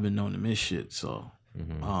I've been known to miss shit. So,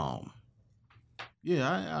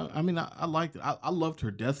 yeah, I liked it. I loved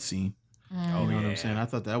her death scene. You know what I'm saying? I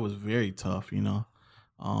thought that was very tough.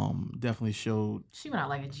 Definitely showed. She went out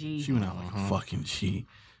like a G. She went out like a fucking G.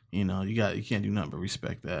 You can't do nothing but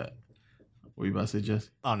respect that. What you about to say, Jesse?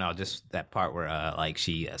 Oh no, just that part where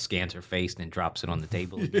she scans her face and drops it on the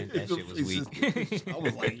table again. That shit was weak. I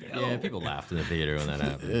was like, yeah, people laughed in the theater when that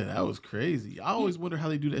happened. Yeah, that was crazy. I always wonder how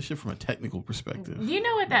they do that shit from a technical perspective. You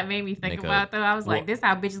know what that made me think Make about though? I was like, this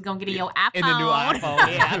how bitches gonna get in your iPhone. In the new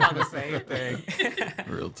iPhone. Yeah, I thought the same thing.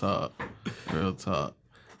 Real talk. Real talk.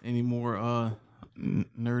 Any more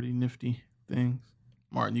nerdy, nifty things?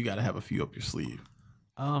 Martin, you got to have a few up your sleeve.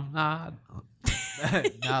 Nah.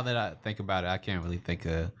 Now that I think about it, I can't really think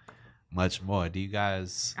of much more. Do you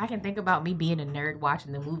guys? I can think about me being a nerd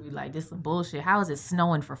watching the movie like this some bullshit. How is it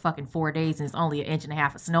snowing for fucking 4 days and it's only 1.5 inches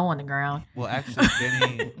of snow on the ground? Well, actually,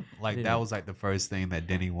 Denny, that was the first thing that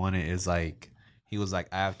Denny wanted is he was like,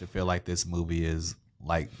 I have to feel like this movie is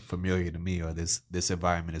familiar to me, or this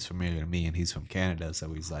environment is familiar to me, and he's from Canada,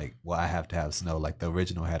 so he's like, well, I have to have snow. The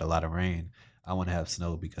original had a lot of rain. I want to have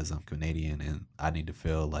snow because I'm Canadian and I need to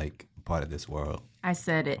feel like part of this world. I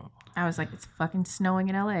said it. I was like, it's fucking snowing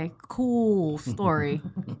in LA. Cool story.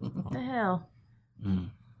 What the hell? I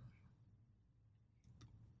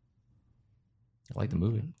like the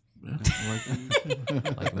movie. Yeah, I I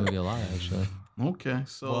like the movie a lot, actually. Okay,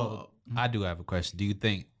 so Well, I do have a question. Do you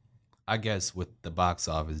think, I guess with the box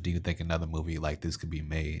office, do you think another movie like this could be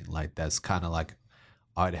made? That's kind of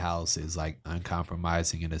art house is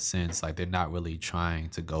uncompromising in a sense. They're not really trying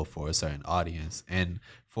to go for a certain audience. And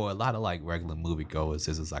for a lot of regular moviegoers,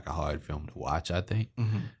 this is a hard film to watch, I think.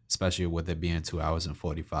 Especially with it being 2 hours and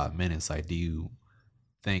 45 minutes. Do you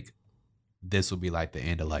think this will be the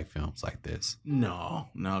end of films like this? no,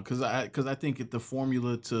 because I think the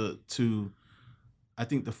formula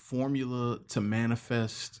to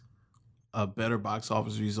manifest a better box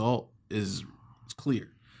office result is clear.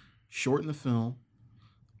 Shorten the film,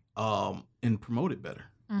 and promote it better.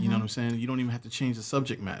 You know what I'm saying? You don't even have to change the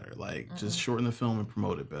subject matter. Just shorten the film and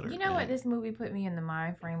promote it better. You know what this movie put me in the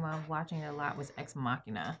mind frame of watching it a lot was Ex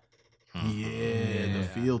Machina. Yeah, the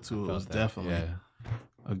feel to it was definitely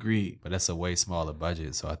agreed. But that's a way smaller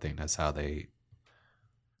budget, so I think that's how they.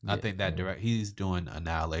 I think that he's doing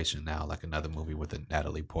Annihilation now, another movie with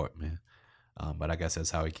Natalie Portman. But I guess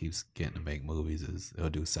that's how he keeps getting to make movies. Is he'll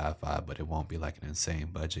do sci-fi, but it won't be an insane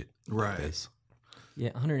budget. Right. Like this.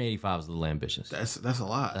 Yeah, 185 is a little ambitious. That's a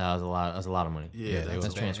lot. That was a lot. That's a lot of money. Yeah, they that's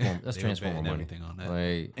was That's they were Transformer betting money. everything on that.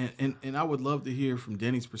 Like, And I would love to hear from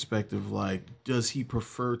Denny's perspective. Like, does he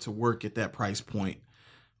prefer to work at that price point,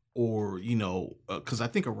 or because I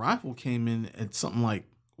think Arrival came in at something like,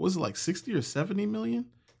 was it like 60 or 70 million?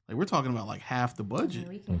 Like, we're talking about like half the budget.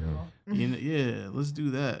 We can go. Yeah, let's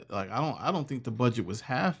do that. Like, I don't think the budget was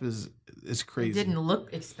half as crazy. It didn't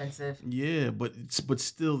look expensive. Yeah, but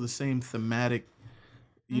still the same thematic.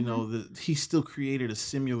 He still created a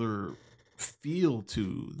similar feel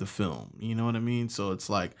to the film. You know what I mean? So it's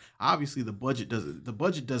like, obviously the budget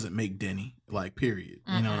doesn't make Denny, like, period.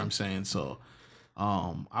 You know what I'm saying? So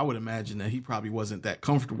I would imagine that he probably wasn't that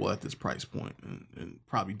comfortable at this price point, and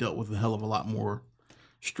probably dealt with a hell of a lot more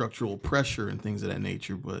structural pressure and things of that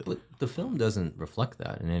nature. But the film doesn't reflect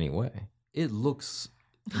that in any way. It looks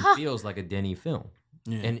and feels like a Denny film,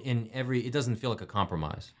 and it doesn't feel like a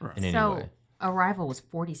compromise in any way. Arrival was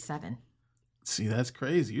 47. See, that's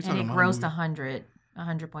crazy. You're And talking it about grossed 100,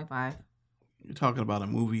 100.5. You're talking about a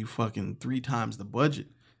movie fucking 3 times the budget,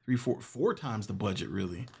 4 times the budget,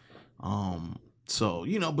 really. So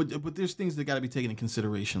but there's things that got to be taken in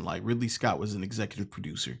consideration. Like, Ridley Scott was an executive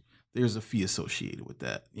producer. There's a fee associated with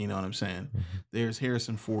that. You know what I'm saying? Mm-hmm. There's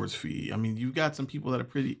Harrison Ford's fee. I mean, you've got some people that are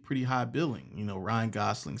pretty high billing. Ryan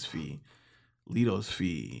Gosling's fee, Leto's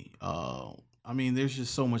fee. I mean, there's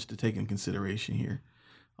just so much to take in consideration here.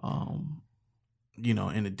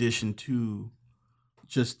 In addition to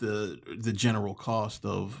just the general cost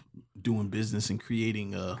of doing business and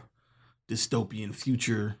creating a dystopian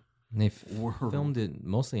future. And they filmed it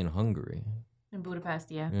mostly in Hungary. In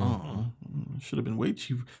Budapest, yeah. Should have been way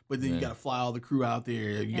cheaper. But then you got to fly all the crew out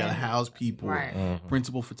there. You got to house people. Right.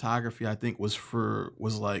 Principal photography, I think, was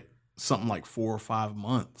like something like 4 or 5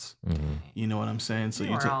 months. Mm-hmm. You know what I'm saying? So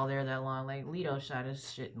we were all there that long. Like, Leto shot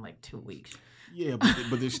his shit in like 2 weeks. Yeah,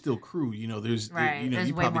 but there's still crew. There's there's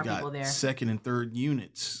you way probably more got people there. second and third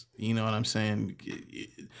units. You know what I'm saying?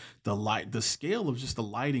 The scale of just the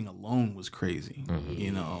lighting alone was crazy.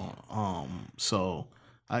 Mm-hmm. So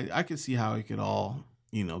I could see how it could all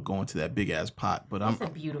go into that big ass pot. But it's a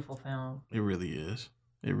beautiful film. It really is.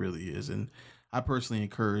 It really is, and I personally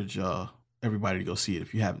encourage everybody to go see it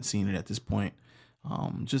if you haven't seen it at this point.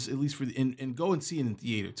 Just at least and go and see it in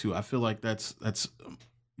theater too. I feel like that's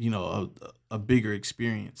a bigger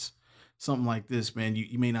experience. Something like this, man,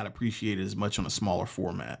 you may not appreciate it as much on a smaller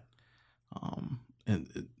format. And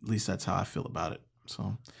at least that's how I feel about it.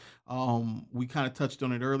 So we kind of touched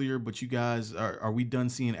on it earlier, but you guys, are we done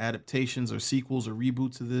seeing adaptations or sequels or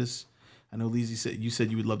reboots of this? I know Lizzie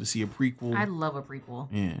said you would love to see a prequel. I'd love a prequel.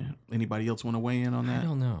 Yeah. Anybody else want to weigh in on that? I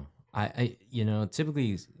don't know. I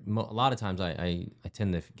typically a lot of times I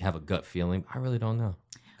tend to have a gut feeling. I really don't know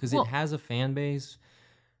because it has a fan base.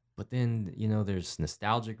 But then, there's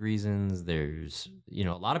nostalgic reasons. There's, a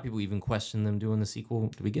lot of people even question them doing the sequel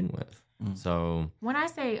to begin with. Mm. So when I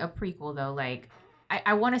say a prequel, though, like,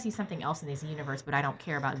 I want to see something else in this universe, but I don't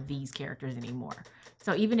care about these characters anymore.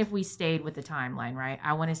 So even if we stayed with the timeline, right,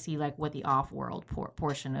 I want to see, like, what the off-world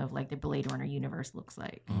portion of, like, the Blade Runner universe looks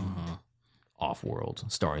like. Mm-hmm. Off-world,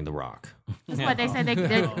 starring The Rock. That's what they said.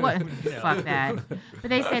 Fuck that. But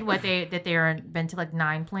they said that they're been to, like,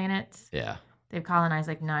 9 planets. Yeah. They've colonized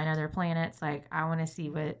like 9 other planets. Like, I want to see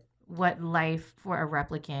what life for a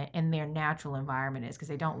replicant in their natural environment is, because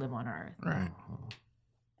they don't live on Earth. Right.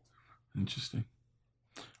 Interesting.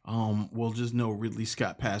 Well, just know Ridley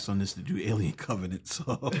Scott passed on this to do Alien Covenant.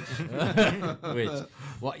 So,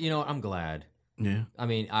 I'm glad. Yeah. I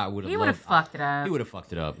mean, I would have. He would have fucked it up. He would have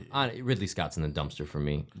fucked it up. Ridley Scott's in the dumpster for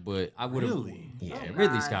me, but I would have. Really? Yeah, Oh,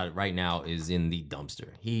 Ridley God. Scott right now is in the dumpster.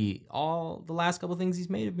 All the last couple things he's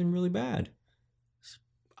made have been really bad.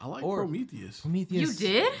 I like Prometheus. You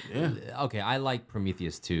did? Yeah. Okay, I like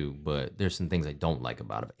Prometheus too, but there's some things I don't like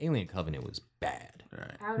about it. Alien Covenant was bad.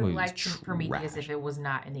 Right. I would have Movie was liked Prometheus trash. if it was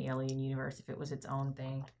not in the Alien universe, if it was its own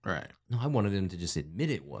thing. Right. No, I wanted him to just admit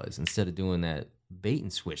it was instead of doing that bait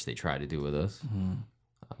and switch they tried to do with us. Mm-hmm.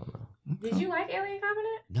 I don't know. Did you like Alien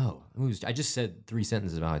Covenant? No, I just said 3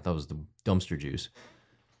 sentences about it. I thought it was the dumpster juice.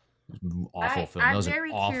 Awful film. That I'm was an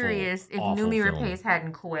very awful, curious if awful Noomi film. Rapace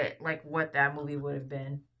hadn't quit, like what that movie would have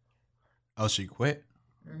been. Oh, she quit?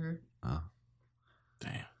 Mm-hmm. Oh.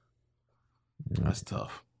 Damn. That's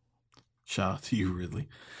tough. Shout out to you, Ridley.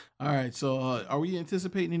 All right, so are we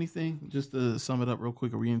anticipating anything? Just to sum it up real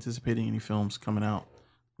quick, are we anticipating any films coming out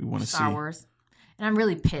we want to see? Star Wars. And I'm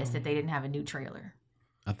really pissed that they didn't have a new trailer.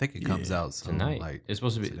 I think it comes out soon, tonight. Like, It's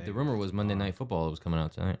supposed to be. today. The rumor was Monday Night Football was coming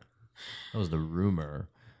out tonight. That was the rumor.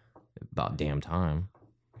 About damn time.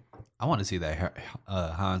 I want to see that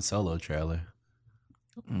Han Solo trailer.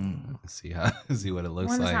 See what it looks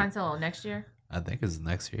When is like. Han Solo? Next year? I think it's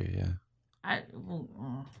next year. Yeah. I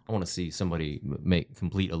I want to see somebody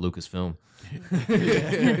complete a Lucasfilm,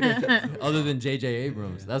 other than J.J.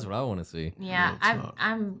 Abrams. That's what I want to see. Yeah, Real talk.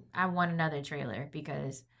 I want another trailer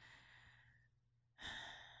because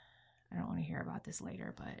I don't want to hear about this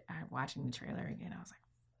later. But watching the trailer again, I was like,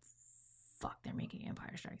 "Fuck, they're making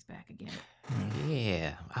Empire Strikes Back again."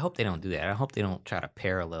 Yeah, I hope they don't do that. I hope they don't try to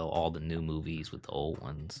parallel all the new movies with the old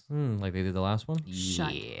ones. Like they did the last one.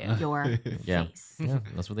 Shut Yeah. your Yeah. face. Yeah,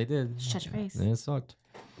 that's what they did. Shut your face. And it sucked.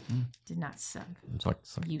 Did not suck. It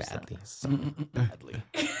sucked You badly. suck. Sucked badly.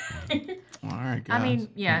 All right, guys. I mean,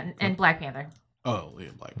 yeah, and Black Panther. Oh, yeah,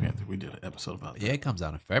 Black Panther. We did an episode about that. Yeah, it comes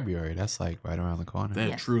out in February. That's like right around the corner. That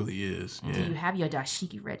Yes. truly is. Do you Yeah. have your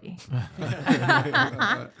dashiki ready?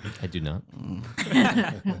 I do not.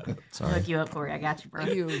 Sorry. Look you up, Corey. I got you, bro.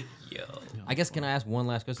 Yo. I guess can I ask one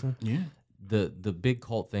last question? Yeah. The big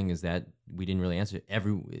cult thing is that we didn't really answer.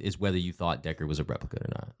 Is whether you thought Deckard was a replicant or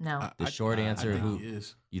not. No, The short answer, I think who he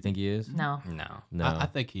is. you think he is? no. No. No. I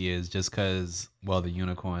think he is just because, well, the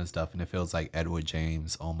unicorn stuff, and it feels like Edward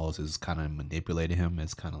James almost is kind of manipulating him.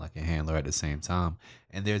 It's kind of like a handler at the same time.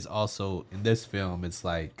 And there's also, in this film, it's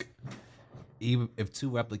like, even if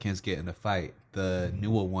two replicants get in a fight, the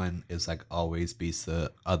newer one is like always beats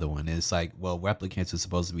the other one. And it's like, well, replicants are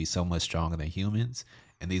supposed to be so much stronger than humans.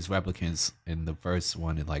 And these replicants in the first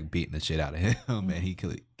one are like beating the shit out of him, and he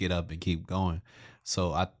could get up and keep going.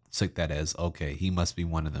 So I took that as, okay, he must be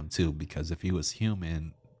one of them too, because if he was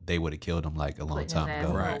human, they would have killed him like a long Putting his time ass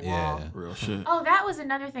ago. through Right. the wall. Yeah. Real shit. Oh, that was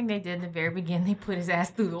another thing they did in the very beginning. They put his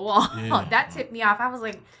ass through the wall. Yeah. That tipped me off. I was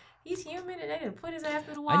like, he's human, and they didn't put his ass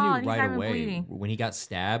through the wall. I and knew he's right not even away bleeding. when he got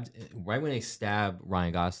stabbed. Right when they stab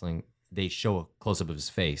Ryan Gosling, they show a close up of his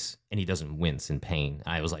face, and he doesn't wince in pain.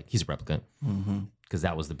 I was like, he's a replicant, because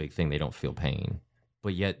that was the big thing. They don't feel pain,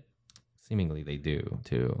 but yet seemingly they do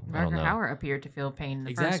too. I don't Rutger know. Hauer appeared to feel pain in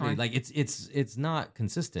the first Exactly. one. Like it's not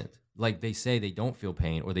consistent. Like they say they don't feel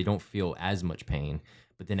pain or they don't feel as much pain,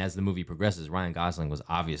 but then as the movie progresses, Ryan Gosling was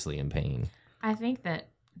obviously in pain. I think that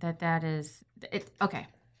is it. Okay,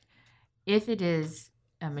 if it is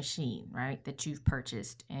a machine, right, that you've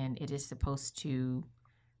purchased and it is supposed to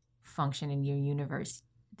function in your universe,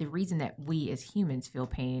 the reason that we as humans feel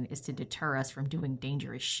pain is to deter us from doing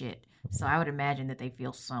dangerous shit. So I would imagine that they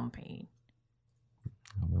feel some pain.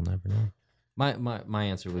 We'll never know. My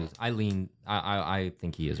answer was I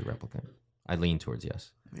think he is a replicant. I lean towards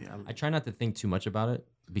yes. Yeah. I try not to think too much about it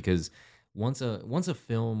because once a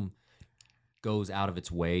film goes out of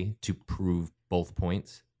its way to prove both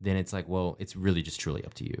points, then it's like, well, it's really just truly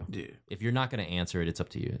up to you. Yeah. If you're not going to answer it, it's up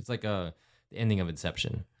to you. It's like the ending of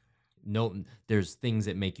Inception. No, there's things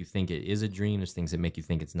that make you think it is a dream. There's things that make you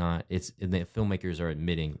think it's not. It's and the filmmakers are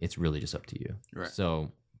admitting it's really just up to you. Right.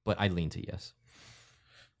 So, but I lean to yes.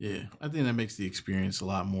 Yeah. I think that makes the experience a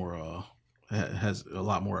lot more, has a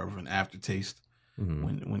lot more of an aftertaste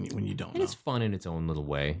Mhm. when you don't And know. it's fun in its own little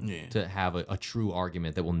way Yeah. to have a true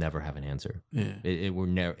argument that will never have an answer. Yeah. It we're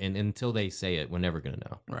never, and until they say it, we're never gonna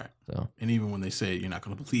know. Right. So And even when they say it, you're not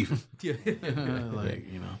going to believe it. yeah,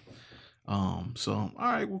 like, you know. So all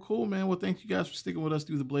right, well, cool, man. Well, thank you guys for sticking with us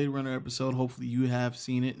through the Blade Runner episode. Hopefully you have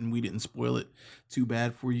seen it and we didn't spoil it too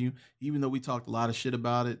bad for you. Even though we talked a lot of shit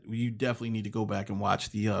about it, you definitely need to go back and watch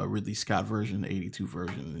the Ridley Scott version, the 82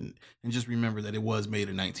 version, and just remember that it was made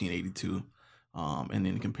in 1982. And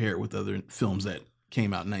then compare it with other films that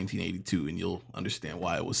came out in 1982 and you'll understand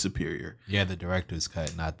why it was superior. Yeah, the director's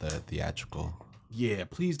cut, not the theatrical. Yeah,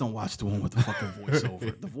 please don't watch the one with the fucking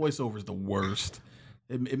voiceover. The voiceover is the worst.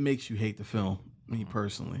 It makes you hate the film, me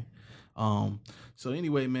personally. So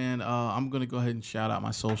anyway, man, I'm going to go ahead and shout out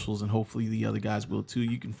my socials, and hopefully the other guys will too.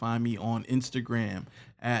 You can find me on Instagram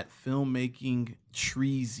at filmmakingtreezy,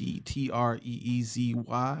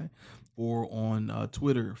 Treezy, or on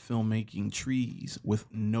Twitter, filmmakingtrees with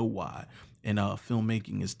no Y. And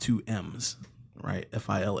filmmaking is 2 M's, right?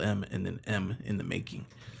 FILM and then M in the making.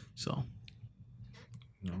 So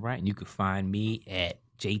All right. And you can find me at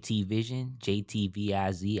JT Vision,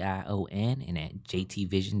 JTVIZION, and at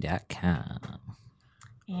JTVision.com.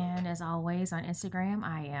 And as always, on Instagram,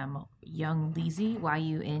 I am Young Leezy,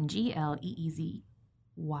 YUNGLEEZY.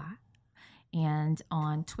 And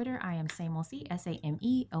on Twitter, I am Sameolc,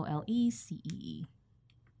 SAMEOLECEE.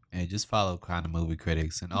 And just follow Kind of Movie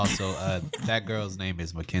Critics. And also, that girl's name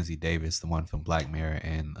is Mackenzie Davis, the one from Black Mirror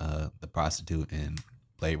and the prostitute in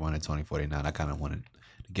Blade Runner 2049. I kind of wanted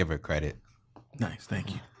to give her credit. nice,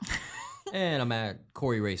 thank you. And I'm at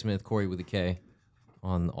Corey Ray Smith, Corey with a K,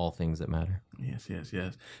 on all things that matter. Yes.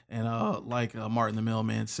 And like Martin the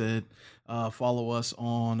Mailman said, follow us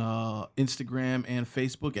on Instagram and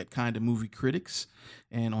Facebook at Kinda Movie Critics,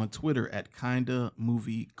 and on Twitter at Kinda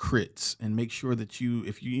Movie Crits. And make sure that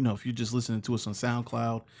if you're just listening to us on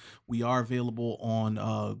SoundCloud, we are available on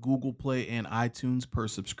Google Play and iTunes per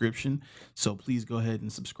subscription. So please go ahead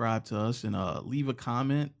and subscribe to us and leave a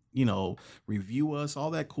comment. Review us,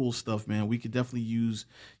 all that cool stuff, man. We could definitely use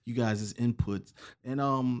you guys' input. And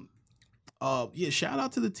shout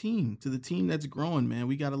out to the team that's growing, man.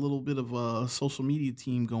 We got a little bit of a social media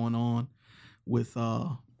team going on with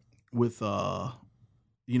our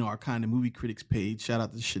Kinda Movie Critics page. Shout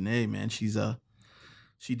out to Shanae, man.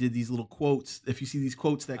 She did these little quotes. If you see these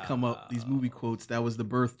quotes that come up, these movie quotes, that was the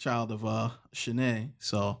birth child of Shanae.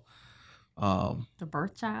 So the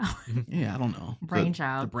birth child. Yeah, I don't know.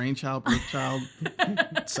 Brainchild. The brainchild, birth child.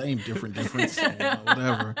 Same difference.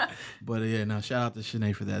 Whatever. But yeah, no, shout out to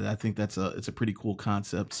Shanae for that. I think it's a pretty cool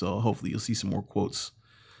concept. So hopefully you'll see some more quotes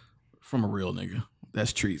from a real nigga.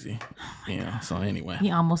 That's treasy. So anyway.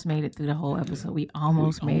 We almost made it through the whole episode. We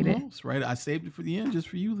almost made it. Right. I saved it for the end just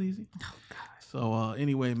for you, Lizzie. Oh, God. So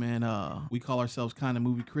anyway, man, we call ourselves Kinda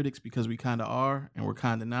Movie Critics because we kinda are and we're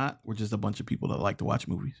kinda not. We're just a bunch of people that like to watch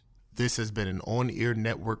movies. This has been an On Ear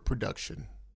Network production.